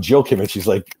 And when Jill came in, she's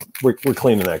like, "We're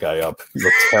cleaning that guy up. He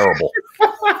looks terrible."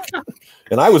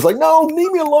 And I was like, "No,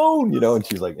 leave me alone," you know. And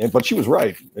she's like, but she was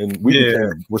right. And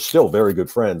we're still very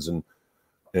good friends.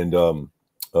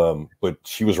 But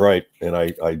she was right, and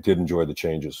I did enjoy the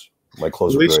changes. My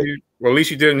clothes were great. At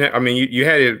least you didn't. I mean, you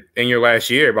had it in your last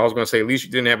year, but I was going to say at least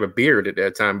you didn't have a beard at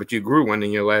that time, but you grew one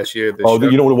in your last year.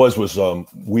 You know what it was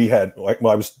we had. I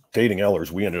was dating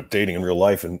Ellers. We ended up dating in real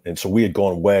life, and so we had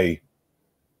gone away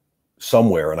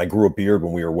somewhere, and I grew a beard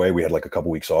when we were away. We had like a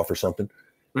couple weeks off or something,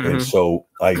 and so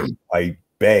I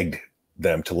begged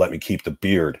them to let me keep the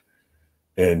beard.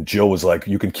 And Jill was like,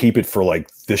 "You can keep it for like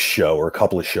this show or a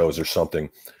couple of shows or something."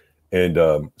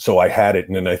 And so I had it.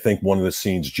 And then I think one of the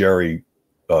scenes, Jerry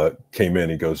came in.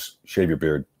 He goes, "Shave your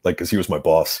beard," like because he was my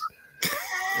boss,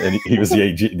 and he was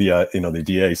the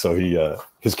DA. So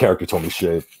his character told me to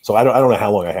shave. So I don't know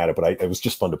how long I had it, but it was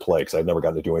just fun to play because I'd never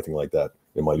gotten to do anything like that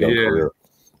in my young career.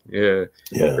 The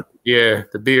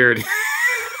beard.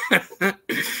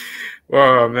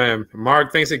 Oh man,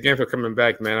 Mark, thanks again for coming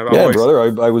back, man.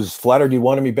 Brother, I was flattered you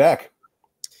wanted me back.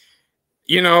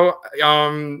 You know,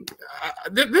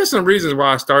 there's some reasons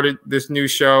why I started this new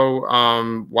show.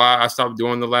 Why I stopped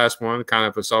doing the last one, kind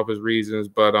of for selfish reasons.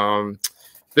 But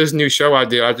this new show I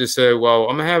did, I just said, well,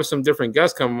 I'm gonna have some different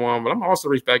guests come on, but I'm also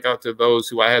reach back out to those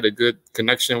who I had a good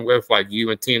connection with, like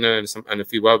you and Tina and a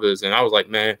few others. And I was like,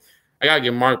 man, I gotta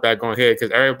get Mark back on here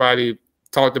because everybody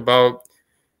talked about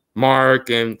Mark,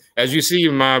 and as you see,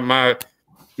 my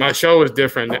show is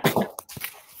different.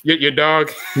 Your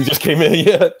dog. He just came in.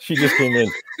 Yeah, she just came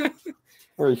in.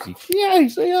 Where is she? Yeah,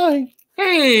 say hi.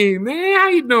 Hey man, how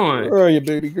you doing? Where are you,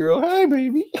 baby girl? Hi,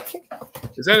 baby.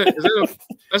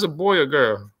 That's a boy or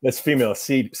girl? That's female.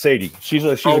 Sadie. She's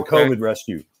a Okay. COVID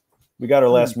rescue. We got her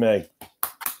last May.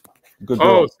 Good girl.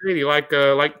 Oh, Sadie, like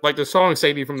the song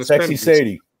Sadie from the Sexy Spenders.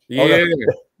 Sadie. Yeah.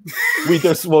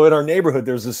 Well, in our neighborhood,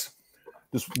 there's this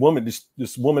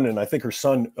woman, and I think her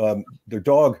son, their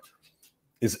dog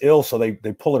is ill, so they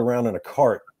pull it around in a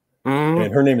cart.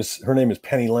 And her name is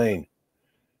Penny Lane.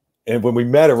 And when we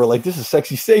met her, we're like, this is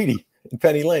Sexy Sadie and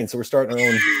Penny Lane. So we're starting our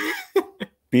own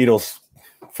Beatles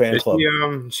fan club.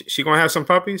 She gonna have some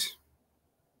puppies?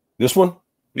 This one?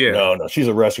 Yeah. No, she's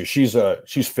a rescue. She's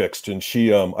fixed, and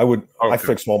I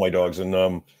fixed all my dogs,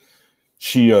 and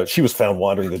she was found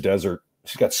wandering the desert.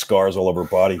 She's got scars all over her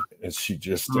body, and she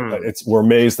just we're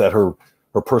amazed that her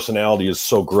personality is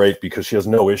so great because she has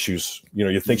no issues.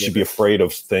 You think she'd be afraid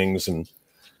of things, and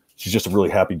she's just a really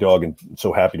happy dog and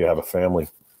so happy to have a family.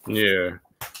 Yeah.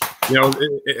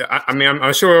 I mean,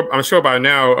 I'm sure by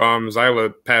now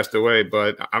Zyla passed away,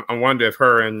 but I wonder if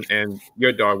her and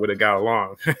your dog would have got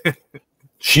along.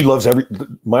 She loves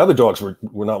my other dogs were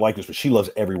not like this, but she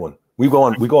loves everyone. We go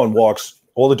on walks.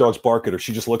 All the dogs bark at her.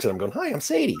 She just looks at them going, "Hi, I'm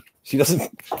Sadie." She doesn't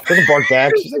bark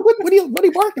back. She's like, what are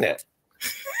you barking at?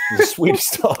 She's the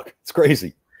sweetest dog. It's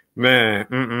crazy.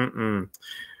 Man.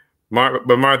 Mark,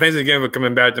 thanks again for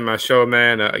coming back to my show,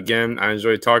 man. Again, I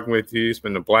enjoyed talking with you. It's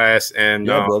been a blast. And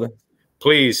yeah, brother.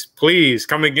 Please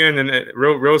come again and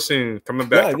real soon. Coming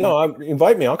back. Yeah,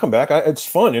 invite me. I'll come back. It's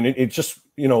fun, and it just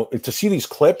to see these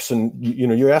clips and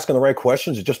you're asking the right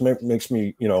questions. It just makes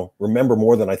me remember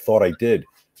more than I thought I did.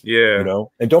 Yeah.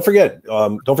 And don't forget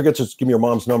to give me your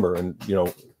mom's number. And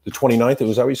the 29th.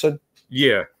 Was that what you said?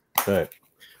 Yeah. All right.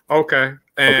 Okay.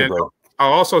 And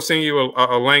I'll also send you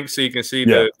a link so you can see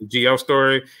the GL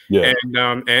story. Yeah.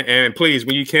 And please,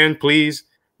 when you can, please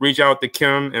reach out to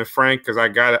Kim and Frank, because I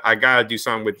gotta do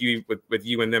something with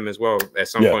you and them as well at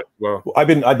some point as well. I've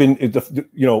been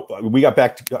we got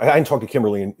back to, I hadn't talked to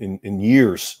Kimberly in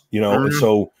years, and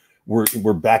so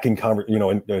we're back in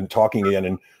and talking again,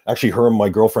 and actually her and my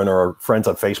girlfriend are friends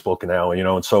on Facebook now,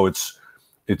 and so it's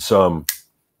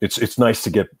nice to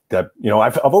get that.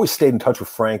 I've always stayed in touch with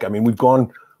Frank. I mean, we've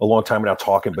gone a long time without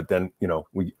talking, but then you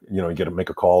get to make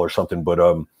a call or something, but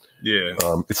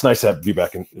it's nice to be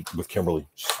back with Kimberly.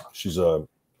 She's I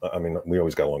mean, we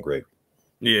always got along great.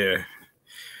 Yeah.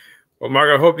 Well, Mark,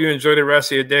 I hope you enjoy the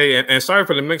rest of your day. And sorry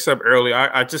for the mix-up earlier.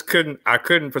 I just couldn't,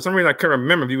 for some reason, I couldn't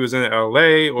remember if he was in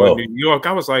LA or New York.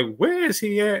 I was like, where is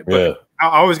he at? But I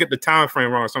always get the time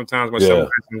frame wrong sometimes when someone's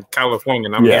in California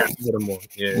and I'm here in Baltimore.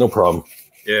 Yeah. No problem.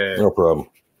 Yeah. No problem.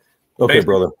 Okay, thanks,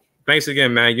 brother. Thanks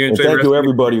again, man. You enjoyed. Thank you,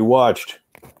 everybody who watched.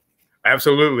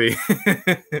 Absolutely.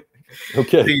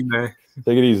 Okay. See you, man.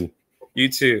 Take it easy. You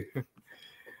too.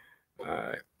 All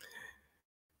right.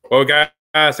 Well, guys,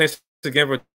 thanks again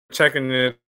for checking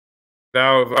it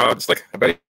out. Just like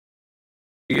my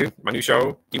new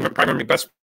show. You probably remember me best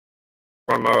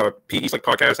from PE Slick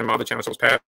Podcast and my other channels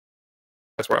past.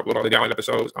 That's where I upload all the download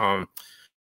episodes.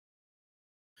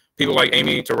 People like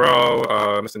Amy, Terrell,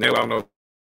 Mr. Nail. I don't know if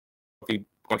he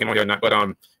came on here or not, but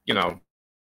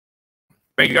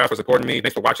thank you guys for supporting me.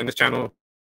 Thanks for watching this channel.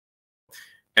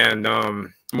 And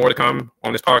more to come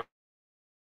on this podcast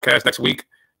next week.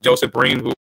 Joseph Breen,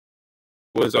 who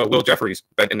was Will Jeffries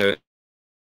back in the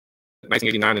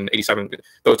 1989 and 87,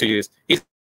 those 2 years. He's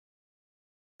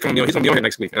gonna be on here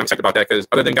next week, and I'm excited about that because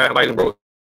other than Guy Light and World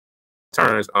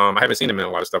Turns, I haven't seen him in a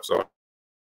lot of stuff, so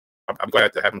I'm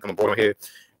glad to have him come aboard on here.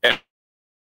 And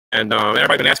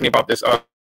everybody's been asking me about this the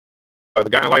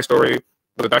Guy Light story,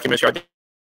 the documentary I did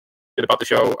about the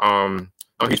show.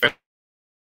 He's been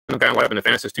Guy Light in the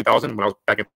fan since 2000 when I was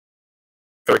back in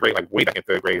third grade, like way back in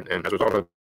third grade, and as a result of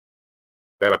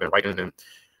that, I've been writing, and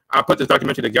I put this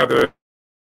documentary together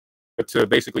to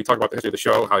basically talk about the history of the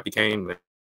show, how it became,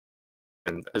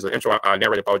 and as an intro, I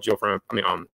narrated about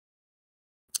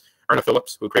Erna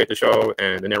Phillips, who created the show,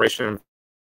 and the narration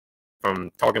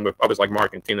from talking with others like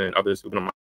Mark and Tina and others who've been on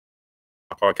my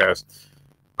podcast.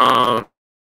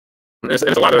 It's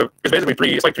a lot of, it's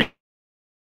basically it's like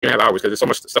 3.5 hours because there's so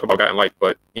much stuff about Guy Light,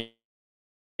 but I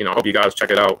hope you guys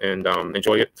check it out and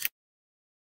enjoy it.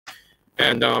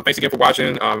 And thanks again for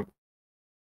watching.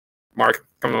 Mark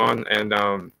coming on, and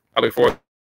I look forward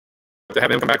to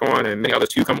having him come back on and many others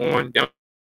to come on down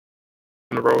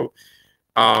the road.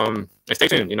 And stay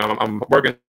tuned. I'm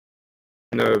working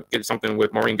to get something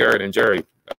with Maureen Garrett and Jerry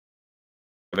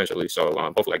eventually. So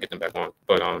hopefully I get them back on.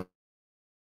 But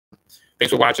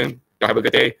thanks for watching. Y'all have a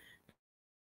good day.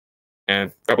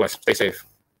 And God bless. Stay safe.